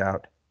freaks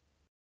out,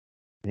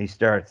 and he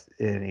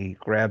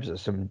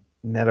grabs some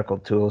medical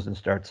tools and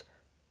starts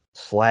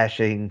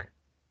slashing,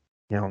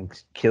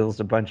 kills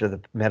a bunch of the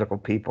medical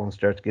people and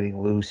starts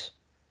getting loose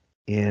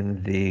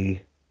in the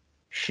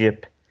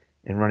ship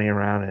and running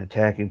around and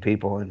attacking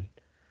people. And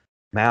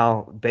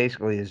Mal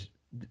basically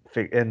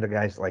and the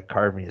guy's like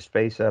carving his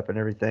face up and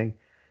everything.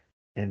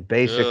 And Ugh.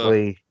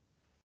 basically,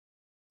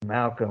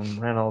 Malcolm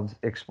Reynolds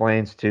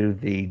explains to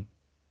the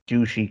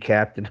douchey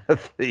captain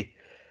of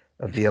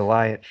the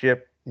Alliance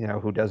ship,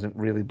 who doesn't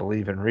really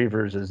believe in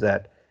Reavers, is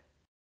that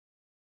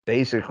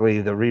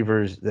basically the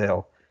Reavers,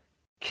 they'll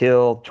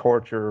kill,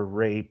 torture,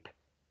 rape,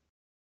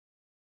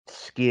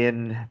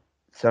 skin,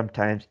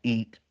 sometimes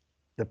eat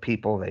the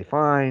people they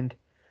find,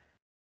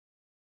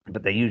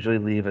 but they usually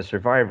leave a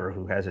survivor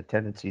who has a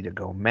tendency to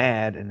go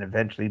mad and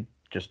eventually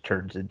just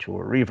turns into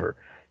a Reaver.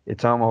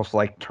 It's almost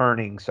like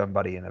turning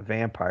somebody in a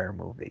vampire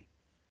movie,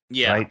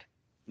 Yeah. right?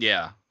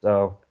 Yeah.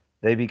 So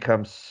they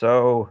become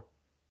so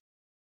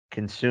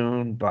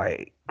consumed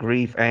by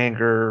grief,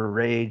 anger,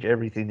 rage,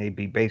 everything. They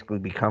basically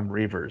become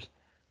Reavers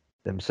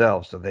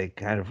themselves. So they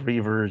kind of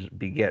Reavers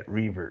beget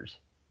Reavers.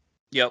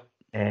 Yep.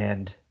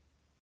 And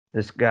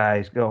this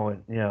guy's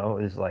going,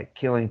 is like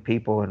killing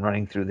people and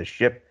running through the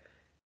ship.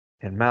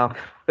 And Malcolm,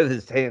 with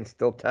his hands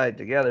still tied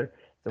together,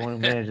 the one who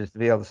manages to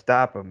be able to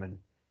stop him and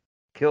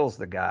kills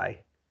the guy.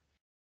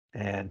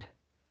 And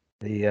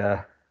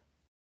the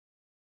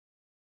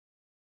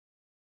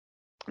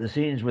the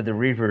scenes with the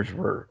Reavers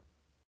were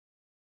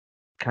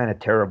kind of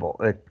terrible.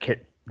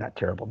 Not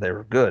terrible. They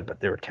were good, but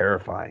they were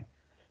terrifying.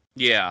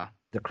 Yeah.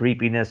 The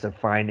creepiness of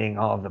finding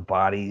all of the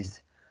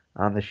bodies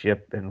on the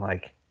ship and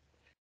like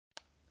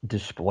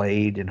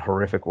displayed in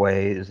horrific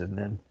ways, and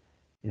then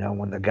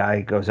when the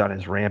guy goes on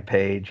his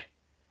rampage.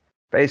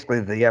 Basically,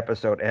 the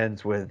episode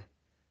ends with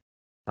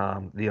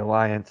the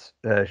Alliance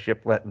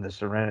ship letting the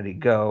Serenity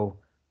go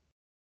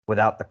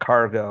without the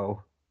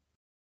cargo,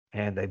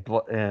 and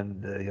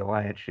and the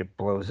Alliance ship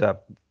blows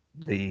up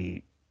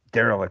the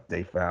derelict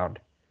they found.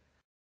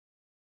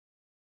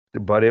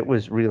 But it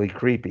was really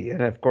creepy.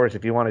 And of course,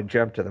 if you want to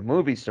jump to the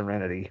movie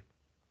Serenity,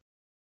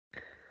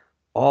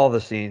 all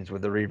the scenes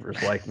with the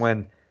Reavers, like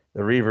when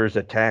the Reavers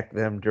attack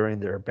them during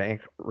The their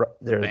bank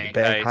bank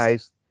heist.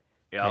 heist,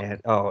 Yep.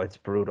 and it's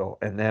brutal.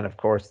 And then of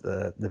course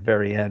the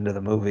very end of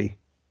the movie,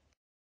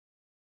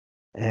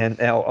 and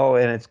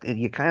and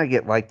you kind of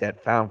get like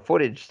that found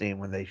footage scene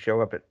when they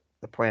show up at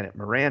the planet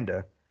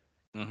Miranda,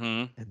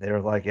 Mm-hmm. and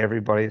they're like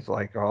everybody's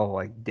like all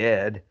like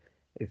dead,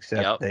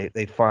 except Yep.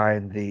 they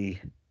find the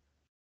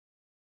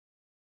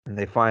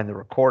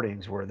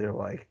recordings where they're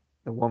like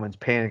the woman's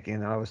panicking,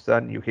 and all of a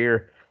sudden you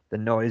hear the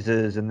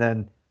noises, and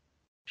then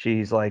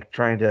she's like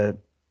trying to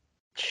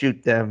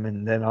shoot them,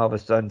 and then all of a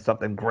sudden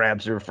something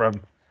grabs her from,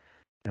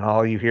 and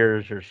all you hear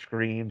is her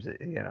screams.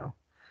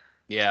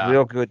 Yeah.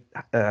 Real good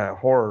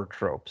horror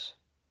tropes.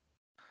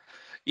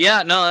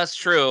 Yeah, no, that's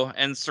true.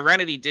 And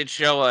Serenity did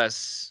show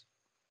us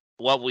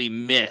what we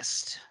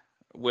missed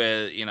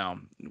with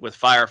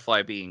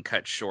Firefly being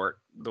cut short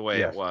the way it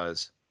Yes,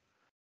 was,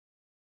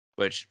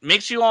 which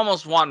makes you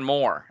almost want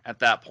more at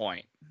that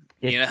point,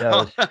 you it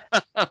know?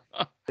 does.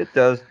 It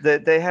does.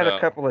 They had a So,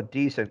 couple of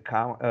decent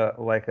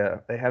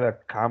they had a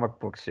comic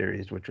book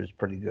series which was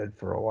pretty good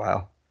for a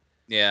while,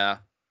 yeah.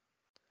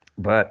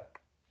 but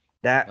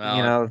that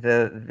Well,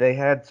 they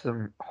had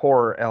some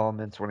horror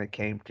elements when it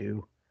came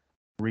to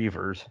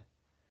Reavers.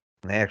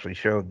 And they actually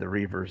showed the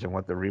Reavers and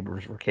what the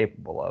Reavers were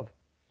capable of.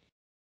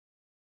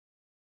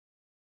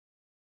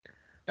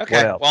 What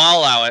okay. else? Well, I'll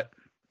allow it.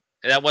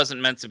 That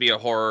wasn't meant to be a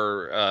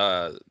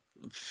horror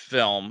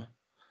film.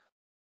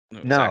 It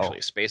was No, actually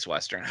a space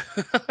western.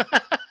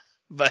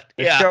 But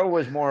the yeah, show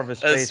was more of a a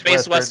space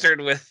space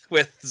western. western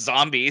with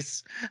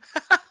zombies,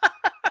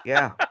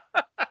 Yeah,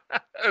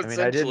 I mean,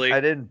 essentially. I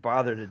didn't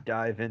bother to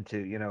dive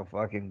into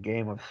fucking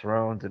Game of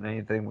Thrones and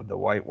anything with the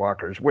White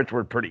Walkers, which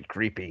were pretty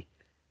creepy.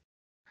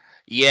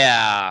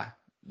 Yeah,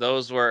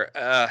 those were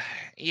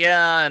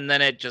yeah, and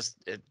then it just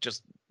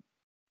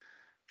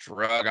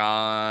drug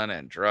on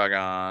and drug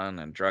on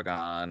and drug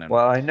on and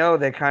Well, I know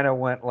they kind of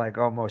went like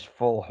almost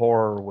full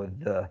horror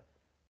with the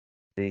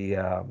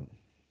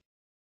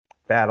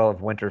Battle of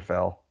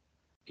Winterfell.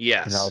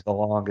 yes. The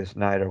longest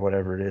night or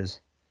whatever it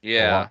is, the long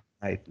Yeah.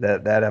 night,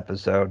 that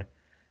episode,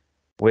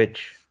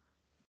 which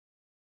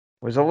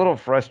was a little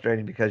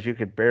frustrating because you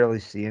could barely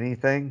see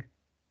anything,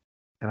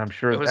 and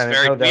It and was I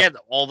very know we that. had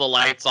all the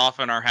lights off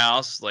in our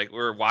house, like we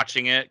were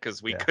watching it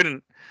cuz we Yeah,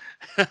 couldn't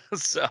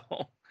so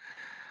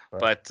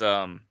but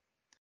but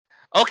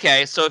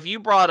okay, so if you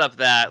brought up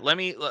that,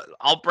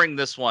 I'll bring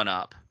this one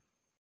up.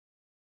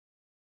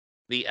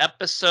 The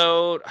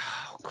episode,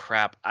 oh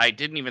crap, I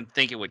didn't even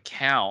think it would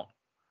count.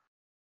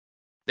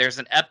 There's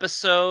an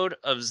episode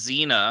of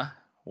Xena,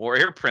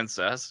 Warrior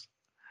Princess,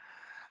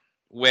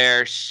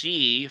 where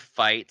she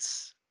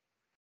fights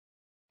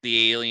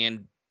the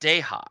alien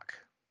Dayhawk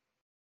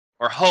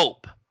or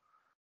Hope.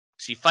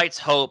 She fights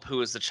Hope,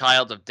 who is the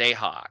child of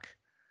Dayhawk,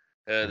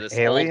 an this old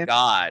alien.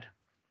 god.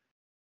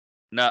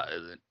 No,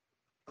 You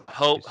said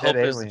Hope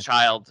is the alien.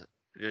 child.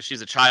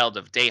 She's a child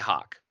of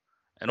Dayhawk,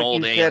 an But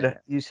old alien.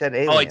 you said Oh,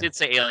 I alien. did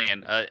say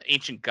alien,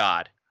 ancient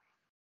god.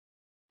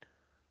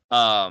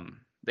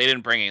 They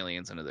didn't bring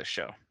aliens into this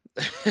show.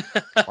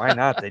 Why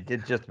not? They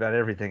did just about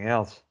everything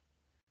else.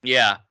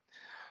 Yeah,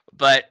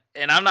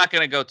 and I'm not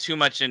going to go too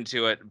much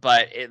into it,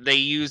 but they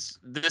use,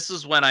 this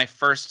is when I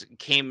first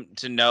came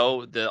to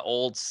know the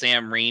old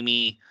Sam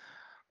Raimi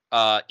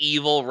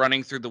evil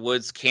running through the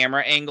woods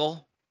camera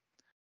angle.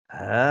 They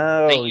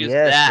Oh, used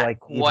yes, that like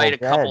Evil quite a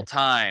couple Dead.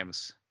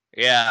 times.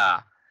 Yeah.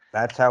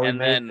 That's how we And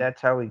made. then,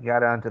 That's how we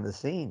got onto the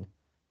scene.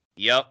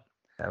 yep.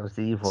 That was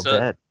the Evil So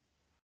Dead.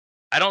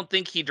 I don't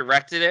think he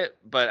directed it,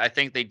 but I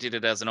think they did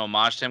it as an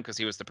homage to him because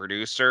he was the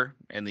producer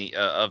in the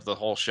of the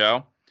whole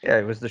show. Yeah,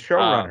 it was the Um,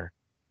 showrunner.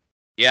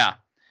 yeah.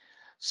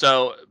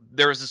 So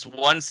there was this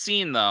one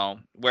scene though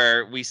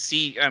where we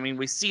see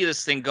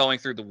this thing going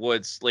through the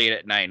woods late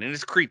at night, and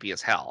it's creepy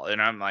as hell.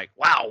 And I'm like,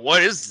 wow,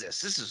 what is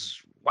this? This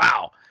is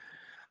wow.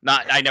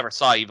 I never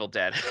saw Evil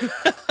Dead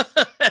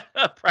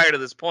prior to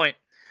this point,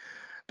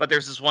 but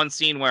there's this one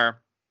scene where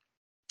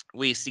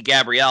we see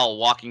Gabrielle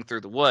walking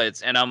through the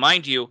woods, and now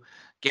mind you,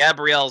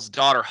 Gabrielle's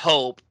daughter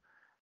Hope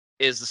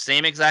is the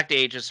same exact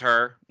age as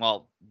her.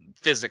 Well,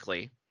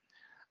 physically,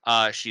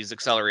 she's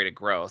accelerated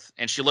growth,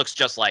 and she looks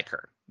just like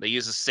her. They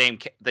use the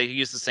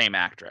same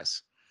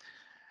actress,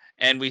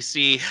 and we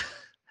see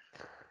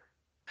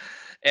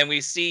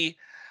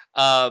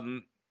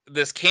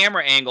this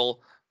camera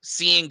angle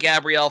seeing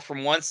Gabrielle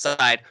from one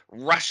side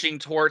rushing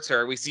towards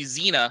her. We see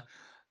Xena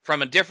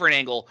from a different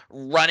angle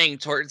running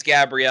towards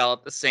Gabrielle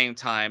at the same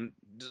time,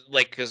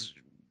 like because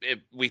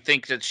we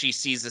think that she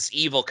sees this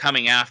evil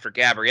coming after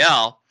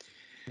Gabrielle,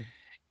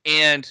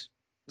 and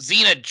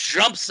Xena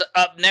jumps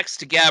up next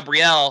to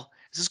Gabrielle.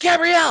 Says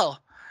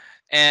Gabrielle,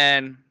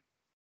 and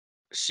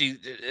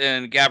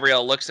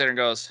Gabrielle looks at her and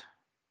goes,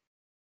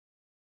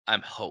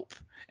 "I'm Hope."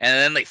 And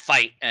then they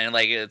fight, and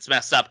like it's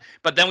messed up.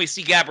 But then we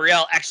see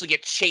Gabrielle actually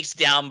get chased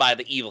down by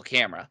the evil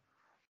camera,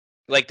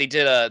 like they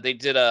did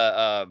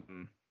a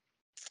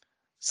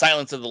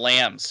Silence of the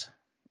Lambs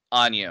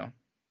on you,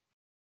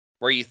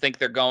 where you think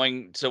they're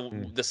going to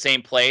the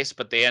same place,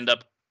 but they end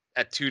up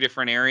at two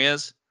different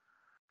areas.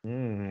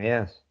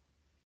 Yes.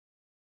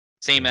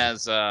 Same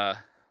as what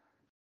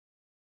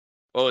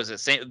was it?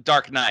 Same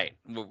Dark Knight,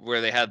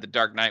 where they had the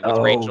Dark Knight with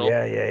Rachel.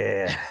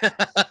 Yeah.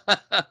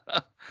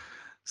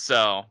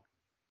 So,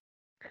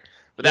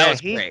 but that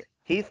was great.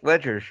 Heath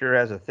Ledger sure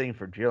has a thing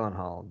for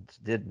Gyllenhaal,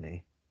 didn't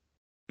he?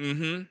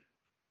 Mm-hmm.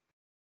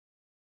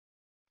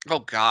 Oh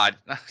God,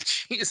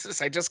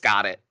 Jesus! I just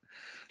got it.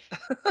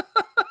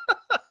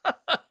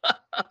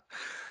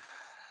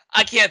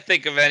 I can't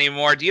think of any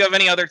more. Do you have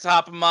any other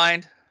top of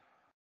mind?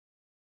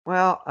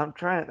 Well, I'm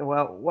trying.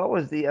 Well, what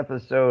was the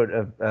episode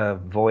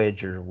of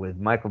Voyager with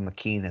Michael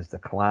McKean as the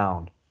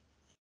clown?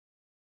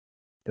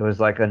 It was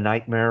like a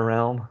nightmare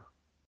realm.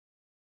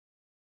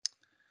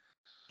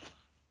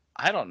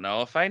 I don't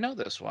know if I know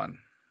this one.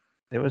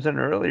 It was an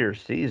earlier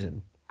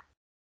season,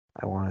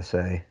 I want to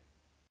say.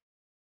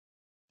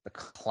 The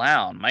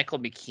clown, Michael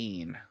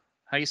McKean.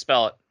 How do you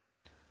spell it?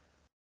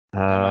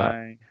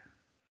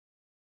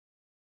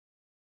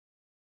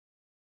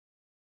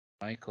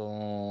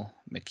 Michael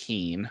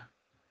McKean.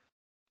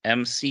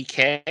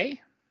 MCK?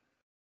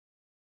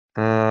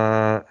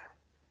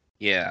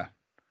 Yeah.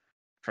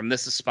 From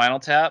This Is Spinal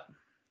Tap?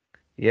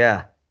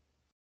 Yeah.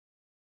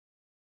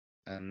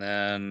 And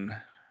then...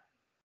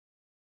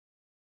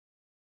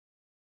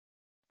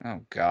 Oh,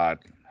 God.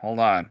 Hold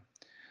on.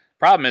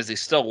 Problem is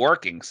he's still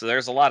working, so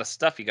there's a lot of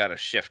stuff you got to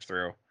shift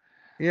through.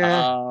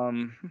 Yeah.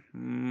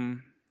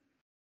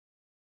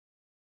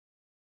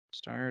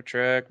 Star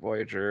Trek,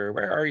 Voyager,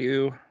 where are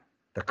you?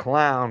 The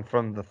clown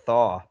from The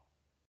Thaw.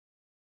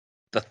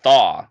 The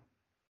Thaw.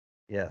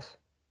 Yes.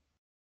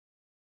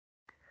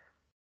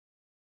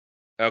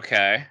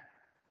 Okay.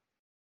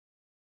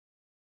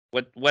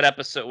 What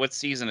episode? What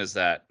season is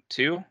that?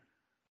 2?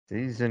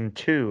 Season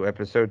 2,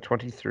 episode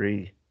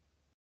 23.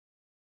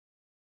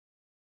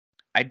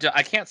 I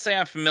can't say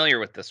I'm familiar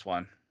with this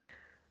one.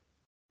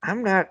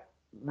 I'm not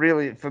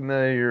really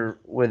familiar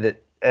with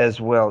it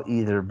as well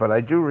either, but I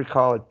do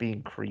recall it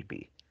being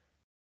creepy.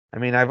 I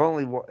mean, I've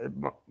only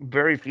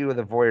very few of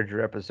the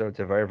Voyager episodes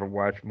have I ever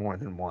watched more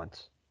than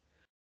once.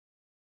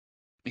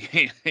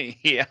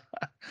 Yeah,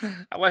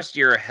 I watched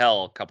Year of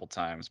Hell a couple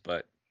times,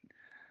 but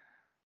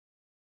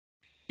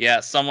yeah,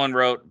 someone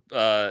wrote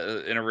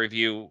in a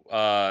review,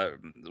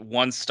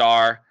 1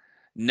 star.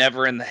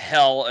 Never in the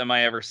hell am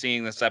I ever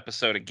seeing this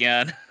episode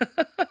again.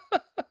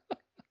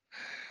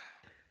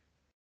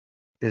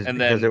 Is it And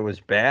because then it was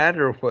bad,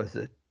 or was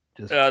it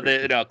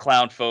just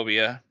clown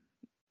phobia?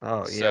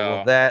 Oh yeah,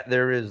 So, well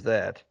there is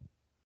that.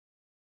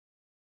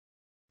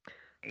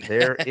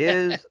 There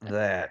is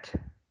that.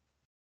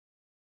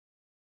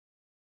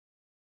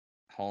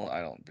 Hold on, I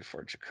don't.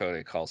 Before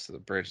Chakotay calls to the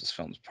bridge, this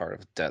film's part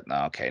of death.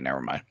 No, okay,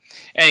 never mind.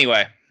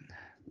 Anyway,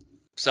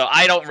 so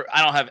I don't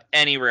have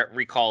any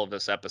recall of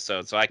this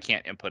episode, so I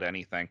can't input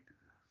anything.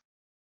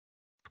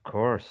 Of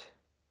course.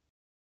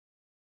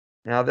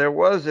 Now there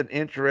was an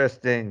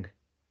interesting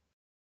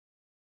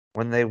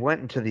when they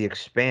went into the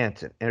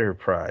Expanse at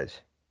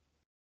Enterprise.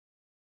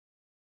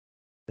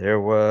 There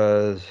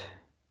was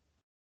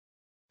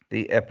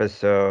the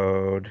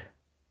episode.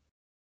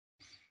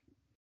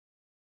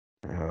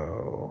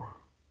 Oh.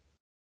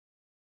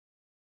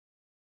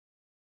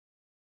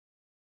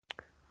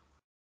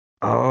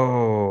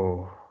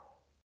 Oh.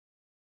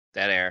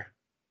 Dead air.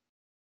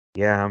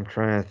 Yeah, I'm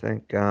trying to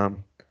think.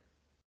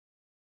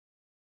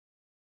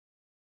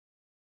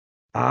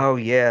 Oh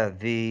yeah,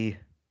 the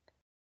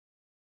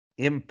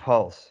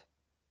Impulse,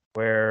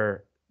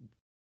 where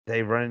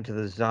they run into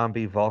the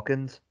zombie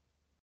Vulcans.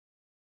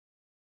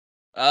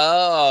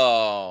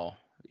 Oh,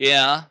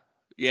 yeah,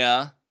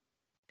 yeah.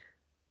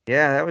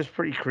 Yeah, that was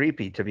pretty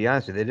creepy, to be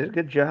honest with you. They did a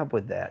good job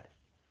with that.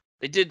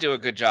 They did do a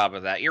good job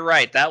of that. You're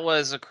right. That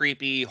was a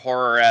creepy,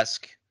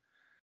 horror-esque,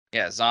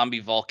 yeah, zombie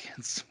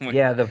Vulcans.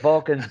 Yeah, the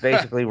Vulcans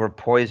basically were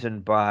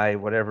poisoned by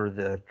what is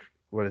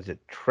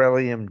it,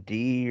 Trillium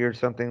D or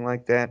something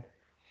like that.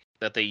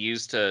 That they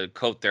used to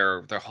coat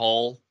their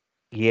hull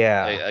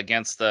Yeah.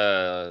 against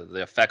the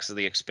effects of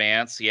the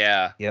expanse.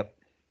 Yeah. Yep.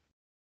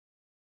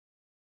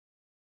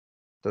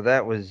 So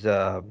that was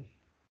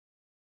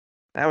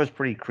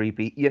pretty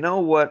creepy. You know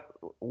what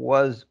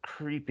was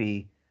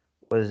creepy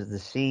was the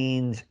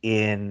scenes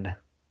in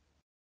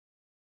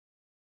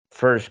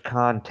First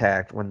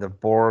Contact when the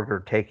Borg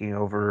are taking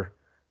over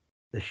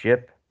the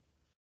ship.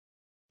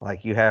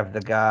 Like you have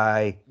the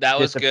guy That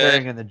was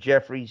disappearing good. in the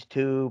Jeffries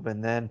tube,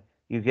 and then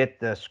you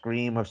get the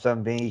scream of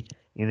somebody.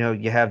 You know,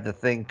 you have the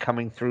thing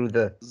coming through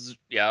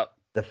Yeah.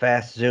 the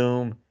fast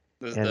zoom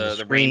The and the the,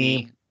 the Raimi.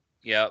 scream.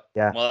 Yep.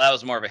 Yeah, Well, that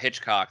was more of a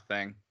Hitchcock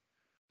thing.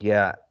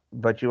 yeah.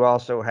 But you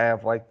also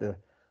have like the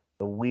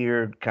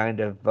weird kind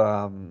of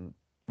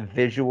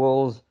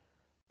visuals,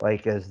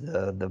 like as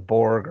the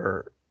Borg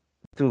or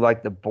through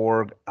like the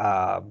Borg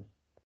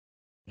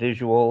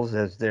visuals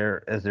as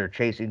they're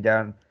chasing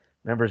down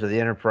members of the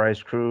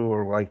Enterprise crew,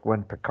 or like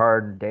when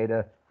Picard and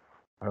Data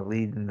are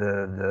leading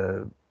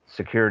the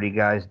security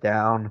guys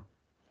down,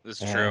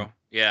 This is true. and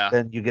Yeah.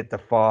 then you get the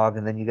fog,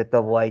 and then you get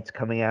the lights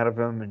coming out of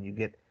them, and you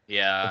get the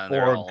Yeah, and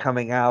they're Borg all.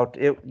 coming out.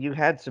 You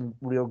had some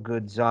real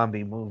good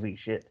zombie movie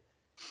shit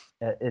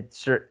at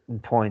certain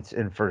points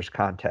in First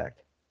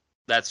Contact.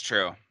 That's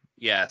true.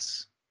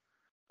 Yes.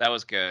 That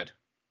was good.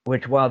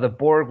 Which, while the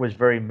Borg was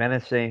very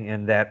menacing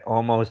in that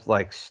almost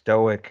like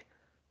stoic,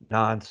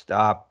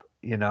 nonstop,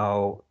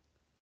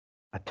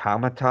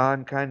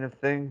 automaton kind of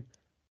thing,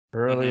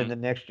 early in Hmm. the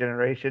Next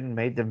Generation,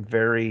 made them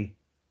very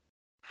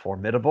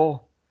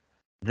formidable.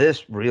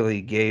 This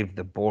really gave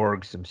the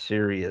Borg some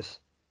serious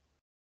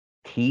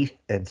teeth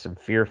and some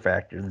fear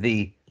factor.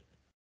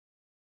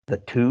 The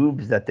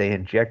tubes that they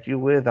inject you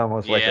with,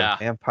 almost like a Yeah,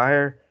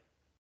 vampire,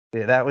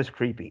 yeah, that was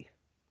creepy.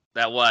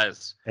 that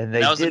was. And And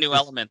they that was a did new this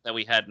element that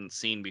we hadn't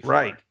seen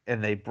right, before.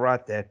 and they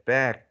brought that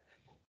back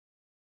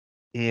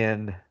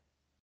in.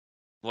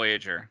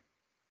 Voyager.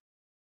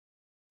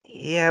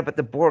 Yeah, but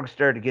the Borg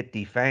started to get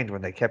defanged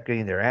when they kept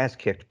getting their ass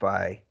kicked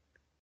by.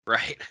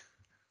 Right.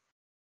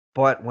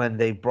 But when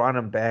they brought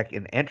them back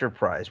in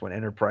Enterprise, when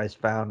Enterprise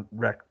found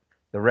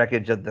the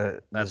wreckage of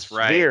the That's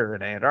right. sphere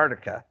in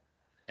Antarctica.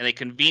 And they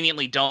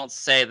conveniently don't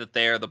say that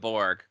they are the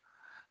Borg.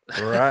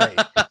 Right.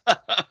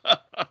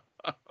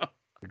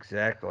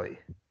 Exactly.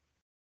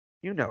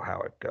 You know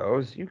how it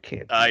goes. You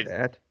can't do I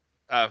that.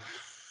 uh,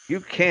 You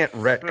can't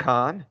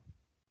retcon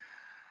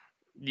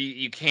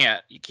you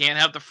can't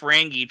have the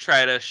Ferengi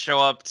try to show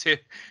up to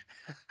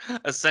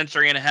a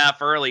century and a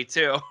half early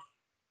too.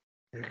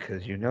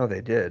 because you know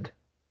they did.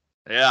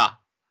 Yeah.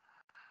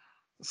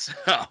 So,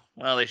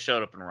 well, they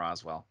showed up in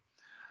Roswell,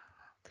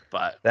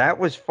 but That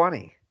was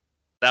funny.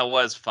 that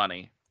was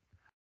funny.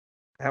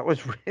 That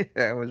was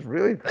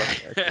really funny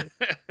actually.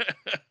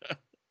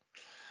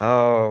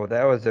 Oh,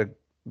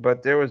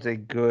 but there was a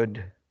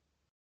good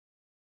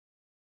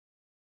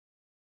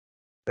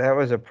that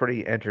was a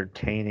pretty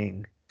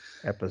entertaining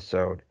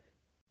episode.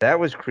 That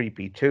was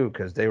creepy too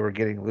because they were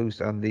getting loose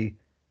on the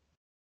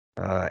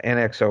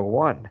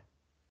NX-01. And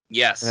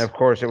Yes. of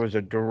course it was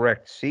a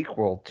direct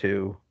sequel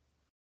to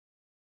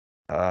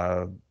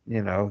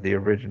the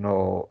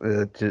original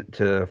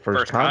to First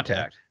First Contact.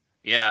 Contact.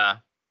 Yeah.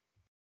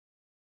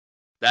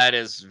 That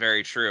is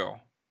very true.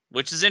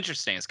 Which is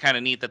interesting. It's kind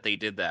of neat that they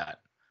did that.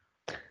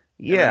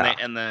 Yeah.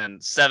 And then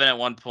Seven at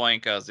one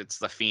point goes, "It's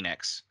the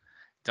Phoenix."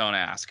 Don't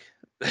ask.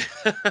 In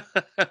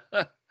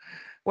that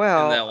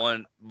Well,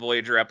 one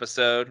Voyager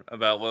episode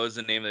about what was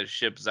the name of the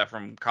ship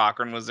Zephram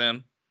Cochrane was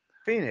in,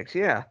 Phoenix,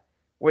 yeah. and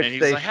Which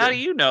he's they like, "How do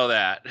should. you know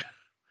that?"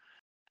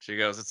 She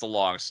goes, "It's a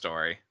long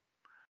story."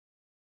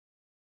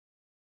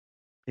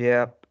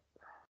 Yep.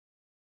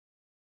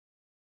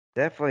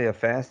 Definitely a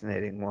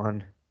fascinating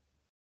one.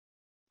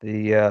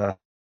 The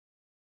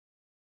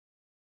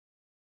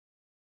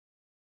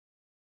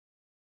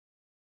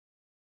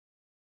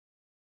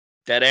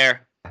Dead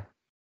air.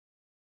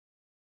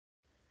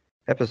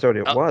 episode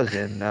it Oh, was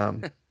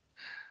in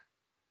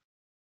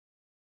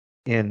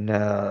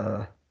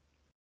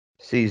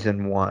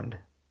season one.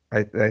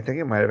 I think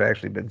it might have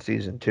actually been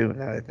season two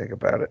now that I think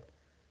about it.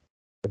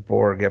 The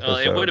Borg well,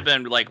 it would have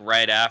episode. been like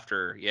right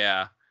after,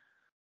 yeah.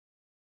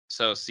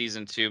 So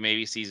season 2,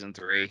 maybe season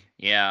 3,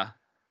 yeah.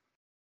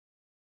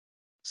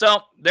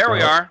 So there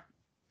we So, are.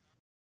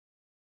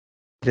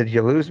 did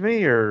you lose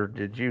me or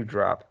did you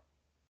drop?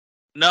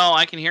 No,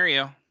 I can hear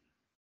you.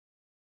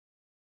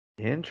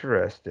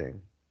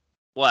 Interesting.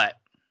 What?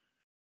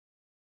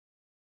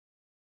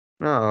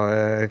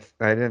 No,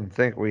 I didn't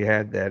think we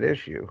had that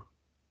issue.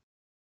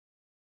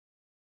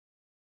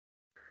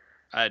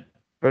 I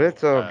But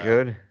it's all uh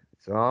good.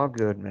 It's all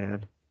good,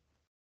 man.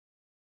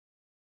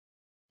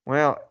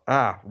 Well,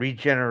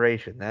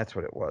 regeneration. That's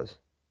what it was.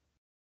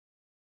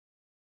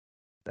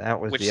 That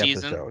was which the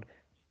season? episode.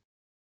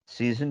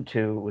 Season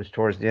 2 was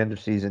towards the end of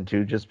season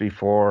 2, just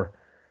before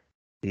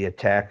the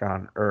attack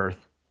on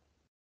Earth.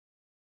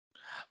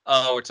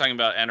 Oh, we're talking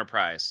about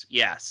Enterprise.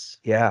 Yes.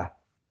 Yeah,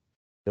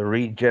 the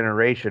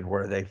regeneration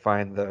where they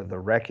find the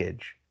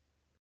wreckage.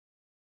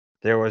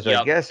 There was, I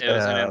Yep. guess, It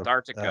was in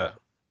Antarctica.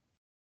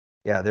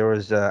 yeah, there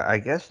was, I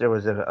guess, there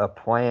was a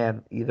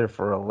plan either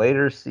for a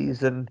later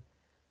season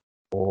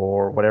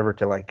or whatever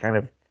to like kind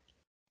of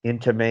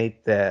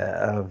intimate that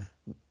of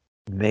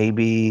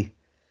maybe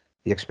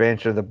the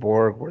expansion of the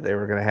Borg, where they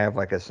were going to have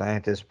like a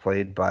scientist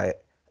played by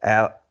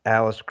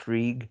Alice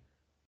Krieg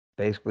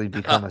basically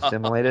become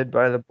assimilated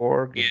by the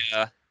Borg. And,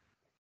 Yeah.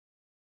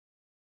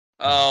 uh,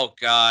 Oh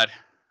God.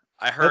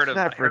 I heard let's a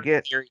not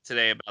forget, theory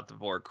today about the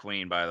Borg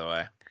Queen, by the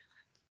way.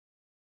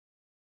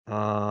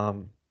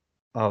 um,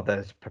 oh, that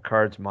is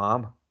Picard's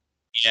mom.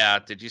 Yeah,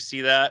 did you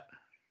see that?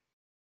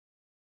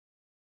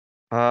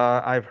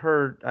 I've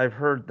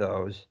heard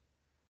those.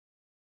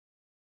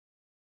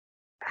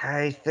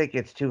 I think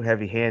it's too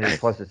heavy-handed.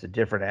 Plus, it's a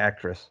different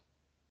actress.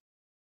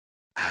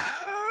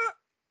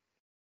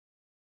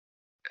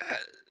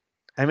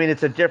 I mean,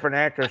 it's a different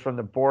actress from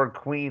the Borg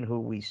Queen who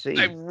we I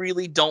see.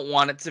 really don't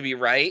want it to be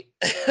right.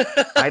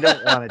 I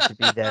don't want it to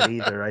be that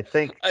either. I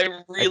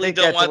I really think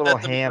don't that's a want little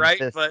that to be right,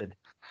 but ham-fisted.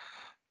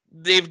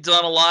 they've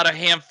done a lot of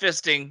ham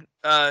fisting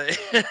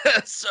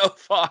so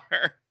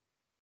far.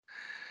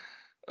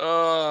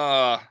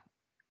 Oh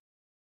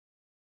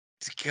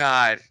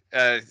God,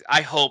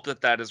 I hope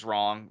that is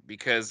wrong,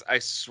 because I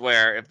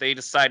swear if they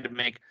decide to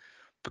make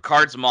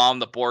Picard's mom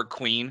the Borg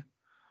Queen,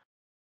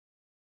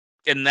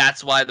 and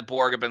that's why the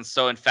Borg have been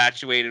so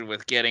infatuated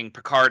with getting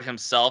Picard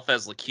himself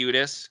as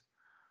Locutus,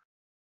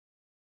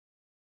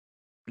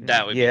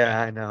 that would be Yeah,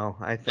 bad. I know.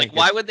 I Like, think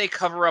why it's would they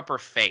cover up her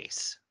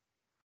face?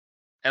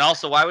 And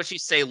also, why would she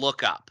say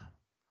 "look up"?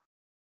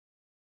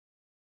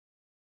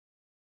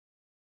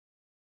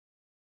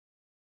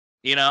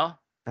 You know?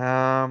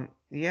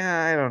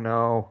 yeah, I don't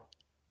know.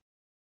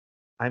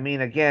 I mean,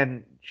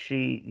 again,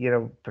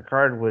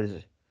 Picard was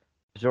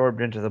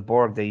absorbed into the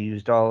Borg. They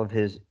used all of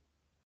his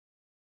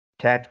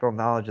tactical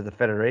knowledge of the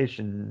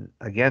Federation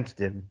against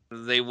him.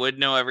 They would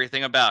know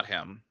everything about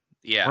him.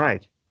 Yeah.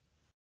 Right.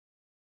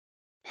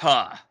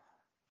 Huh.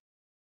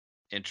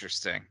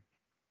 Interesting.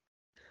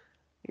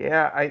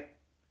 Yeah,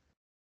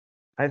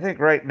 I think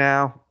right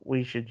now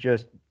we should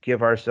just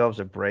give ourselves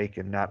a break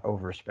and not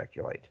over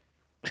speculate.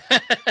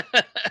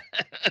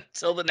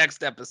 Until the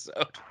next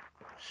episode.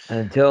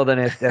 Until the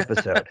next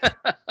episode.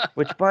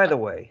 Which, by the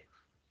way,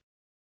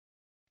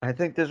 I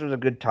think this was a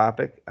good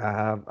topic.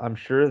 I'm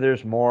sure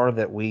there's more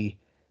that we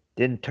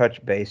didn't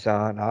touch base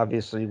on.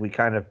 Obviously, we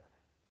kind of,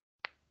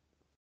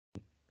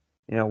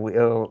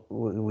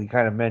 we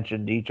kind of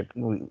mentioned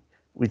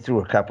we threw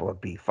a couple of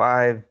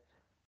B5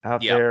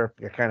 out Yep. there.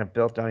 They kind of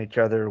built on each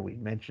other. We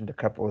mentioned a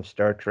couple of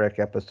Star Trek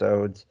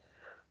episodes.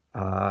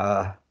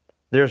 Uh,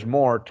 there's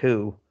more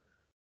too.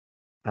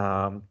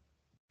 Um,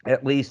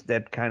 at least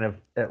that kind of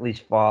at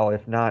least fall,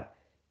 if not,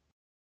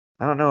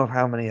 I don't know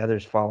how many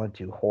others fall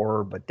into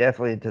horror, but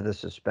definitely into the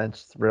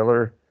suspense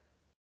thriller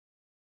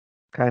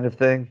kind of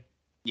thing.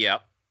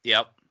 Yep.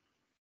 Yep.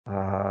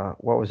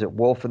 What was it?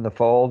 Wolf in the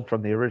Fold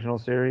from the original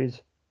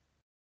series.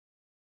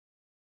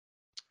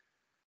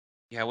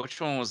 Yeah, which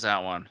one was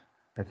that one?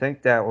 I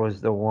think that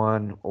was the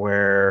one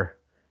where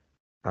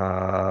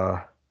uh,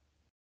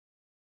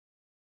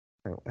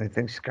 I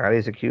think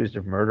Scotty's accused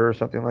of murder or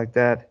something like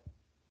that.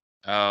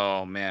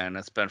 Oh man,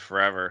 it's been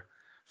forever.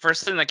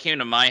 First thing that came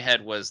to my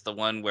head was the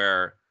one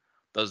where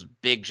those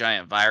big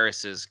giant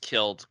viruses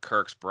killed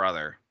Kirk's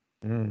brother.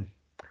 Mm.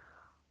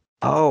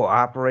 Oh,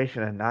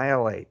 Operation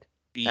Annihilate.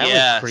 That was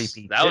Yes,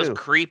 creepy that was too.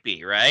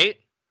 creepy, right?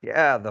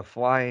 Yeah, the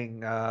flying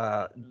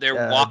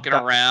They're walking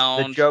the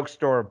around. joke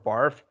store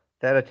barf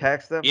that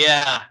attacks them.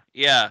 Yeah,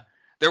 yeah.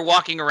 They're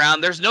walking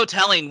around. There's no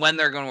telling when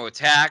they're going to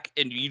attack,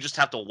 and you just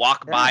have to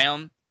walk Yeah, by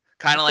them,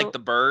 kind of it's like a the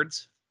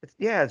birds.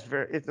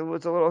 it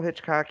was a little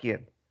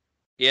Hitchcockian.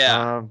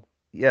 Yeah.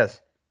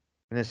 Yes,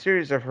 in a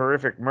series of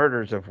horrific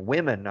murders of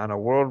women on a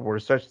world where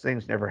such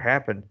things never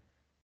happened,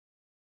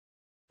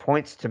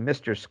 points to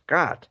Mr.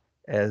 Scott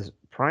as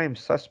prime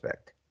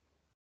suspect.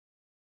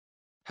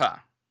 Huh.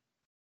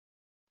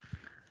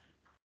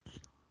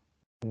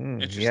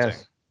 Interesting.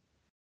 Yes,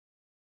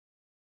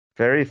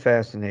 very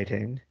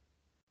fascinating.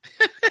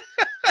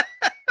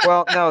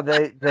 Well, no,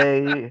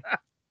 they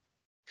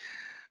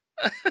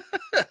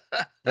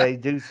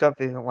do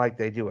something like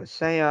they do a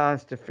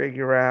séance to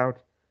figure out.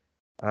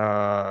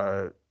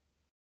 Uh,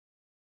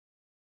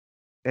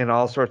 in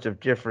all sorts of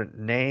different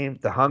names.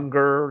 The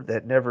hunger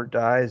that never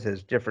dies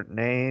has different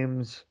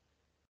names.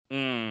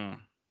 Mm.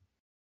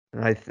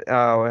 And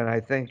I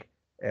think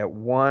at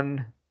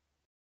one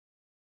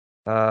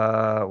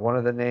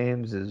of the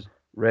names is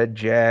Red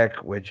Jack,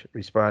 which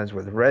responds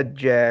with Red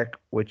Jack,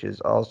 which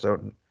is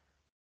also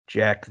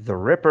Jack the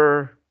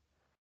Ripper.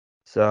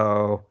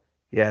 So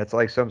yeah, it's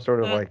like some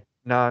sort of Mm. like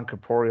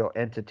non-corporeal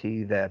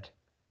entity that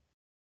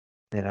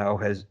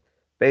has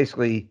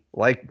basically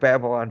like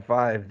Babylon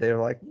 5. They're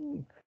like,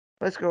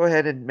 let's go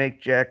ahead and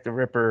make Jack the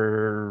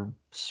Ripper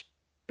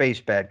space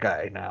bad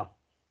guy now.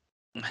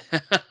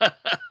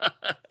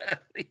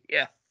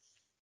 Yeah.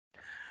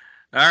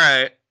 All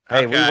right.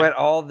 Hey, we Okay. went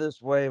all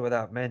this way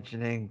without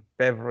mentioning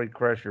Beverly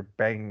Crusher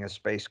banging a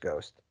space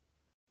ghost.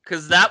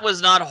 Because that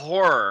was not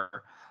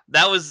horror.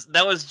 That was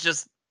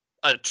just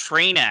a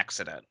train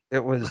accident.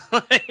 It was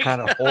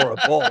kind of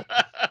horrible.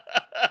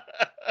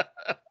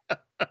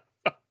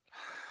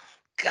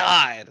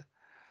 God.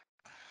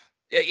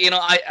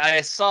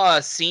 I saw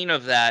a scene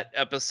of that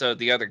episode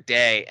the other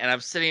day, and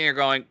I'm sitting here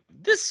going,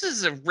 "This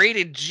is a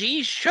rated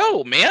G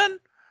show, man."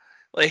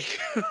 Like,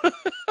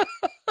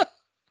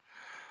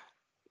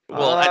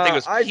 well, I think it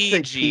was I'd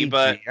say PG,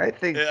 but PG. I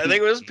think I think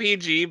it was PG.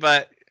 PG,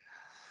 but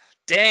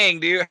dang,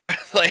 dude,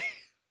 like,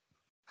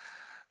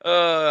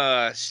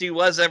 she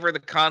was ever the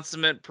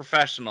consummate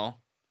professional.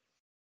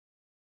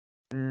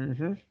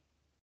 Mm-hmm.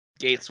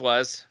 Gates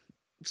was.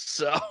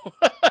 So,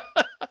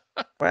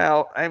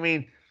 Well, I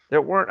mean,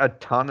 there weren't a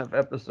ton of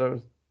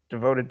episodes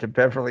devoted to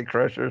Beverly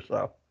Crusher,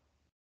 so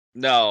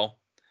no.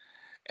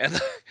 And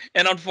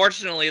and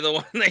unfortunately, the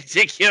one they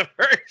did give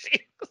her,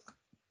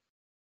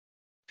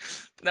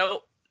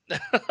 no.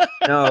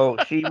 no,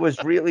 she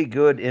was really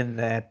good in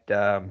that.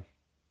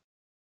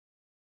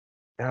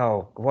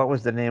 What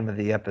was the name of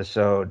the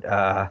episode?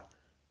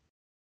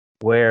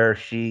 Where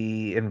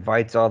she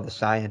invites all the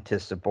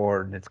scientists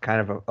aboard, and it's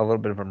kind of a little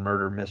bit of a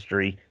murder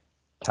mystery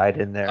tied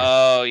in there.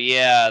 Oh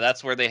yeah,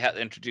 that's where they had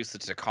introduced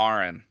it to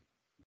Karen.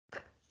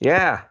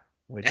 Yeah,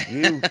 which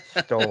you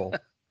stole.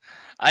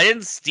 I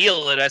didn't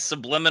steal it. I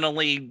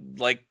subliminally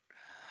like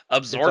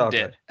It's all absorbed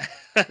it.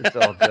 good. It's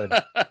all good.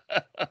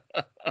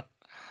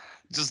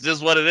 Just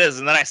is what it is.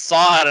 And then I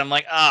saw it. I'm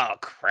like, oh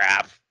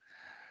crap,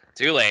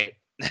 too late.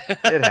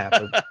 It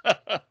happens.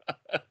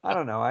 I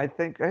don't know. I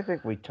think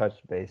we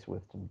touched base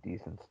with some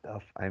decent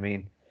stuff. I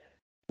mean,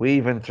 we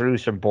even threw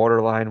some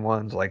borderline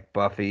ones like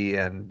Buffy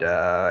and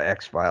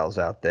X Files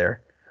out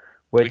there,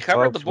 We which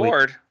covered the folks we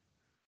board.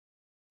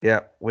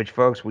 yeah, which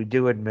folks we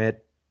do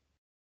admit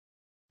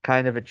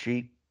kind of a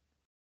cheat.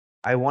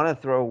 I want to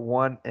throw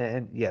one,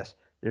 and yes,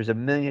 there's a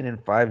million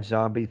and five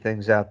zombie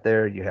things out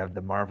there. You have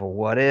the Marvel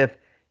What If,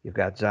 you've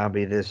got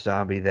zombie this,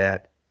 zombie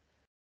that.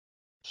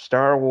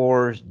 Star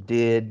Wars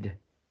did.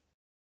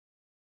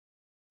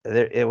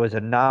 It was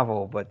a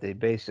novel, but they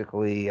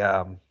basically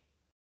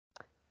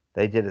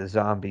they did a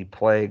zombie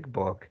plague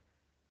book.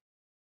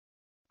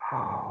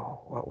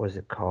 Oh, what was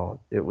it called?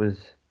 It was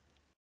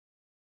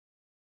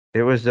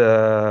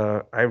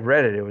I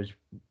read it. It was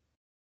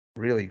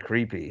really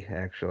creepy,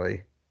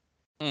 actually.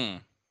 Hmm.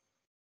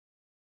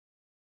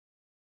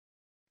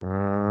 Uh,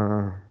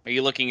 Are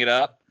you looking it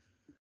up?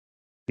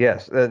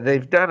 yes,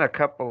 they've done a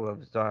couple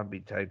of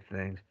zombie type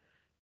things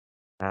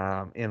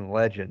in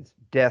Legends.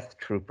 Death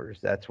Troopers,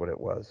 that's what it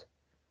was.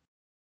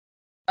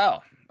 Oh,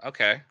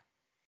 okay.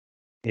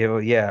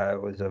 Yeah,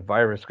 it was a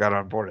virus got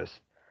on board us.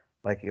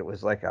 Like it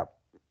was like a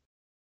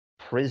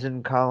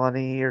prison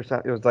colony or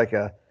something. It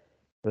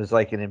was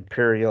like an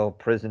imperial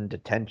prison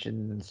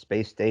detention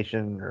space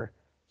station or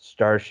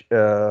star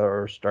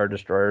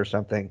destroyer or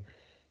something.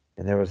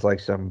 And there was like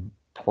some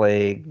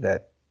plague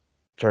that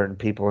turned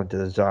people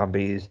into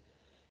zombies.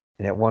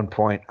 And at one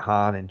point,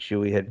 Han and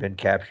Chewie had been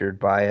captured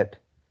by it.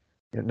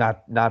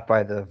 Not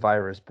by the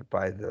virus, but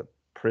by the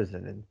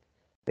prison, and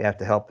they have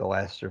to help the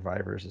last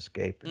survivors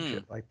escape and Hmm.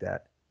 shit like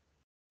that.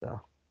 So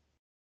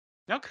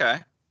Okay.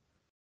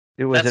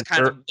 it was That's an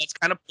kind of that's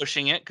kind of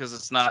pushing it because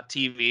it's not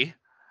TV.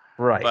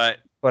 right, But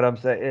but I'm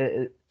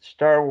saying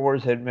Star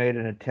Wars had made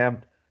an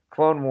attempt.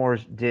 Clone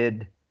Wars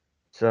did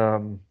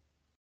some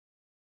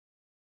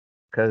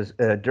because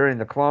during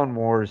the Clone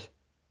Wars,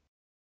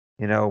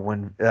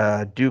 when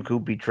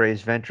Dooku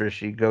betrays Ventress,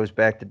 she goes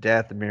back to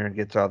Dathomir and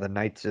gets all the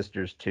Night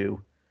Sisters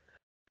to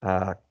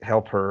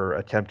help her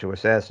attempt to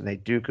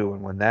assassinate Dooku.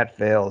 And when that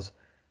fails,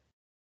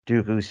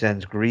 Dooku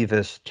sends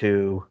Grievous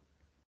to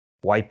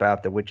wipe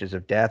out the witches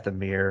of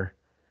Dathomir.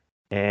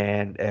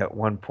 And at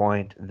one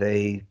point,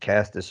 they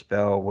cast a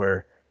spell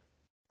where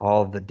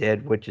all of the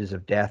dead witches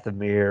of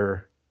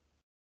Dathomir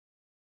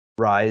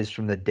rise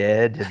from the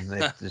dead, and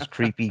it's this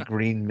creepy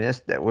green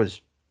mist that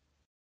was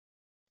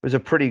a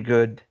pretty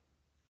good,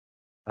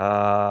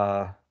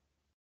 uh,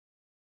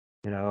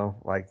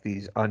 like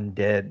these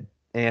undead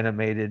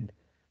animated,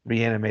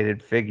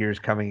 reanimated figures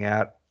coming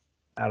out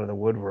of the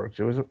woodworks.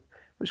 It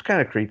was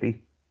kind of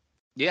creepy.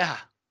 yeah,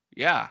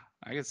 yeah,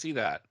 I can see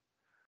that.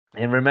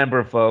 And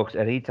remember, folks,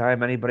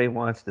 anytime anybody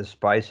wants to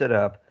spice it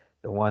up,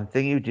 the one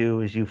thing you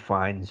do is you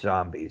find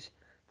zombies.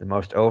 the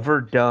most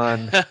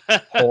overdone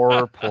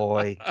horror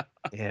ploy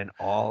in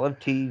all of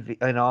TV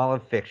and all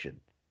of fiction.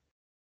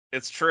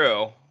 It's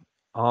true.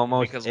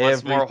 Almost Because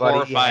what's more everybody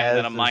horrifying than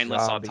has a a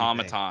mindless zombie thing.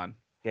 automaton?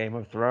 Game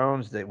of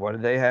Thrones, what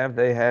did they have?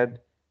 They had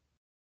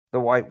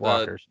the White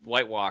Walkers. The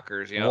White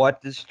Walkers, yeah.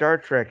 What does Star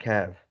Trek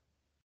have?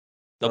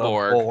 The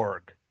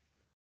Borg.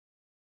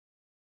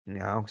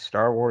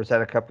 Star Wars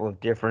had a couple of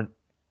different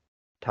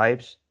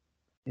types,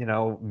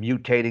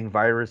 mutating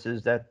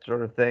viruses, that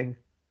sort of thing.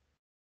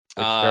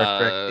 But Star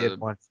Trek did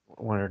one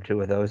or two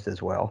of those as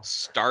well.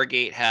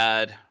 Stargate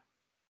had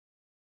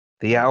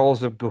the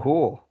Owls of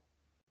Ga'Hoole,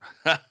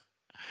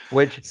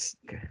 which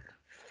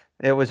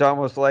it was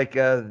almost like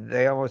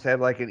they almost had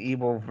like an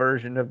evil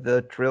version of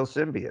the Trill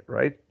symbiote,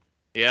 right?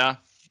 Yeah.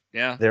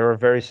 They were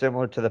very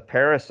similar to the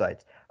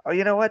parasites. Oh,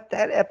 you know what?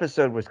 That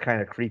episode was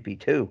kind of creepy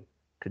too.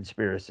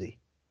 Conspiracy.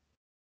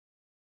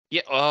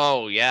 Yeah.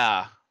 Oh,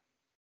 yeah.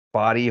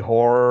 Body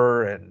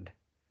horror and.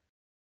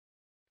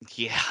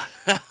 Yeah.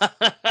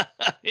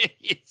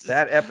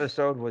 That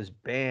episode was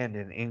banned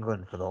in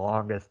England for the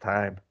longest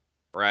time.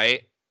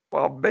 Right?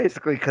 Well,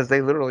 basically because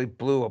they literally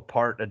blew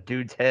apart a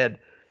dude's head.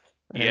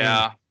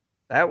 Yeah.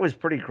 That was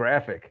pretty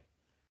graphic.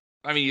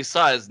 I mean, you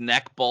saw his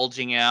neck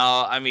bulging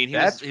out. I mean, he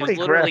was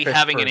literally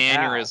having an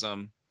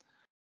aneurysm.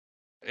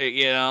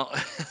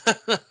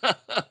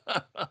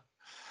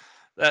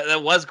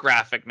 That was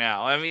graphic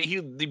now. I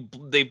mean,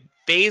 they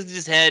phased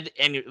his head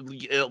and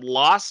it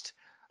lost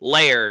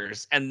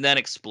layers and then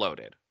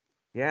exploded.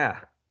 Yeah.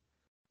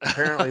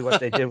 Apparently what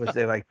they did was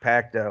they like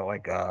packed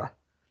like a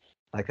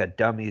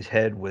dummy's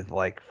head with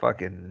like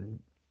fucking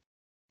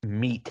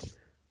meat,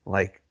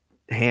 like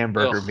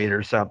hamburger meat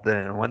or something,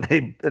 and when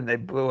they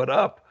blew it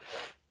up.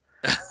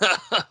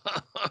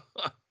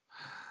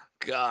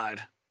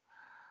 God.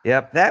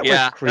 Yep, that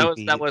was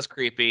creepy. That was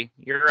creepy.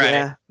 You're right.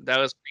 Yeah. That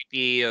was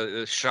creepy.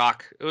 A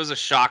shock. It was a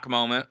shock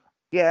moment.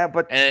 Yeah,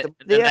 but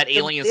that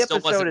alien still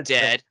wasn't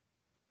dead.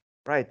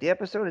 Right. The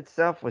episode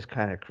itself was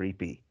kind of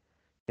creepy.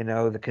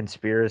 The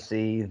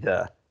conspiracy,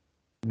 the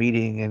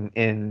meeting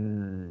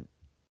in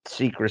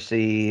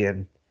secrecy,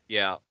 and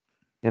the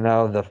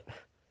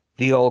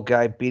old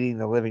guy beating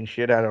the living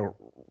shit out of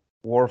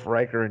Worf,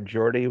 Riker, and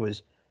Geordi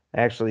was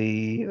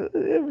actually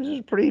it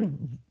was pretty.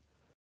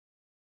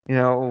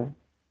 It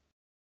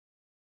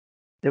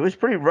was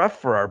pretty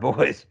rough for our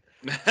boys.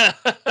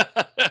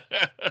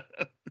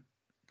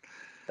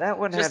 That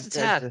one just a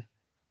tad.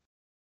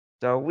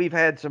 So we've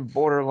had some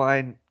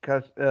borderline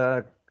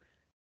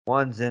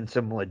ones and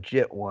some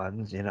legit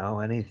ones.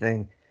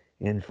 Anything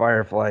in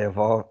Firefly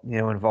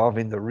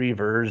involving the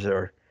Reavers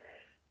or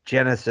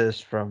Genesis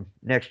from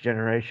Next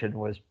Generation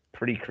was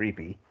pretty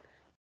creepy.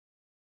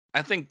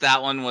 I think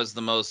that one was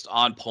the most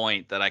on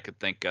point that I could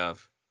think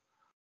of.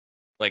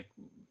 Like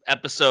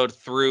episode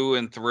through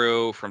and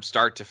through from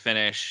start to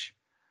finish,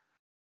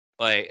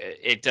 like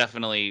it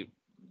definitely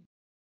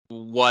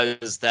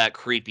was that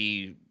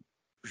creepy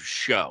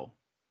show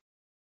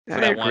for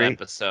that one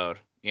episode,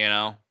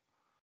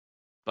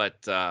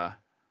 but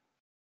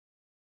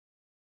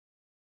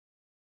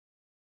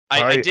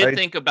I did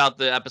think about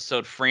the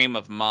episode Frame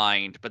of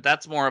Mind, but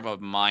that's more of a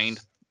mind,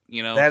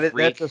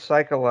 that's a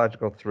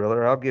psychological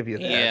thriller, I'll give you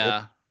that.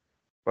 Yeah,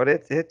 but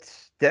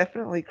it's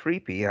definitely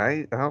creepy.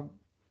 I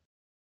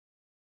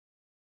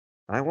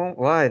won't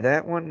lie,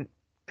 that one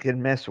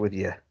can mess with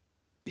you.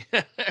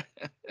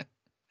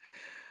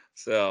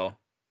 So,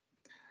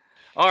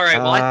 all right.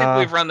 Well, I think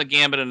we've run the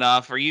gambit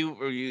enough.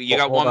 You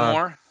got one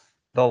more?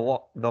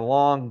 The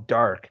Long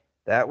Dark.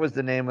 That was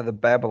the name of the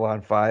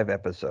Babylon 5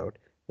 episode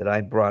that I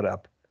brought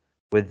up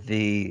with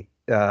the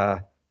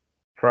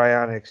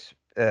cryonics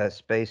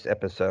space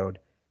episode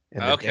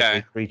and the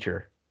deadly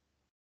creature.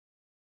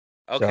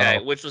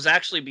 Okay, which was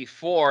actually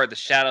before the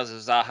Shadows of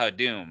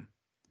Zahha-Doom.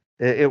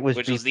 It was,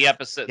 which was the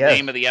episode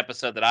name of the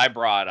episode that I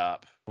brought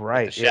up.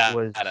 Right, the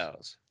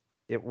Shadows.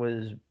 It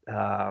was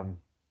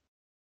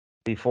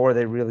before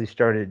they really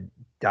started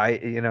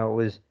it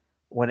was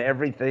when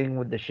everything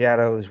with the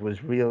Shadows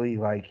was really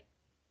like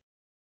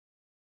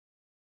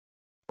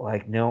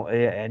no,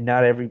 and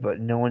not everybody,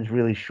 no one's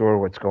really sure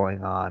what's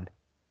going on.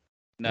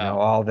 No,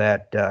 all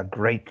that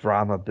great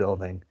drama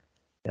building.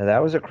 Yeah,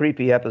 that was a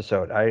creepy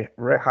episode. I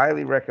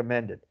highly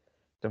recommend it.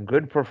 Some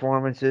good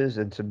performances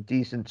and some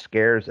decent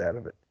scares out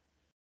of it.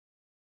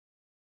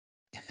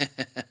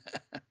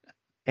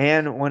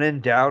 And when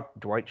in doubt,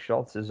 Dwight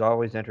Schultz is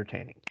always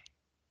entertaining.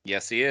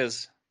 Yes, he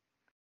is.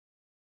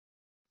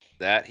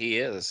 That he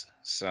is.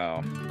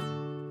 So,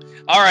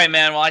 all right,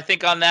 man. Well, I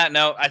think on that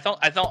note, I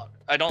don't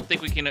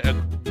think we can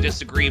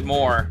disagree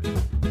more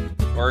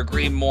or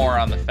agree more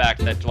on the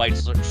fact that Dwight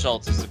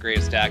Schultz is the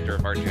greatest actor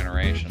of our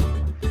generation.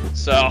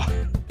 So,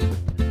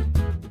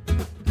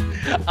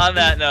 on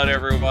that note,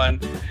 everyone,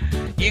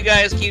 you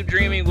guys keep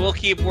dreaming. We'll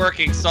keep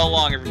working. So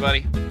long,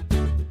 everybody.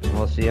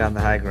 We'll see you on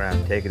the high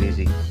ground. Take it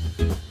easy.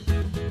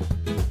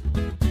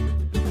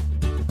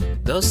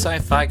 Those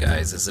Sci-Fi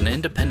Guys is an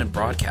independent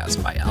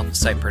broadcast by Alpha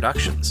Site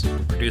Productions,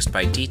 produced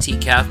by DT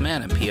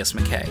Cavman and P.S.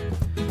 McKay.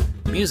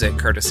 Music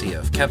courtesy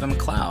of Kevin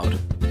MacLeod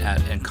at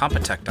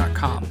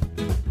Incompetech.com.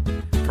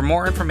 For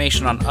more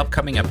information on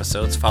upcoming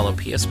episodes, follow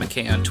PS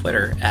McKay on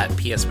Twitter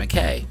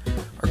 @PSMcKay,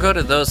 or go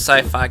to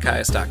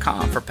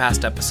thosescifiguys.com for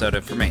past episode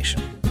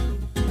information.